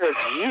take care of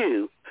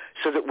you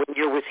so that when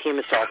you're with him,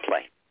 it's all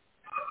play.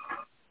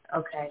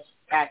 Okay,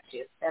 got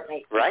you. That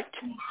makes sense. Right?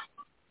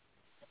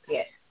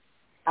 Yes.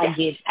 I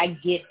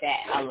get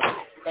that a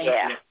lot. Thank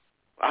you.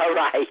 All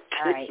right.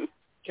 All right.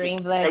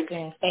 Dream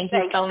blessings. Thank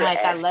you so much.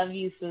 I love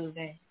you,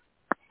 Susan.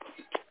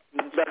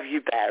 Love you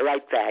back.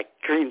 Right back.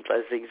 Dream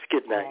blessings.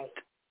 Good night.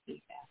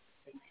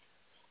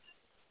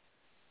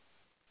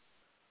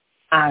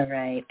 All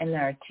right. And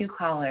there are 2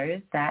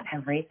 callers that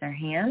have raised their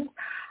hands.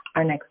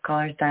 Our next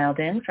caller is dialed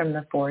in from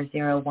the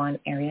 401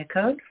 area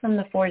code. From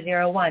the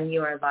 401,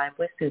 you are live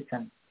with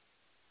Susan.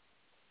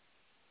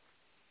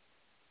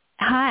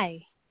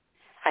 Hi.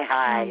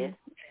 Hi.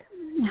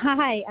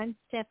 Hi, I'm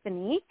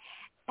Stephanie,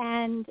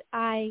 and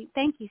I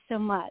thank you so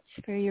much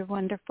for your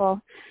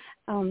wonderful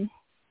open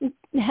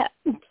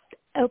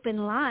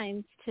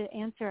lines to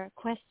answer our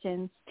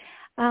questions.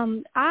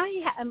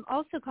 I am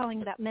also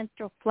calling about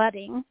menstrual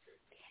flooding,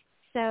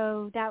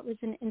 so that was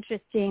an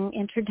interesting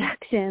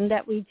introduction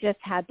that we just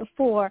had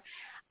before.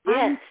 Yes.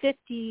 I'm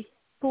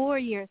 54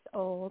 years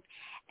old,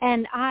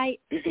 and I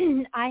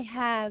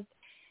have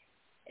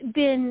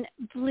been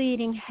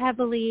bleeding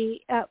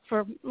heavily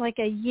for like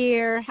a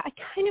year. I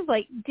kind of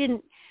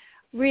didn't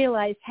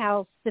realize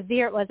how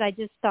severe it was. I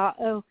just thought,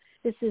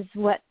 this is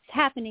what's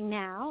happening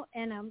now.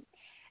 And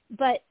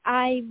but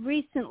I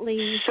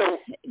recently let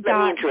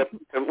me interrupt.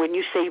 When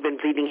you say you've been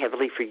bleeding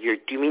heavily for a year,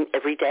 do you mean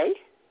every day?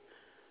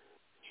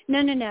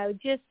 No.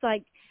 Just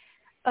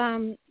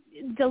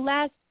the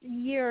last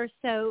year or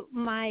so,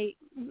 my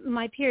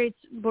periods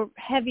were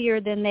heavier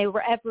than they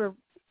were ever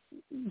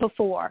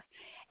before.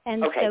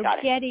 And so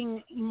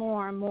getting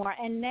more and more.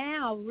 And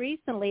now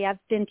recently I've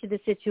been to the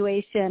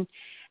situation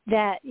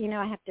that,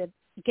 I have to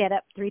get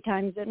up 3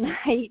 times a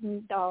night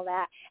and all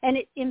that. And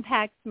it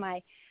impacts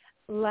my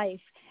life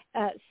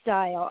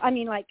style. I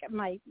mean,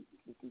 my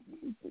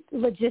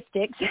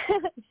logistics.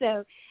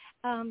 So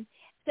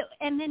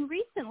and then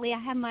recently I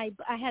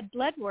had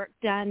blood work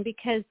done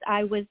because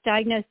I was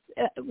diagnosed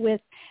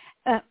with,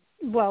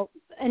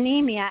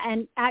 anemia.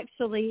 And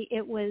actually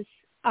it was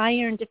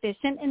iron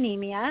deficient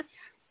anemia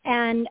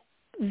and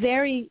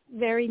very,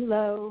 very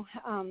low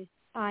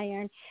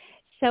iron.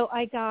 So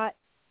I got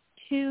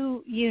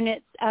 2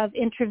 units of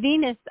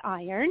intravenous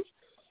iron,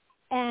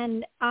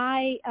 and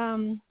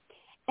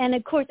and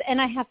of course,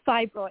 and I have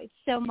fibroids.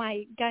 So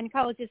my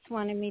gynecologist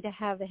wanted me to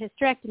have a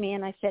hysterectomy,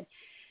 and I said,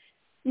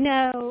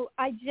 no,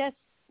 I just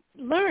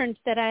learned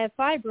that I have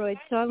fibroids,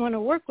 so I want to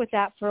work with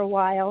that for a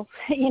while,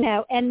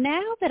 And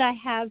now that I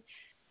have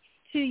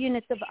 2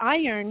 units of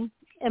iron,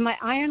 and my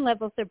iron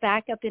levels are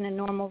back up in a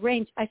normal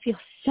range, I feel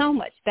so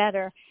much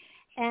better.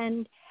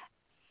 And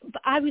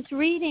I was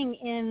reading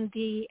in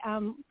the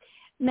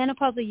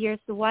Menopausal Years,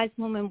 The Wise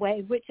Woman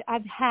Way, which I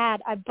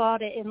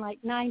bought it in like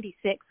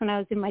 96 when I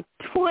was in my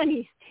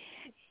 20s,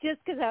 just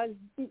because I was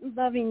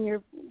loving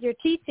your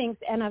teachings,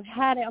 and I've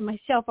had it on my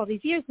shelf all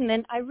these years. And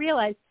then I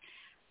realized,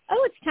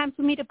 it's time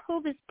for me to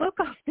pull this book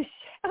off the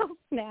shelf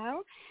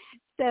now.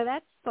 So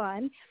that's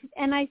fun.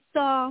 And I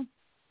saw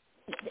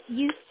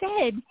you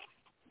said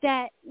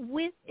that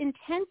with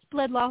intense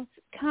blood loss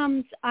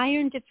comes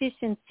iron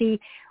deficiency,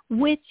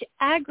 which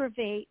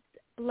aggravates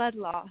blood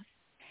loss.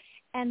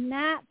 And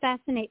that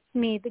fascinates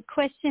me. The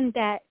question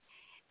that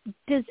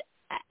does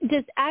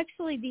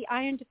actually the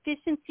iron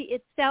deficiency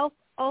itself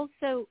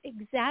also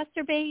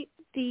exacerbate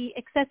the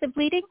excessive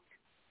bleeding?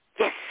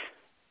 Yes.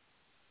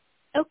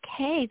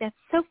 Okay, that's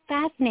so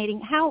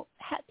fascinating. How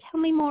tell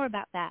me more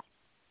about that.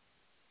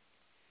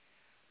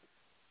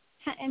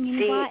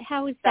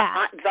 How is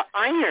that? The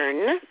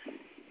iron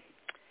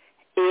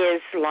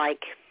is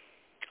like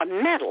a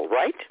metal,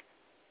 right?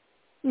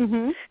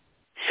 Mhm.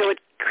 So it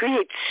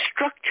creates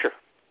structure.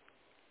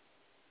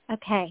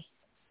 Okay.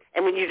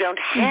 And when you don't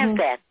have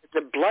that,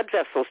 the blood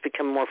vessels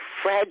become more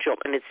fragile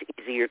and it's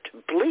easier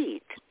to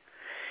bleed.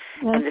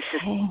 Okay. And this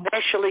is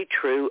especially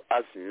true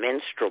of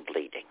menstrual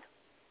bleeding.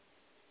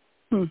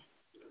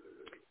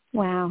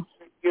 Wow.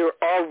 You're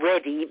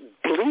already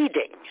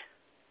bleeding.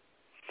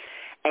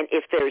 And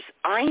if there's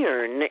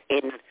iron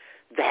in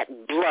that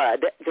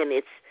blood, then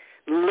it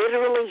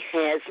literally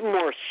has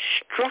more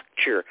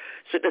structure,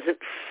 so it doesn't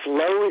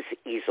flow as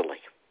easily.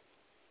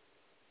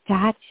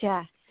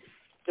 Gotcha.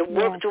 The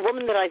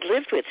woman that I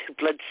lived with who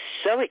bled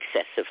so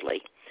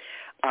excessively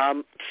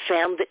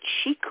found that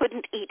she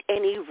couldn't eat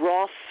any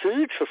raw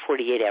food for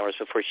 48 hours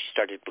before she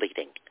started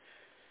bleeding.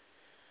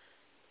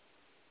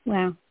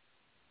 Wow.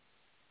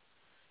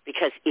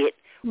 Because it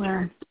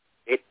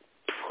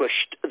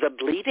pushed the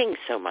bleeding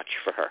so much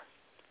for her.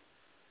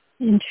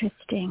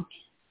 Interesting.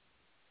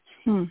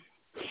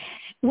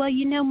 Well,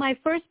 my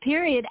first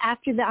period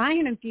after the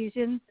iron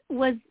infusions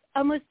was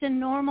almost a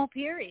normal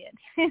period.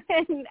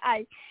 And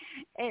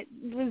it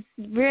was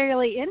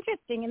really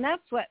interesting, and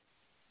that's what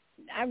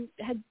I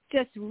had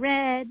just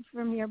read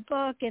from your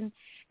book, and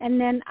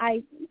then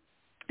I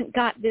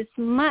got this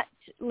much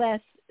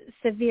less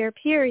severe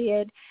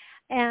period,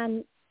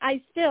 and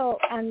I still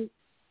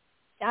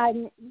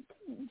I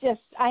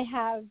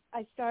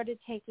started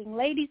taking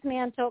Ladies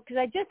Mantle because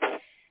I just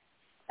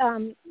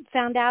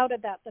found out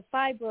about the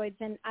fibroids,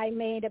 and I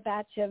made a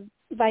batch of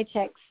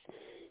Vitex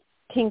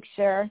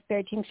tincture,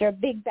 berry tincture, a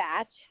big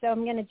batch. So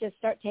I'm going to just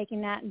start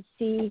taking that and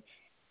see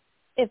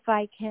if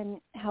I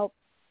can help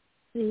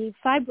the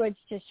fibroids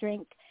to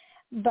shrink.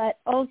 But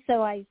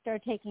also I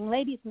started taking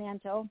Ladies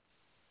Mantle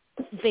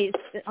based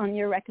on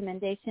your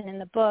recommendation in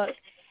the book.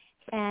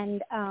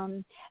 And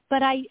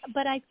but I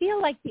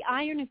feel like the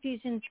iron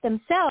infusions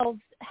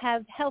themselves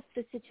have helped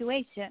the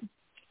situation.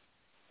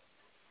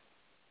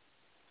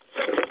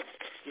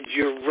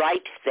 You're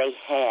right, they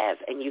have,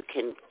 and you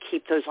can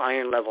keep those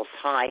iron levels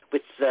high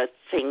with the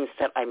things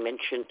that I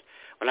mentioned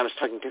when I was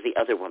talking to the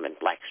other woman: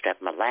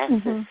 blackstrap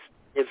molasses,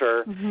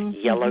 liver,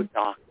 yellow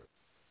dock.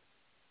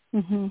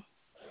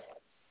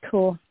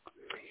 Cool.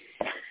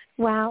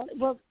 Wow.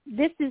 Well,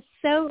 this is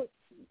so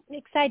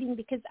exciting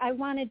because I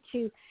wanted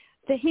to.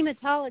 The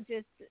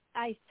hematologist,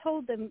 I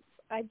told them,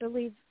 I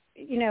believe,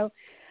 I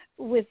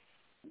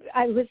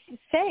was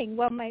saying,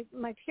 well, my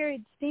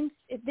period seems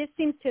to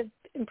have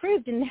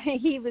improved, and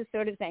he was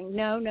sort of saying,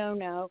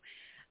 no,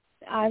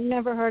 I've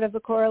never heard of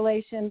a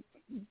correlation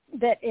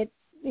that it,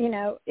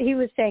 he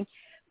was saying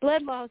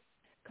blood loss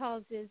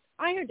causes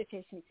iron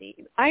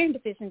deficiency. Iron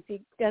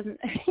deficiency doesn't,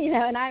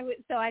 and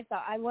so I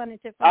thought I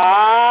wanted to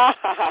find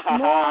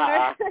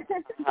more. So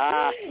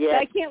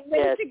I can't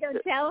wait to go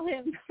tell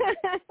him.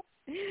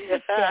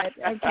 Good.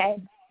 Okay.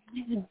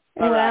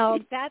 Well,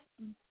 that's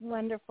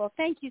wonderful.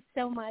 Thank you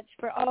so much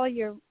for all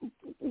your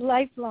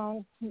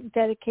lifelong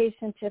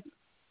dedication to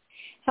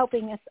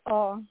helping us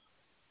all.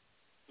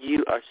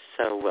 You are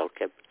so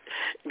welcome.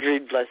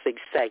 Green blessings.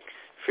 Thanks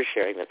for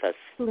sharing with us.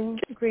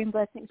 Green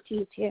blessings to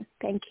you, too.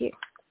 Thank you.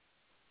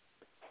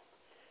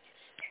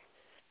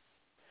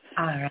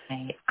 All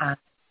right. All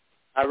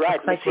right.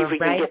 Let's see if we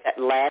can get that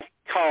last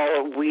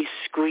call we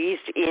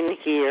squeezed in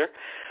here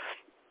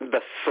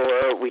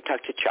before we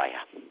talk to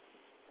Chaya.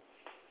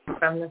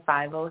 From the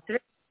 503,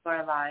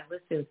 we're live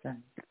with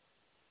Susan.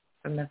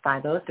 From the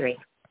 503.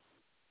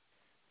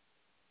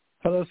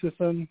 Hello,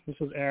 Susan. This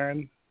is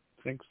Aaron.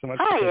 Thanks so much.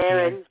 Hi,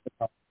 Aaron.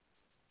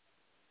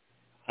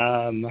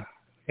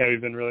 Yeah,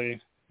 we've been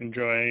really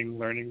enjoying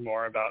learning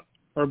more about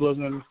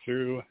herbalism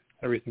through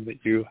everything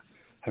that you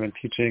have been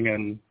teaching,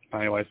 and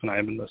my wife and I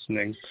have been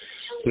listening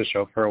to the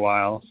show for a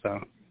while, so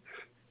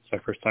my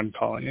first time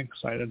calling.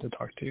 Excited to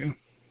talk to you.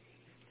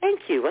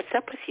 Thank you. What's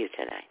up with you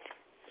tonight?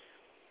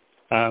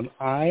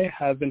 I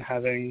have been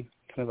having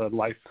kind of a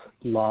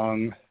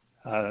lifelong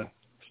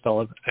spell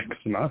of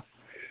eczema,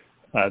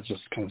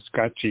 just kind of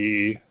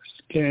scratchy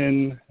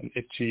skin and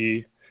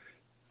itchy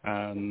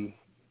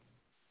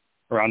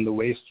around the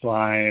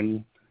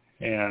waistline,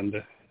 and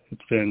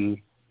it's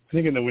been, I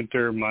think in the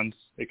winter months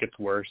it gets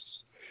worse,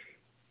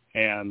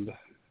 and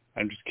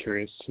I'm just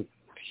curious to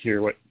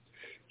hear what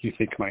you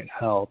think might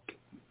help.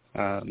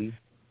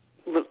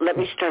 Well, let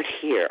me start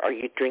here. Are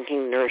you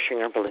drinking nourishing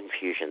herbal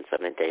infusions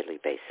on a daily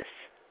basis?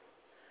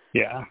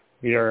 Yeah,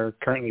 we are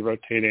currently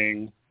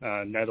rotating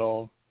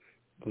nettle,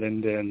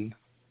 linden,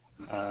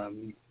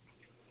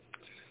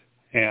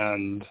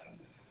 and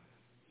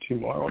two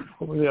more.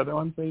 What were the other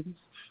ones, ladies?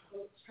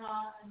 Oat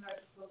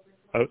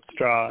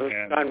straw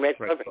and red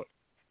clover.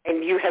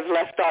 And you have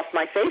left off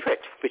my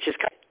favorite, which is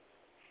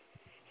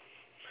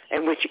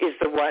and which is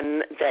the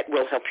one that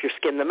will help your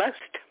skin the most.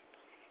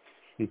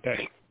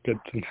 Okay, good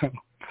to know.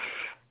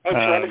 It's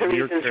one of the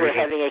reasons we're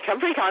having a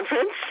comfrey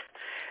conference,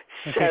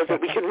 so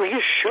that we can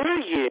reassure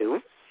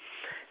you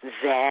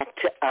that,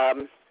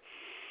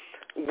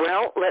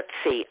 well, let's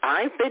see.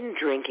 I've been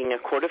drinking a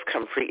quart of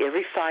comfrey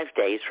every 5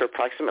 days for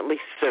approximately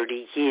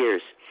 30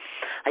 years.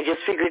 I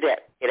just figured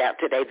it out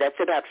today. That's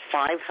about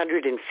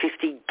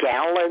 550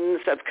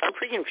 gallons of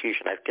comfrey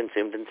infusion I've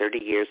consumed in 30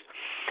 years.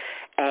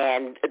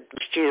 And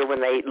last year when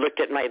they looked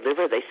at my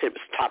liver, they said it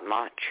was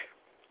top-notch.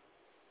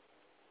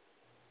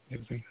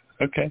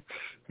 Okay.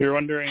 We were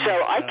wondering...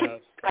 So I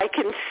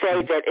can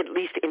say that at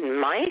least in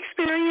my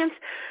experience,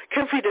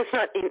 comfrey does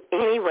not in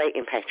any way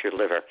impact your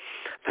liver,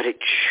 but it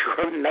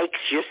sure makes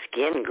your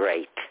skin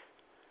great.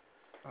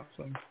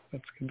 Awesome.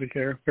 That's good to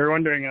hear. We were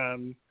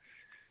wondering,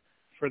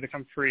 for the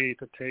comfrey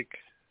to take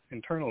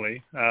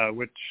internally,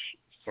 which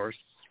source,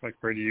 like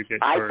where do you get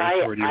yours?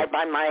 I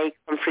buy my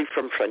comfrey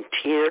from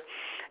Frontier,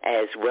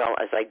 as well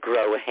as I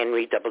grow a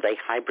Henry Doubleday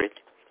hybrid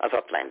of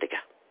Uplandica.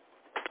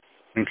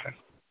 Okay.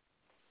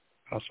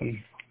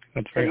 Awesome.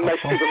 That's very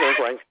helpful. Most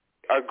people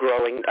are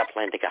growing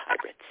Uplandica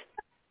hybrids.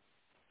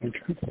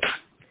 Okay.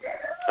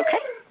 Okay.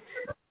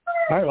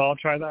 All right, well, I'll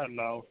try that, and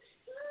I'll...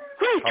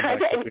 Great, try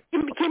that, and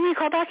give me a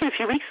call back in a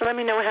few weeks and let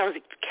me know how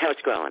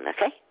it's growing,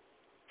 okay?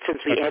 Since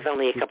we have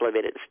only a couple of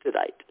minutes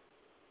tonight.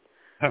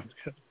 Sounds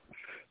good.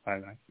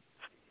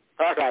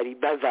 Bye-bye. All righty,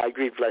 bye-bye.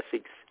 Great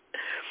blessings.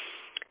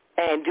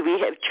 And do we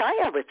have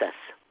Chaya with us?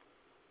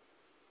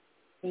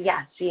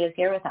 Yes, she is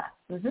here with us.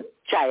 Mm-hmm.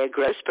 Chaya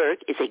Grossberg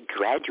is a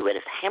graduate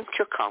of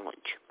Hampshire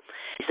College.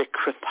 She's a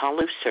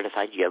Kripalu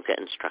certified yoga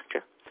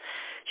instructor.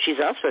 She's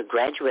also a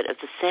graduate of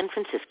the San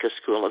Francisco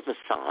School of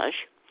Massage.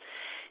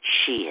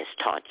 She has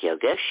taught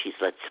yoga. She's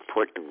led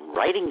support and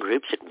writing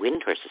groups at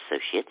Windhorse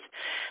Associates,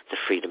 the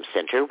Freedom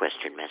Center,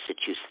 Western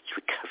Massachusetts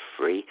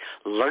Recovery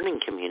Learning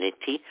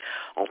Community,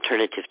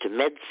 Alternative to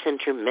Med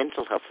Center,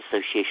 Mental Health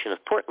Association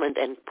of Portland,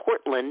 and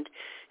Portland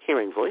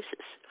Hearing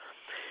Voices.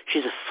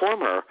 She's a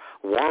former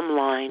warm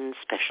line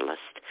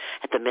specialist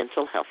at the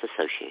Mental Health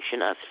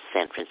Association of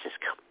San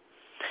Francisco.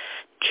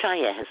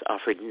 Chaya has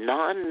offered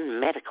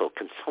non-medical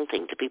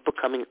consulting to people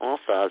coming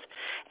off of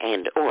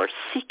and or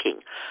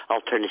seeking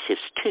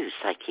alternatives to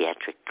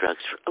psychiatric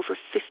drugs for over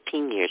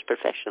 15 years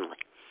professionally.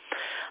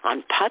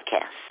 On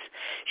podcasts,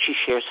 she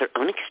shares her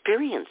own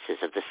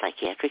experiences of the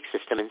psychiatric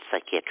system and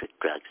psychiatric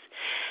drugs,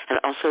 and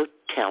also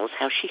tells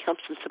how she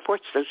helps and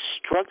supports those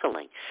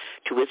struggling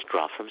to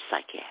withdraw from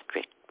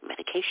psychiatric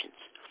medications.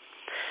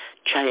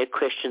 Chaya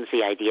questions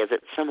the idea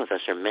that some of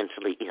us are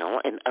mentally ill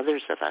and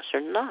others of us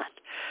are not.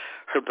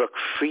 Her book,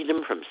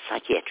 Freedom From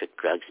Psychiatric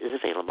Drugs, is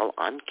available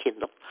on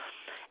Kindle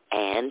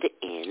and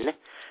in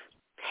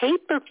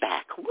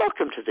paperback.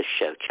 Welcome to the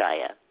show,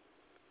 Chaya.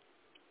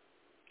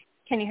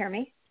 Can you hear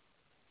me?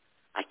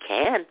 I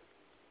can.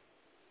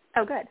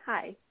 Oh, good.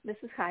 Hi. This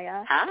is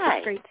Chaya. Hi.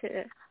 It's great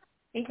to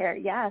be here.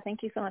 Yeah,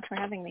 thank you so much for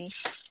having me.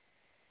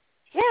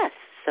 Yes,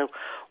 so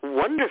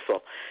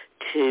wonderful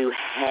to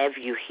have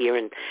you here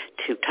and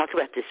to talk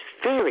about this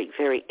very,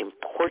 very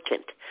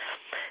important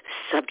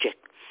subject.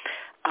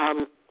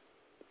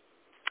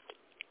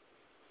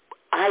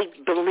 I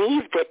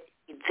believe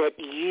that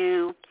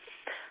you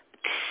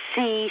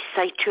see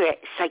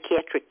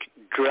psychiatric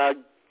drugs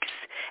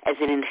as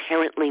an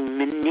inherently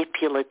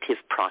manipulative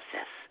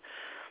process.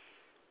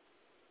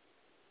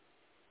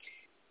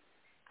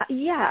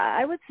 Yeah,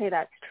 I would say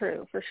that's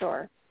true for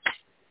sure.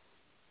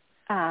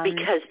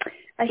 Because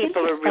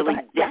people are really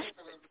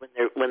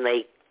desperate when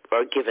they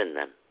are given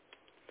them.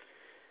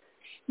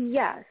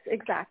 Yes,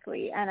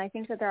 exactly. And I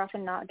think that they're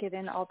often not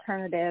given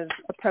alternative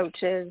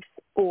approaches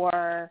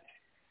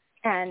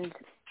and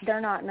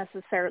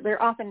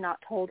they're often not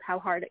told how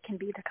hard it can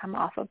be to come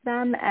off of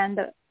them and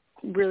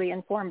really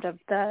informed of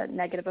the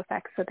negative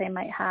effects that they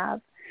might have,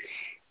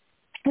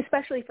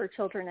 especially for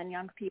children and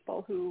young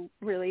people who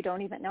really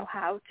don't even know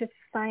how to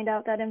find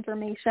out that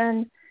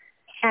information.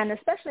 And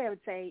especially, I would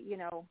say,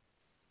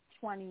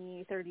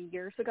 20, 30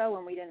 years ago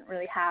when we didn't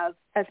really have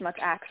as much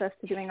access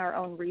to doing our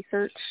own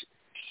research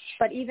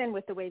But even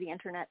with the way the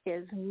internet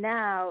is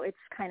now, it's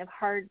kind of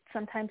hard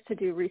sometimes to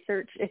do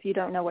research if you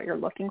don't know what you're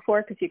looking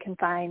for, because you can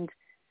find,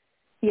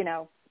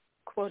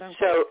 quote unquote.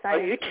 So are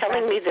you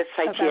telling me that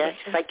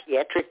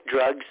psychiatric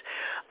drugs,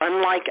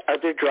 unlike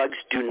other drugs,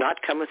 do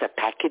not come with a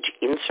package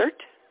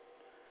insert?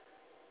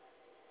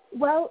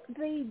 Well,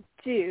 they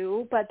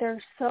do, but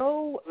they're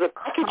so the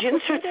package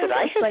inserts that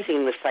I have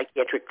seen with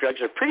psychiatric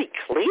drugs are pretty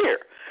clear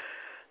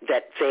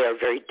that they are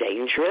very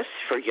dangerous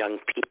for young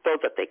people,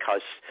 that they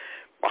cause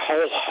a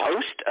whole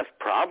host of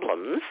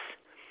problems.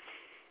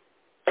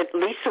 At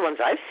least the ones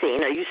I've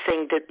seen. Are you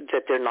saying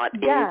that they're not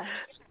in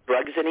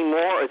drugs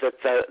anymore, or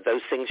that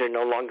those things are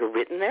no longer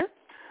written there?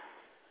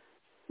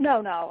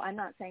 No, I'm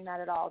not saying that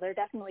at all. They're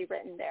definitely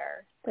written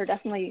there.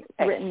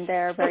 Written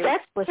there very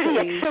that's explicitly.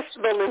 Pretty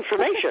accessible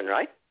information,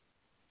 right?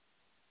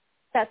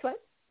 That's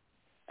what?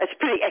 It's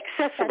pretty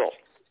accessible.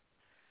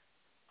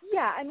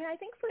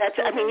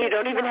 I think you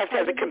don't even have to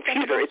have a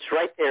computer. It's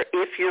right there.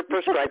 If you're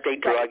prescribed a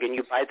drug and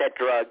you buy that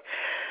drug,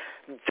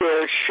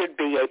 there should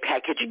be a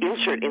package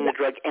insert in the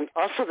drug, and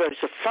also there's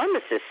a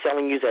pharmacist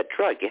selling you that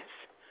drug, yes?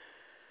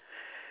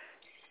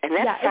 And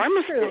that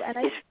pharmacist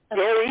is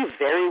very,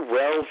 very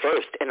well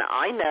versed, and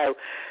I know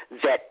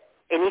that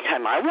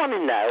anytime I want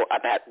to know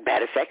about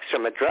bad effects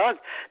from a drug,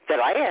 that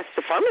I ask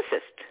the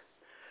pharmacist,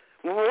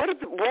 what are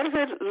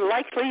the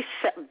likely,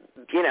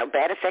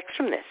 bad effects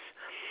from this?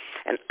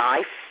 And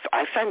I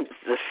find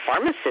the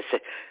pharmacists a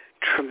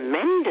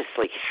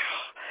tremendously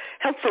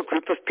helpful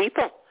group of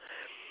people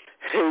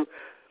who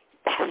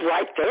are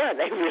right there.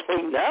 They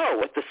really know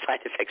what the side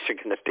effects are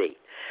going to be.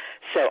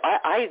 So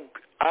I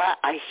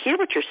hear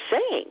what you're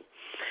saying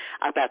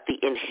about the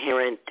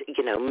inherent,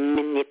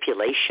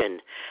 manipulation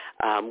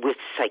with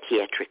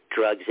psychiatric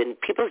drugs and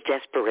people's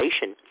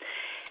desperation.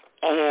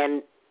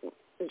 And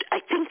I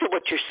think that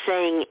what you're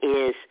saying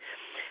is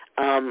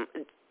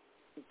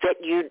that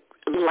you'd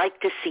like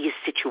to see a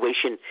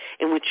situation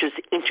in which there's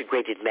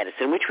integrated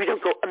medicine, in which we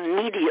don't go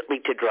immediately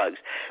to drugs,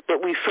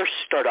 but we first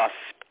start off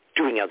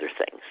doing other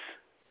things.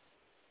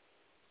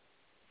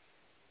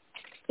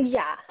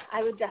 Yeah,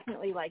 I would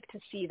definitely like to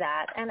see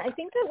that. And I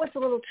think that what's a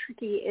little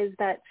tricky is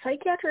that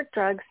psychiatric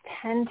drugs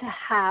tend to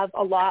have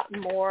a lot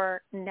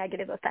more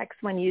negative effects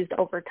when used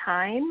over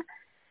time,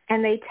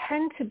 and they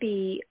tend to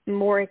be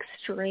more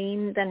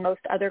extreme than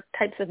most other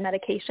types of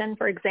medication.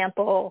 For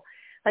example,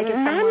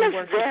 none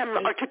of them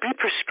are to be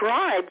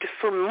prescribed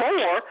for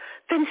more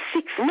than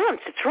 6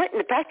 months. It's right in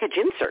the package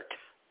insert.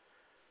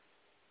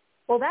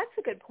 Well, that's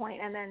a good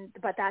point,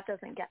 but that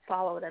doesn't get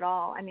followed at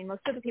all. I mean,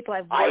 most of the people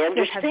I've worked I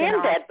with have been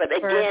understand that, but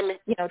again,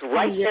 it's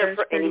right there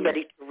for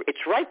anybody.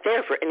 It's right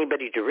there for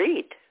anybody to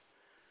read.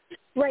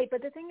 Right,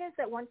 but the thing is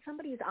that once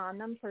somebody's on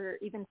them for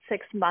even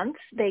 6 months,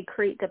 they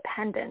create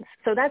dependence.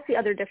 So that's the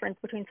other difference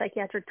between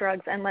psychiatric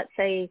drugs and, let's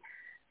say,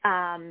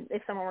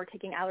 if someone were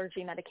taking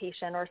allergy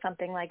medication or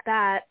something like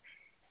that.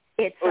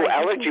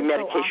 Allergy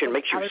medication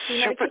makes you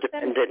super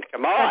dependent.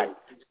 Come on.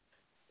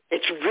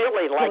 It's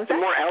really like the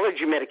more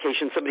allergy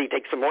medication somebody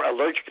takes, the more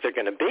allergic they're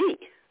going to be.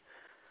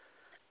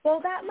 Well,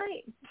 that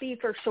might be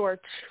for sure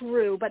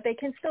true, but they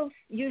can still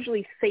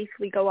usually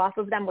safely go off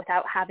of them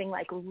without having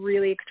like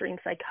really extreme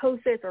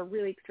psychosis or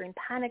really extreme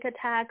panic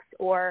attacks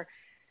or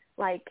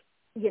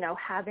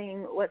having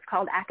what's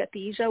called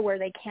akathisia, where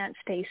they can't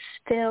stay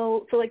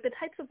still. So the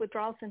types of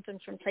withdrawal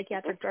symptoms from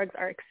psychiatric drugs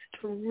are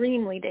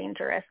extremely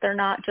dangerous. They're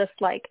not just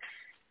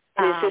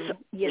is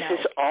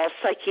this all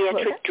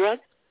psychiatric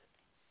drugs?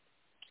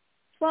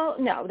 Well,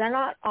 no, they're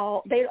not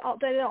all. They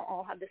don't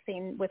all have the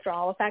same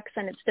withdrawal effects,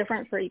 and it's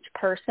different for each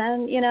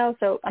person.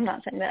 So I'm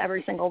not saying that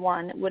every single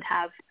one would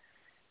have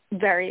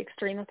very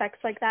extreme effects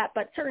like that,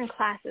 but certain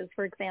classes,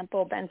 for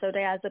example,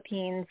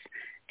 benzodiazepines,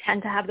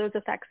 tend to have those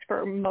effects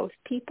for most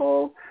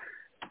people,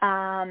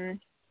 and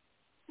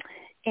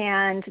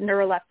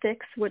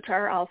neuroleptics, which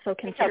are also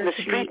considered on the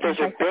street, those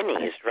are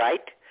bennies,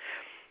 right?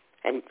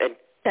 And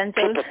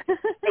benzos. People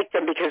take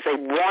them because they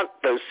want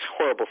those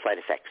horrible side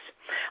effects.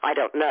 I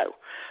don't know,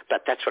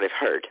 but that's what I've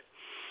heard.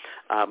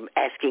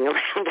 Asking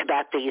around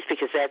about these,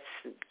 because that's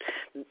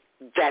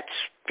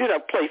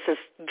places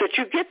that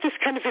you get this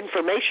kind of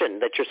information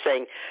that you're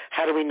saying,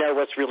 how do we know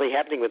what's really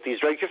happening with these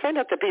drugs? You find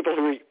out the people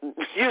who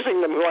are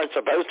using them who aren't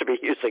supposed to be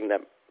using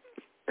them.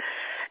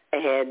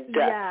 And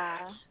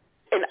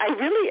and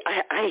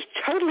I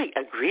totally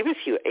agree with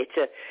you. It's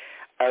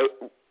a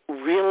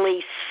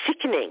really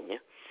sickening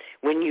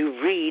when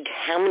you read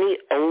how many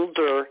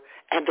older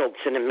adults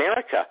in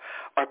America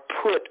are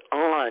put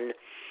on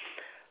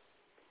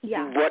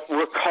what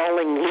we're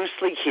calling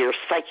loosely here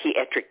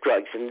psychiatric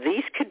drugs. And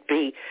these could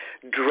be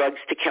drugs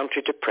to counter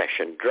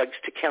depression, drugs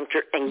to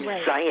counter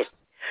anxiety,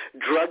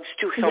 drugs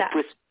to help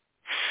with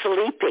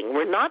sleeping.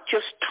 We're not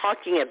just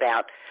talking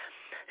about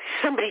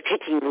somebody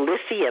taking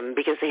lithium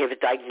because they have a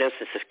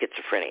diagnosis of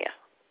schizophrenia.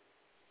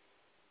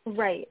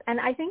 Right. And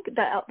I think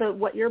the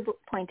what you're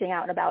pointing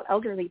out about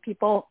elderly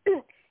people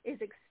is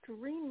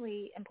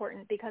extremely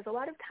important, because a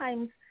lot of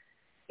times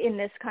in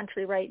this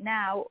country right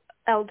now,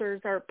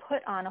 elders are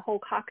put on a whole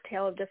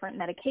cocktail of different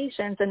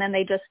medications, and then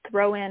they just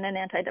throw in an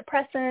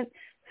antidepressant,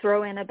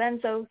 throw in a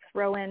benzo,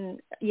 throw in,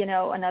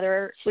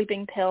 another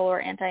sleeping pill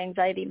or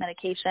anti-anxiety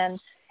medication,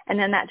 and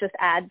then that just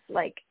adds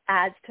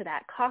to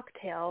that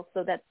cocktail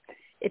so that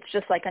it's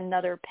just like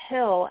another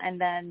pill, and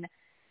then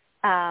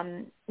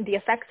the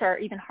effects are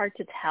even hard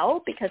to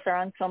tell because they're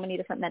on so many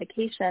different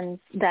medications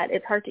that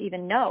it's hard to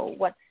even know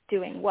what's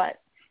doing what.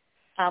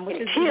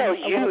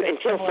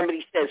 Until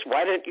somebody says,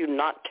 why don't you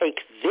not take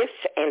this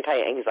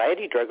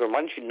anti-anxiety drug, or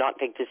why don't you not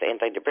take this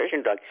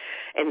antidepressant drug,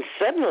 and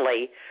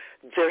suddenly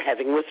they're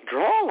having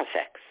withdrawal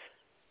effects.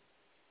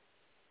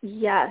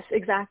 Yes,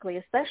 exactly,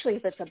 especially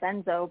if it's a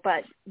benzo.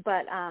 But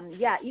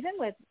even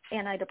with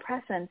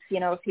antidepressants,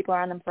 if people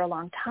are on them for a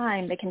long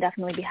time, they can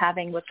definitely be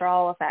having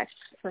withdrawal effects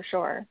for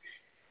sure.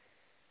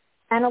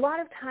 And a lot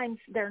of times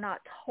they're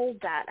not told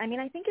that. I mean,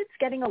 I think it's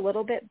getting a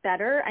little bit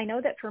better. I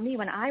know that for me,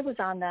 when I was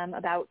on them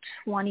about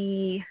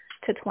 20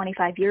 to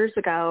 25 years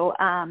ago,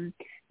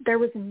 there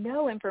was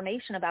no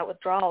information about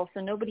withdrawal,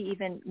 so nobody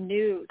even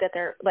knew that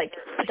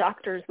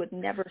doctors would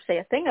never say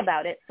a thing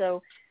about it.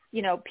 So,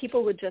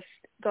 people would just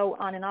go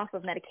on and off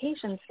of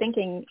medications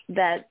thinking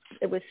that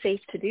it was safe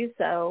to do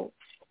so,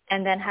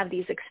 and then have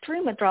these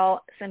extreme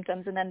withdrawal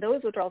symptoms, and then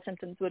those withdrawal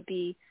symptoms would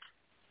be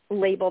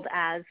labeled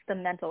as the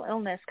mental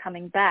illness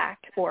coming back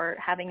or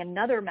having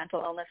another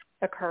mental illness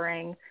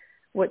occurring,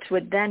 which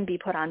would then be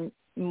put on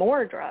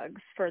more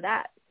drugs for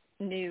that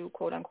new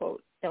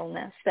quote-unquote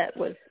illness that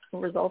was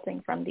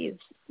resulting from these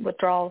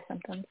withdrawal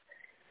symptoms.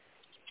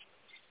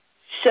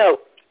 So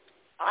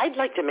I'd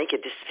like to make a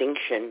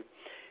distinction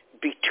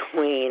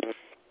between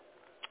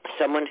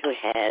someone who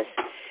has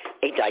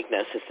a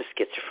diagnosis of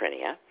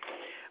schizophrenia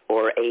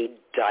or a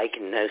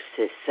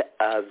diagnosis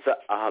of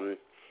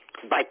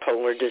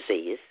bipolar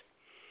disease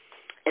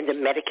and the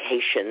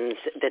medications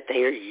that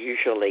they are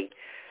usually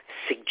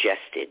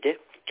suggested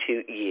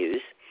to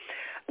use,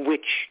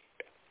 which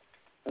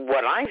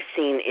what I've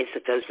seen is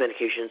that those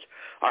medications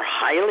are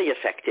highly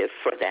effective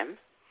for them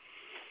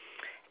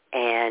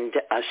and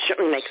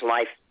certainly make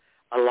life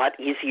a lot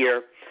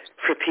easier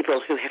for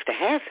people who have to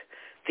have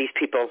these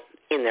people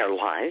in their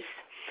lives,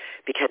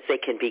 because they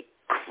can be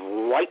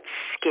quite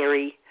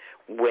scary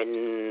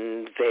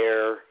when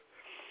they're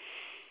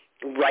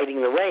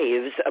riding the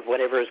waves of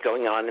whatever is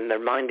going on in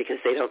their mind, because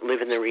they don't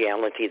live in the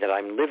reality that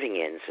I'm living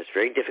in. So it's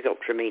very difficult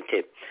for me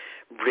to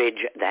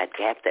bridge that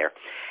gap there.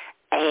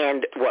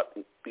 And what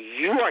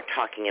you are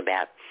talking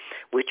about,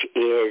 which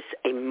is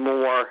a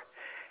more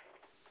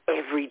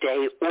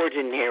everyday,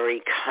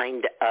 ordinary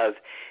kind of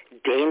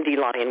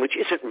dandelion, which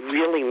isn't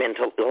really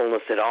mental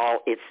illness at all.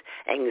 It's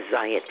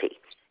anxiety.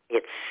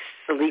 It's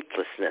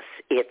sleeplessness.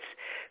 It's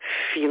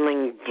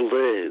feeling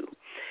blue.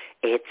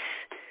 It's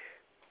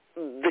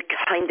the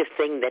kind of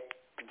thing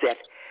that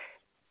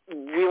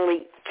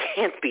really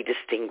can't be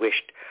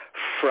distinguished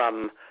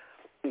from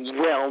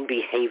well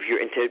behavior,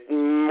 and to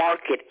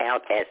mark it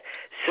out as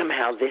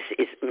somehow this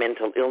is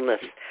mental illness,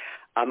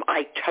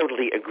 I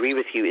totally agree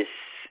with you,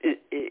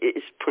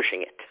 is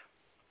pushing it.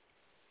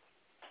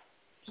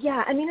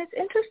 Yeah, I mean, it's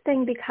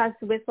interesting because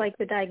with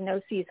the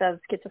diagnoses of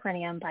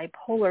schizophrenia and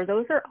bipolar,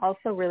 those are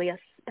also really a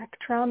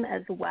spectrum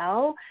as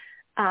well.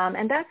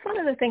 And that's one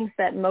of the things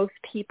that most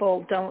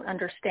people don't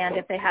understand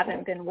if they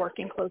haven't been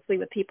working closely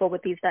with people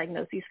with these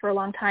diagnoses for a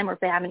long time, or if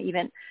they haven't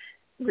even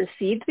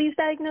received these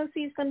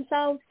diagnoses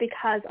themselves,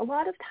 because a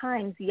lot of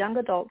times young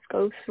adults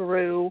go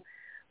through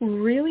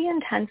really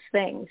intense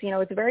things.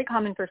 It's very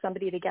common for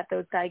somebody to get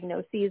those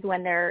diagnoses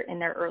when they're in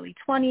their early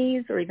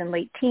 20s or even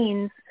late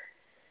teens,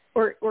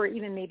 or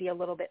even maybe a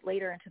little bit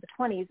later into the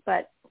 20s.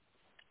 But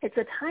it's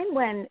a time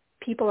when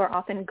people are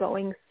often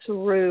going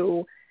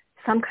through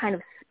some kind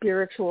of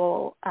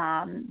spiritual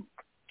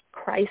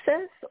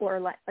crisis,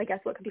 or I guess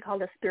what could be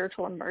called a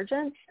spiritual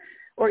emergence,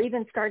 or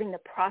even starting to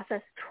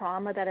process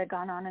trauma that had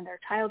gone on in their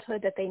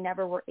childhood that they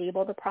never were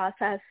able to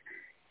process.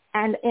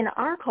 And in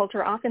our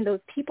culture, often those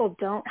people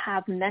don't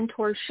have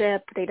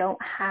mentorship. They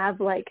don't have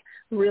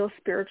real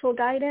spiritual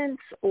guidance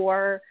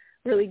or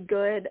really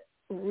good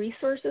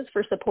resources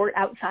for support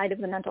outside of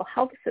the mental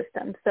health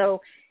system. So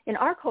in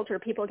our culture,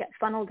 people get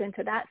funneled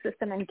into that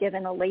system and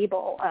given a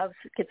label of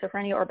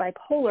schizophrenia or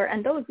bipolar,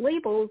 and those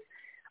labels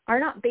are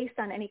not based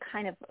on any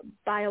kind of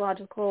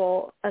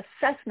biological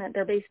assessment.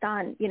 They're based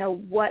on,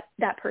 what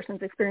that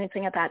person's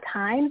experiencing at that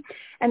time.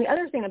 And the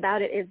other thing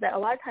about it is that a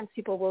lot of times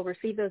people will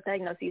receive those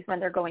diagnoses when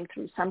they're going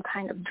through some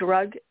kind of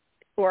drug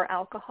or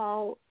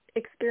alcohol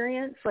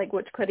experience,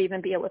 which could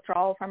even be a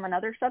withdrawal from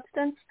another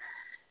substance.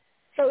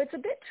 So it's a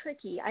bit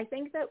tricky. I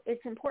think that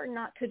it's important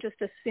not to just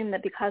assume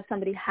that because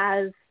somebody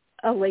has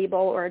a label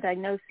or a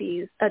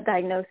diagnosis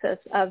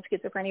of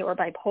schizophrenia or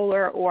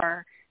bipolar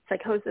or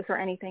psychosis or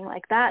anything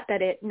like that,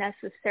 that it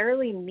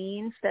necessarily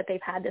means that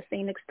they've had the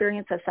same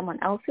experience as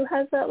someone else who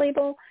has that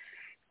label,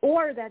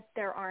 or that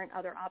there aren't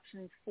other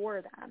options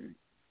for them.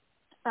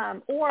 I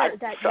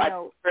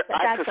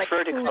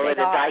prefer to call it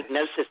a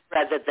diagnosis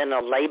rather than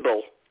a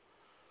label.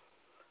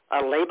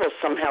 A label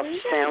somehow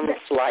sounds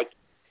like,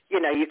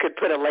 you could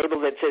put a label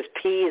that says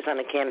peas on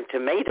a can of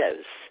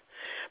tomatoes.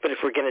 But if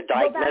we're going to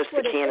diagnose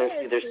the can and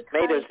see there's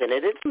tomatoes in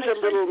it, it's a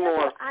little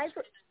more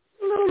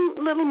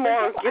little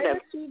more,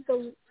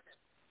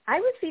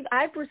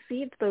 I've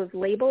received those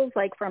labels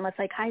like from a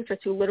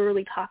psychiatrist who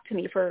literally talked to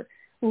me for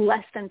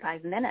less than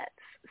 5 minutes.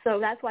 So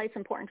that's why it's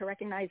important to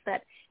recognize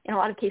that in a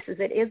lot of cases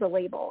it is a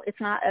label. It's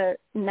not a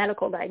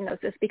medical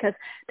diagnosis because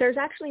there's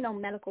actually no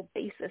medical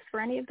basis for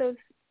any of those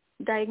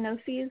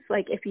diagnoses.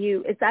 Like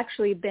it's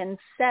actually been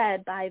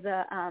said by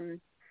the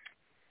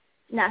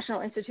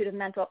National Institute of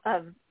Mental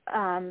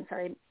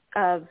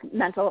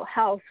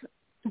Health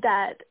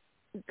that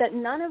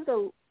none of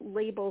the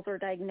labels or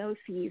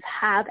diagnoses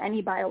have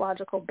any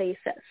biological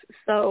basis.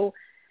 So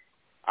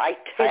I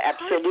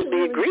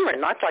absolutely agree. We're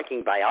not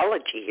talking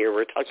biology here.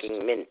 We're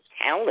talking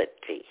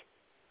mentality.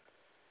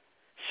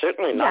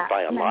 Certainly not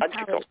biological.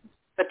 Mentality.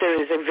 But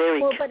there is a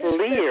very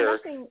clear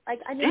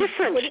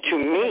difference to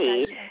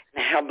me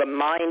in how the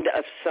mind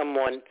of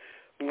someone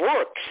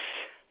works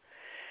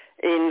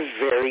in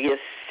various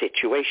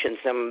situations.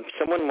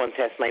 Someone once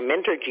asked my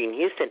mentor, Jean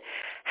Houston,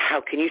 how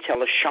can you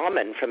tell a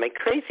shaman from a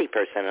crazy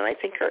person? And I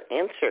think her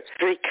answer is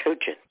very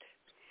cogent.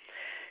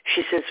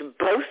 She says,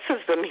 both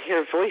of them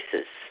hear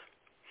voices.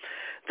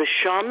 The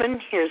shaman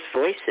hears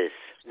voices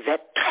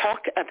that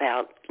talk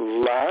about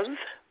love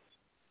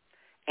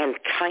and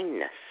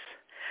kindness.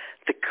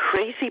 The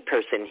crazy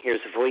person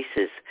hears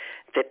voices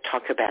that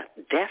talk about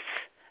death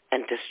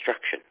and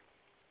destruction.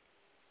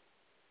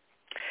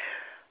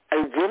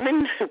 A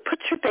woman who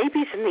puts her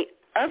babies in the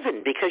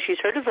oven because she's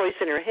heard a voice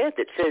in her head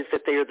that says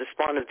that they are the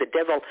spawn of the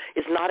devil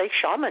is not a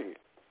shaman.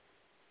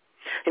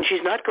 And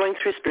she's not going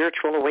through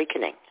spiritual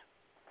awakening.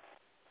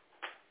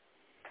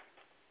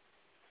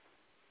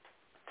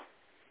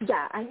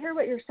 Yeah, I hear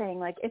what you're saying.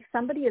 Like, if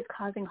somebody is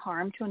causing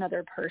harm to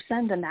another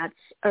person, then that's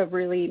a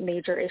really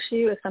major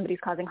issue. If somebody's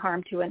causing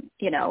harm to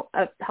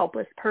a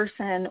helpless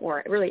person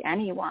or really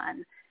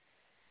anyone.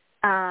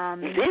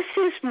 This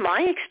is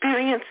my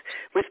experience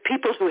with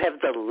people who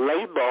have the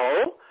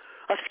label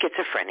of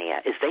schizophrenia,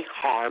 is they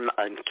harm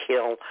and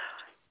kill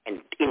and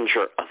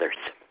injure others.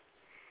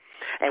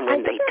 And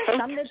when they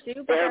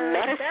take their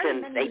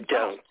medicine, they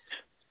don't.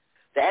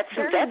 That's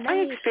my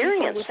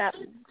experience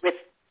with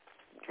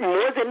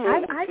more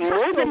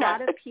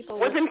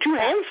than two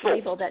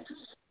handfuls.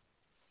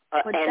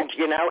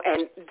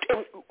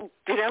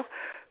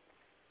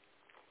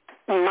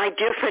 My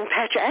dear friend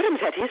Patch Adams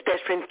had his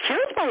best friend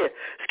killed by a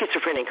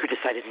schizophrenic who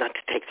decided not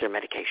to take their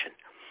medication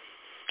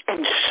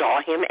and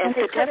saw him as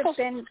the devil.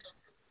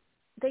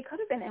 They could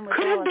have been in withdrawal.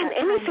 Could have been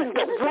anything,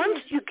 but once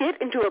you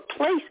get into a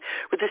place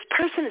where this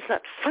person is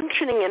not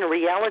functioning in a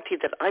reality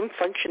that I'm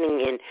functioning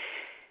in,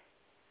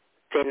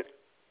 then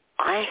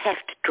I have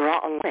to draw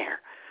a line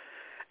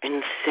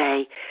and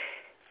say,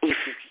 if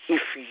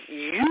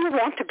you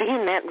want to be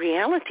in that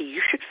reality,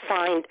 you should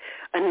find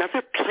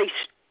another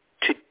place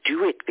to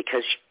do it,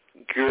 because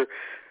your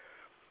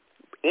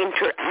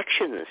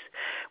interactions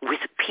with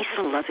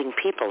peaceful, loving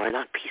people are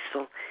not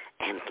peaceful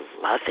and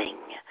loving.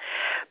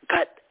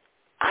 But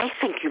I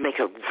think you make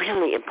a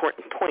really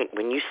important point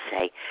when you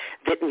say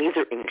that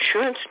neither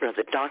insurance nor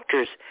the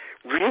doctors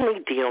really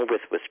deal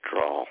with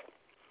withdrawal.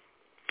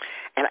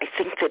 And I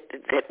think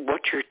that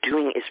what you're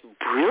doing is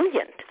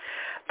brilliant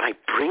by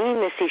bringing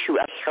this issue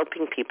up,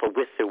 helping people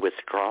with their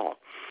withdrawal.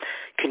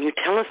 Can you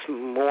tell us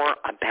more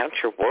about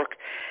your work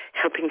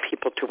helping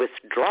people to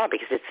withdraw?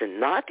 Because it's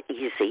not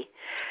easy.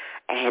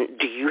 And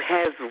do you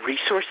have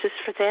resources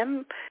for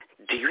them?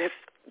 Do you have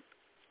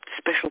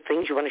special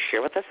things you want to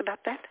share with us about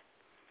that?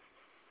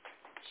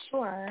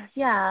 Sure,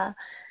 yeah.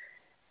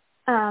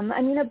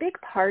 A big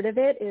part of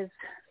it is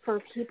for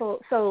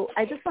people. So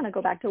I just want to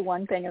go back to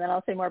one thing, and then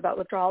I'll say more about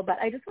withdrawal. But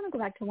I just want to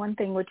go back to one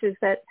thing, which is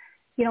that,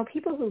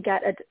 people who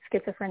get a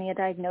schizophrenia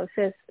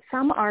diagnosis,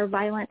 some are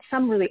violent,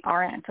 some really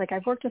aren't. Like,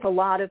 I've worked with a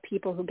lot of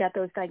people who get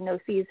those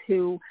diagnoses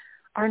who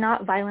are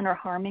not violent or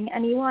harming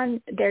anyone.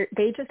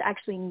 They just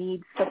actually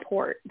need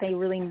support. They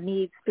really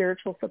need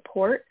spiritual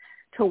support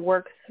to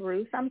work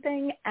through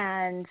something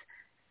and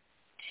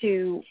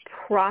to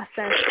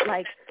process,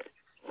 like,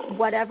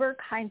 whatever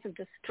kinds of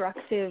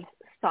destructive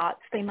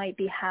thoughts they might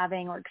be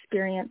having or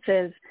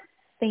experiences.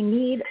 They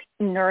need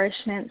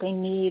nourishment. They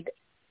need,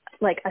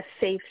 like, a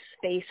safe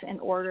space in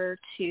order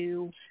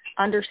to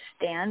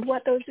understand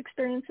what those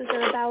experiences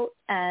are about.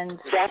 And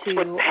that's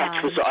what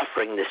Patch was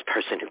offering this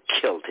person who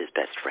killed his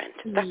best friend.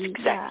 That's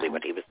exactly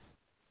what he was.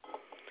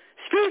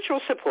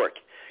 Spiritual support,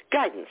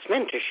 guidance,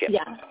 mentorship.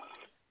 Yeah.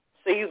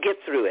 So you get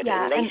through it.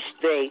 Yeah, and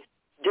they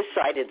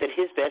decided that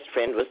his best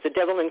friend was the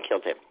devil and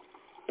killed him.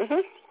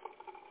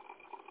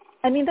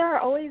 Mm-hmm. There are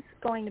always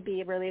going to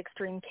be really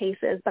extreme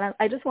cases, but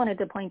I just wanted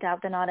to point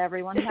out that not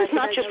everyone has. This is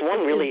not just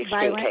one really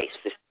extreme case.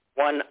 This is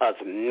one of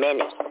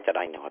many that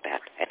I know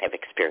about and have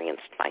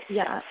experienced myself.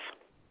 Yeah.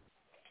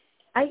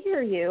 I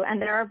hear you,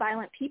 and there are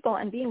violent people,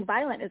 and being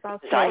violent is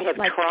also... I have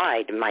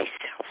tried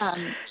myself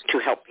to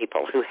help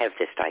people who have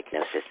this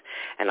diagnosis,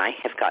 and I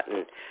have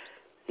gotten,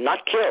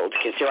 not killed,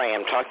 because here I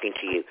am talking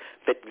to you,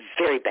 but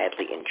very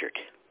badly injured.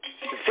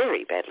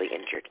 Very badly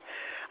injured.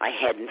 I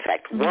had, in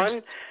fact,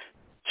 one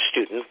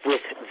student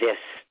with this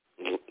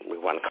we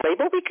want to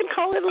label, we can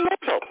call it a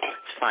label.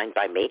 It's fine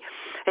by me.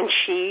 And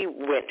she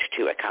went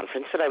to a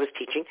conference that I was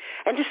teaching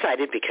and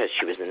decided, because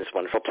she was in this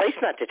wonderful place,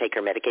 not to take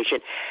her medication.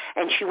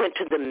 And she went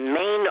to the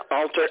main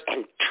altar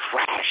and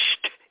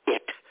trashed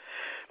it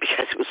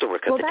because it was the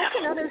work of the devil. Well, that's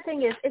another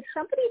thing is if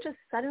somebody just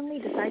suddenly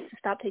decides to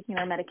stop taking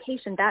their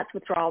medication, that's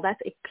withdrawal. That's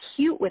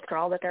acute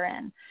withdrawal that they're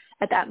in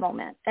at that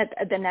moment, at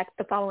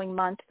the following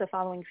month, the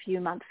following few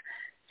months.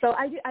 So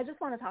I just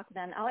want to talk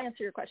then. I'll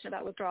answer your question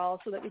about withdrawal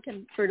so that we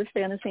can sort of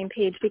stay on the same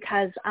page,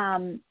 because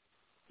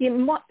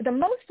the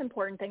most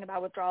important thing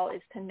about withdrawal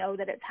is to know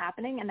that it's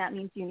happening, and that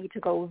means you need to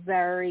go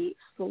very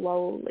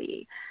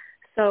slowly.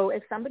 So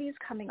if somebody's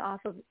coming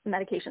off of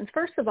medications,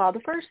 first of all, the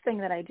first thing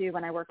that I do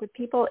when I work with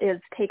people is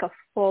take a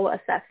full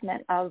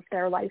assessment of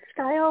their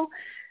lifestyle.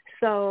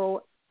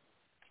 So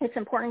it's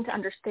important to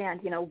understand,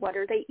 what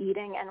are they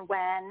eating and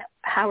when,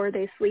 how are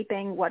they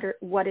sleeping, what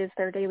is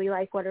their daily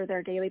life, what are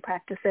their daily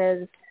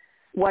practices,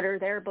 what are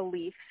their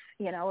beliefs,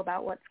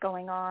 about what's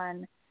going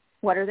on,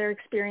 what are their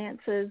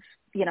experiences,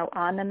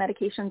 on the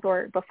medications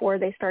or before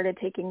they started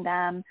taking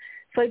them.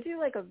 So I do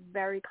like a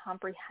very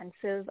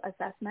comprehensive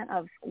assessment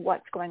of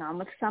what's going on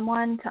with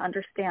someone to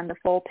understand the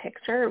full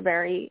picture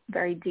very,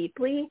 very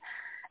deeply.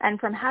 And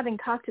from having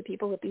talked to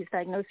people with these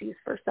diagnoses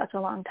for such a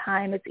long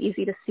time, it's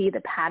easy to see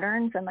the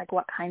patterns and like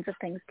what kinds of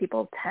things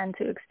people tend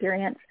to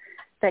experience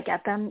that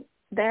get them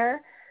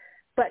there.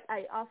 But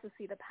I also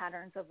see the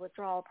patterns of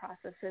withdrawal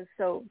processes.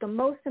 So the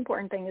most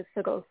important thing is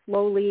to go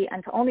slowly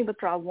and to only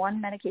withdraw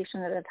one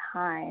medication at a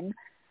time.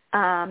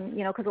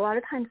 Because a lot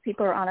of times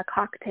people are on a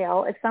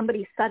cocktail. If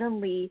somebody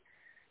suddenly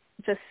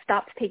just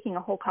stops taking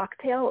a whole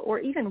cocktail or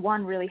even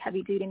one really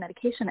heavy-duty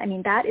medication, I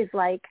mean, that is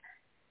like,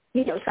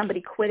 somebody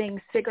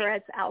quitting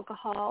cigarettes,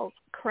 alcohol,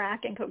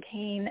 crack, and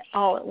cocaine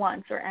all at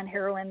once, and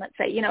heroin, let's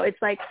say.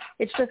 It's like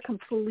it's just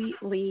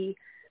completely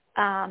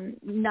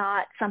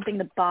not something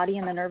the body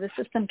and the nervous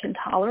system can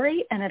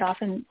tolerate, and it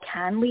often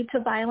can lead to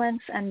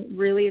violence and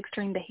really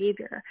extreme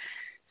behavior.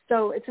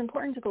 So it's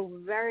important to go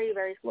very,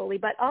 very slowly.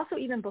 But also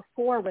even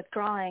before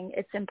withdrawing,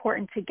 it's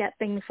important to get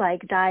things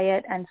like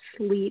diet and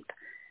sleep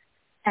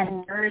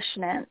and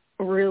nourishment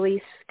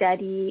really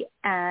steady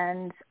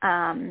and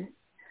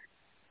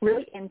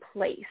really in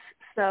place.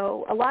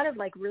 So a lot of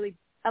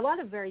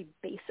very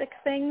basic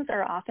things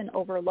are often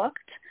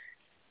overlooked.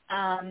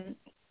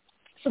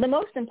 So the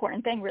most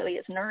important thing really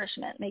is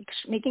nourishment,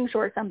 making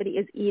sure somebody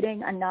is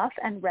eating enough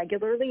and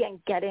regularly and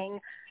getting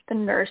the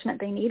nourishment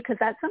they need, because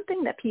that's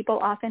something that people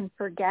often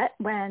forget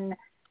when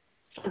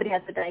somebody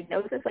has a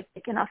diagnosis. Like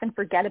they can often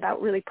forget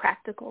about really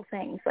practical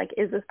things, like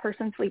is this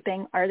person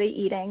sleeping? Are they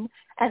eating?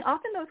 And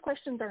often those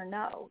questions are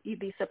no. You'd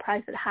be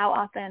surprised at how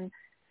often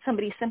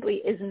somebody simply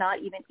is not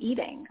even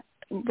eating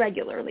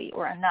regularly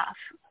or enough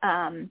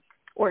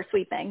or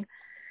sleeping.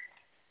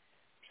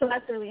 So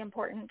that's really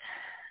important.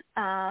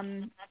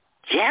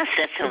 Yes,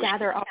 that sounds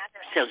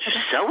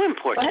so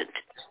important.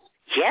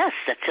 Yes,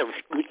 that sounds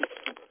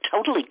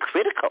totally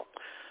critical.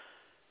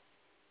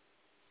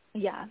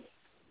 Yeah.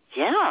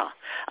 Yeah.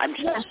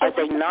 Are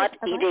they not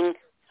eating?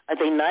 Are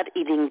they not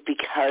eating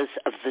because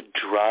of the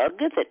drug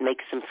that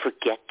makes them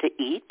forget to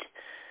eat?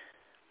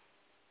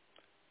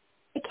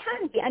 It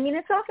can be. I mean,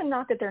 it's often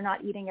not that they're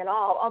not eating at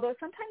all, although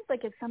sometimes,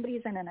 like, if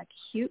somebody's in an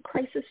acute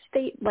crisis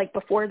state, like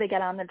before they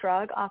get on the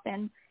drug,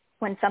 often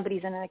when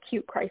somebody's in an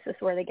acute crisis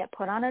where they get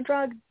put on a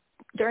drug,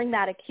 during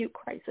that acute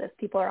crisis,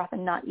 people are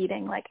often not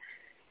eating, like,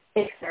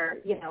 if they're,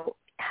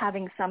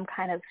 having some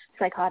kind of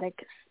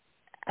psychotic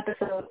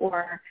episode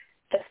or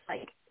just,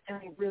 like,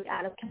 feeling really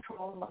out of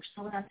control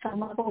emotionally on some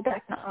level,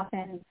 that can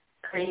often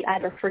create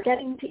either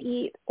forgetting to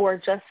eat or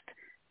just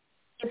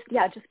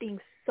being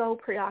so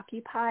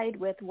preoccupied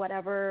with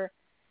whatever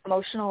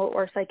emotional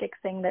or psychic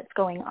thing that's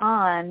going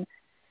on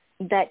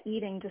that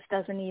eating just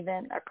doesn't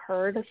even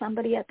occur to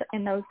somebody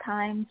in those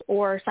times.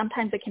 Or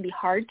sometimes it can be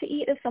hard to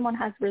eat if someone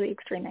has really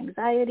extreme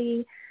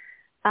anxiety.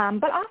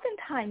 But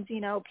oftentimes,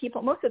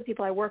 most of the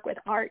people I work with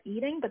are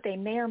eating, but they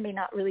may or may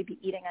not really be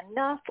eating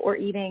enough or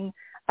eating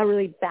a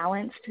really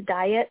balanced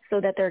diet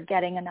so that they're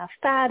getting enough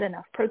fat,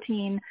 enough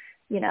protein,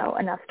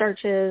 enough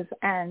starches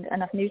and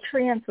enough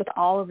nutrients with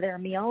all of their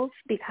meals,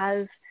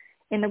 because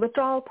in the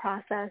withdrawal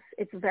process,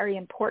 it's very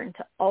important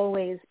to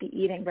always be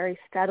eating very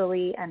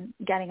steadily and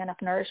getting enough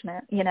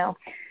nourishment,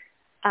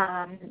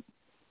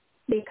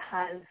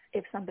 because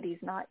if somebody's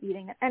not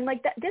eating it, and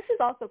like that, this is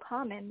also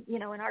common,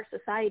 in our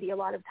society. A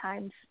lot of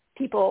times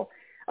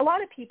a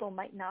lot of people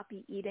might not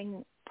be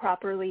eating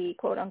properly,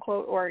 quote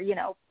unquote, or,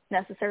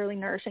 necessarily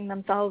nourishing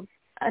themselves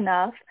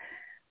enough,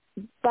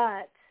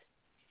 but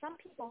some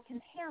people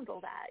can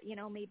handle that.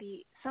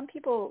 Maybe some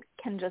people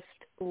can just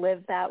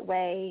live that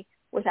way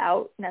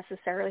without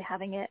necessarily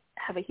having it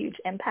have a huge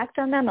impact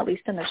on them, at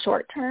least in the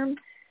short term,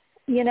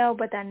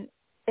 but then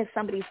if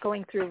somebody's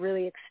going through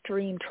really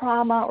extreme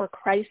trauma or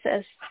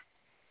crisis,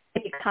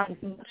 it becomes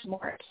much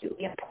more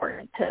acutely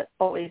important to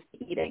always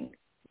be eating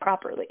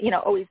properly,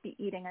 always be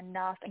eating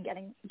enough and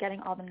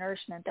getting all the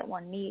nourishment that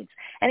one needs.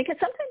 And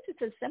sometimes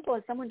it's as simple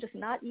as someone just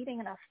not eating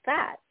enough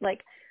fat.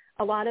 Like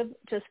a lot of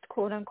just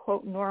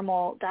quote-unquote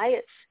normal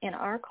diets in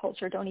our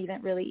culture don't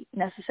even really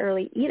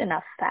necessarily eat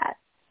enough fat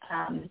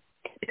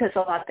because a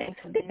lot of things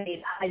have been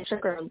made high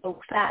sugar, low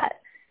fat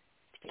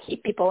to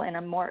keep people in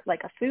a more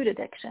like a food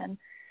addiction.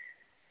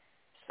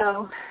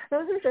 So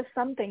those are just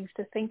some things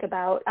to think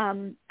about.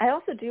 I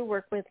also do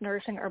work with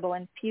nourishing herbal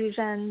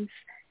infusions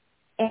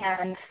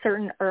and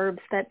certain herbs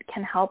that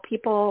can help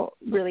people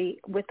really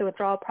with the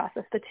withdrawal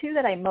process. The two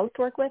that I most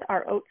work with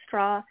are oat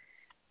straw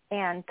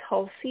and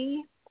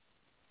tulsi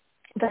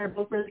that are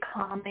both really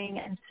calming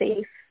and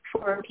safe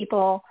for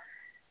people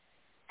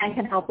and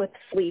can help with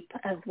sleep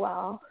as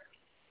well.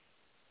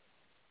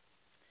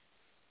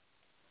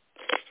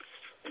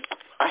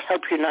 I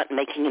hope you're not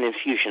making an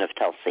infusion of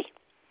tulsi.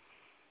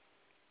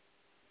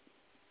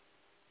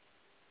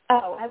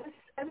 Oh,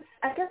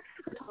 I guess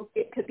for tulsi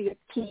it could be a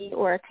tea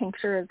or a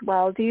tincture as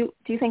well. Do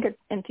you think an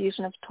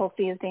infusion of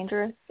tulsi is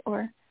dangerous,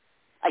 or?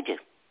 I do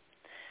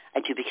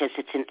because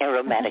it's an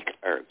aromatic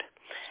herb,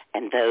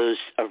 and those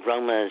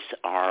aromas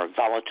are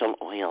volatile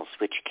oils,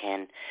 which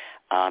can,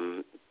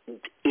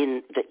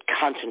 in the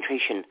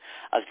concentration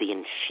of the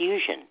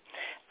infusion,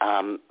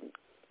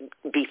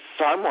 be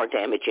far more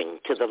damaging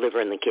to the liver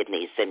and the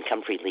kidneys than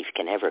comfrey leaf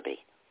can ever be.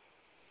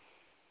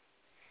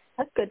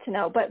 That's good to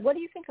know. But what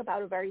do you think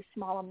about a very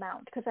small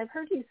amount? Because I've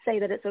heard you say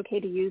that it's okay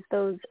to use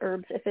those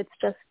herbs if it's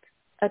just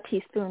a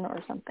teaspoon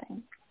or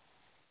something.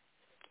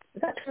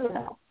 Is that true or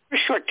no? For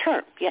short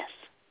term, yes.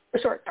 For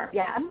short term,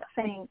 yeah. I'm not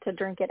saying to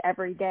drink it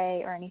every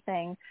day or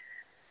anything.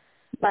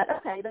 But,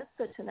 okay, that's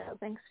good to know.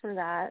 Thanks for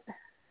that.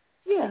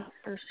 Yeah. Thanks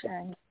for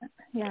sharing that.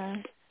 Yeah.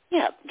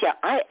 Yeah.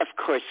 Of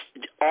course,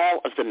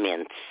 all of the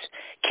mints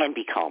can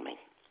be calming.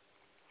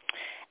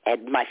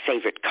 And my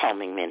favorite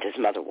calming mint is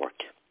motherwort.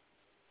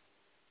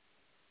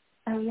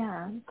 Oh,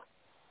 yeah.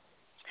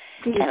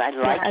 And I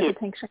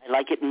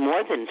like it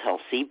more than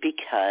tulsi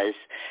because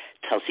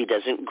tulsi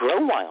doesn't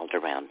grow wild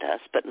around us,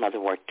 but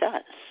motherwort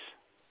does.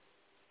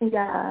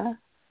 Yeah.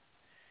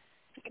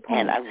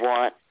 And I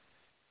want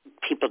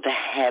people to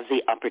have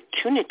the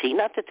opportunity,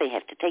 not that they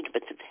have to take it,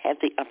 but to have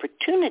the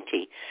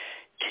opportunity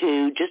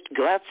to just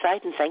go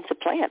outside and thank the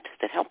plant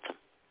that helped them.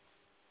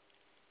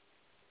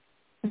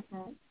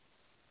 Mm-hmm.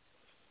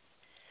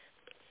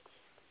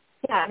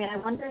 Yeah, I mean, I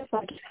wonder if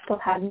people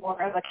had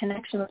more of a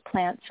connection with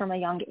plants from a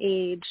young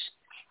age,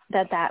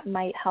 that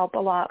might help a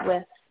lot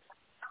with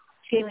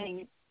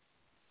feeling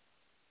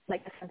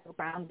like a sense of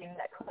grounding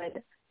that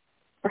could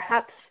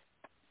perhaps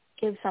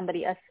give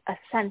somebody a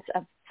sense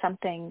of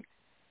something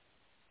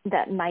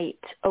that might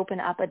open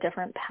up a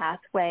different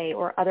pathway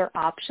or other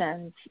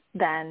options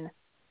than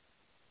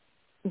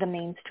the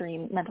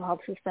mainstream mental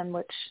health system,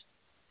 which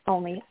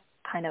only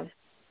kind of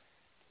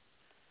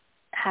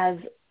has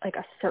like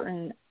a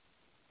certain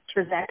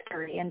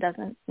trajectory and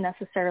doesn't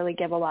necessarily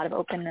give a lot of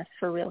openness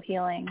for real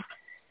healing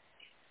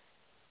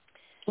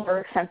or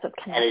a sense of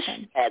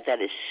connection.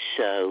 That is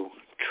so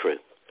true.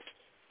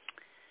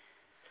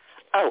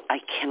 Oh, I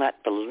cannot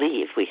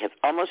believe we have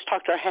almost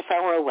talked our half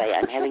hour away.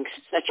 I'm having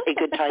such a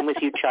good time with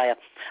you, Chaya.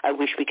 I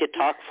wish we could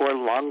talk for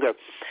longer.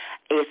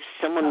 If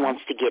someone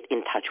wants to get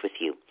in touch with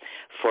you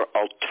for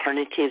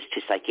alternatives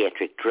to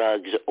psychiatric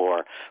drugs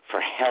or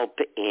for help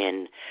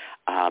in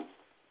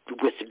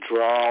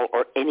withdrawal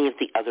or any of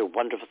the other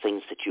wonderful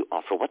things that you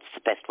offer, what's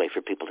the best way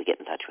for people to get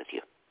in touch with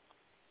you?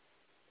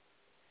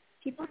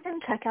 People can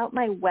check out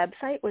my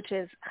website, which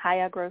is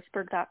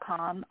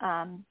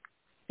chayagrossberg.com.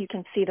 You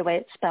can see the way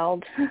it's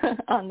spelled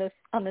on this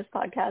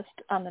podcast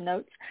on the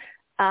notes.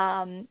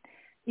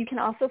 You can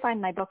also find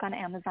my book on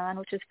Amazon,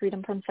 which is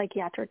Freedom From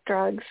Psychiatric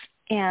Drugs,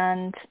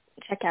 and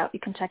you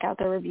can check out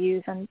the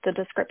reviews and the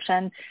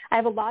description. I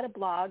have a lot of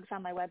blogs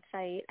on my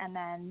website, and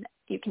then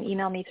you can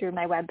email me through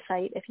my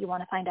website if you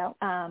want to find out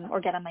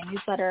or get on my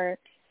newsletter.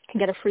 You can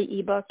get a free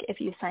ebook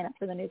if you sign up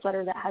for the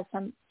newsletter that has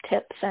some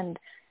tips and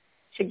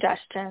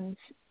suggestions.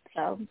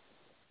 So,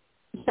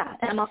 yeah,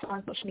 and I'm also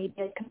on social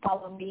media. You can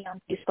follow me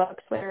on Facebook,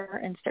 Twitter, or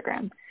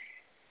Instagram.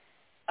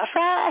 All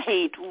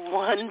right,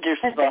 wonderful.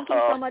 And thank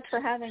you so much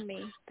for having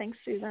me. Thanks,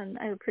 Susan.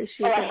 I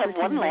appreciate it. I have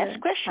one last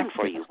question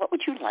for you. What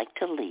would you like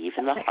to leave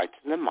in the hearts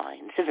and the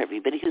minds of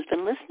everybody who's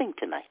been listening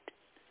tonight?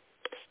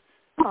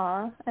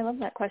 Aw, I love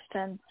that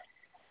question.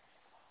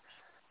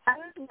 I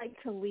would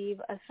like to leave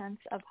a sense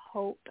of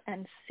hope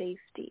and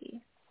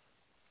safety.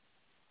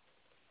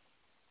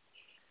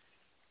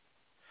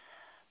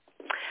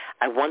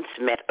 I once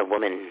met a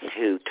woman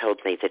who told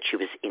me that she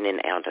was in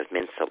and out of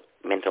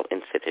mental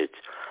institutes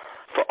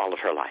for all of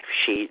her life.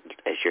 She,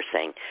 as you're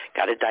saying,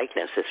 got a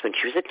diagnosis when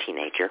she was a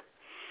teenager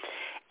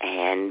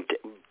and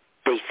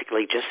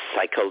basically just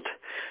cycled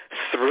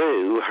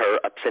through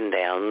her ups and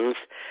downs,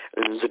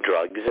 and the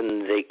drugs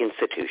and the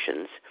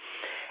institutions,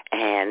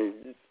 and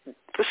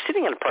was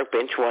sitting on a park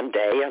bench one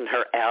day on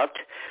her out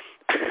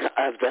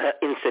of the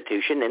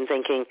institution and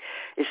thinking,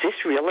 is this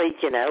really,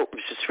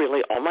 is this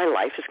really all my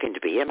life is going to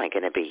be? Am I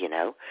going to be,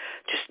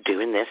 just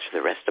doing this for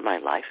the rest of my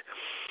life?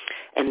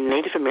 And a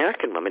Native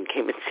American woman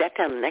came and sat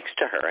down next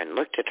to her and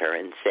looked at her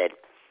and said,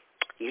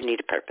 you need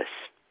a purpose.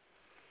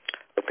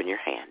 Open your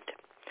hand.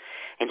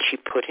 And she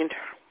put in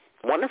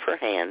one of her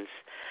hands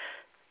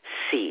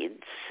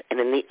seeds, and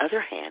in the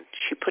other hand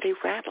she put a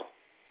rattle.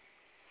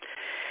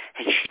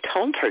 And she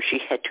told her she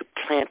had to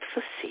plant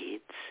the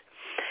seeds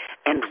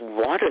and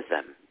water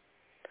them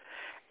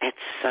at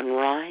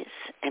sunrise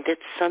and at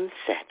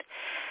sunset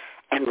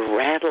and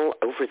rattle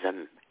over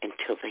them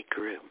until they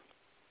grew.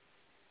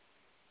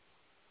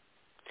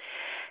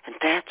 And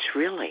that's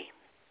really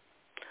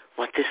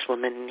what this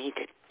woman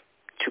needed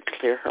to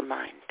clear her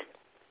mind,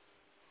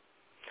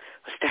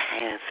 was to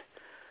have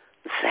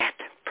that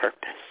purpose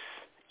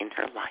in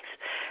her life.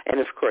 And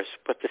of course,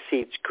 what the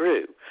seeds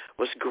grew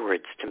was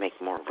gourds to make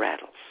more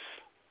rattles.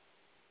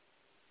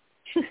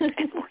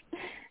 and more.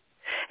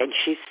 And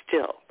she's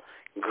still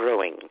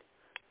growing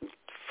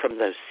from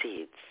those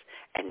seeds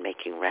and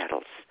making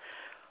rattles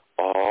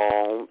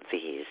all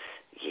these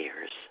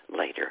years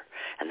later.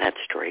 And that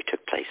story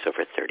took place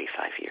over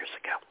 35 years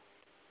ago.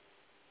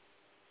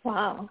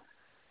 Wow.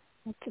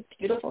 That's a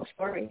beautiful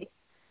story.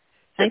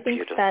 I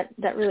think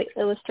that really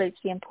illustrates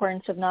the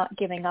importance of not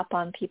giving up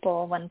on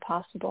people when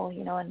possible,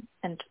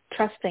 and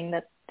trusting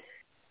that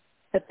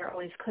there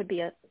always could be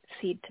a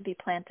seed to be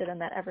planted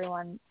and that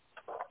everyone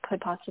could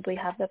possibly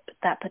have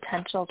that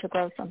potential to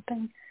grow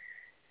something.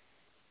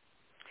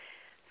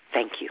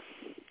 Thank you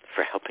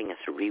for helping us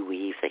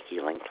reweave the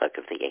healing cloak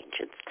of the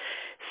ancients.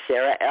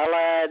 Sarah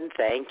Ellen,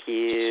 thank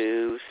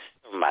you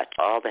so much.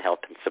 All the help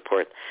and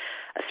support,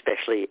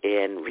 especially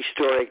in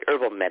restoring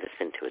herbal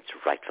medicine to its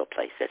rightful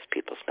place as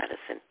people's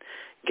medicine.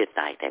 Good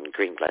night and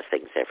green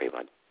blessings,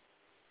 everyone.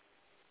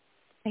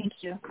 Thank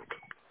you.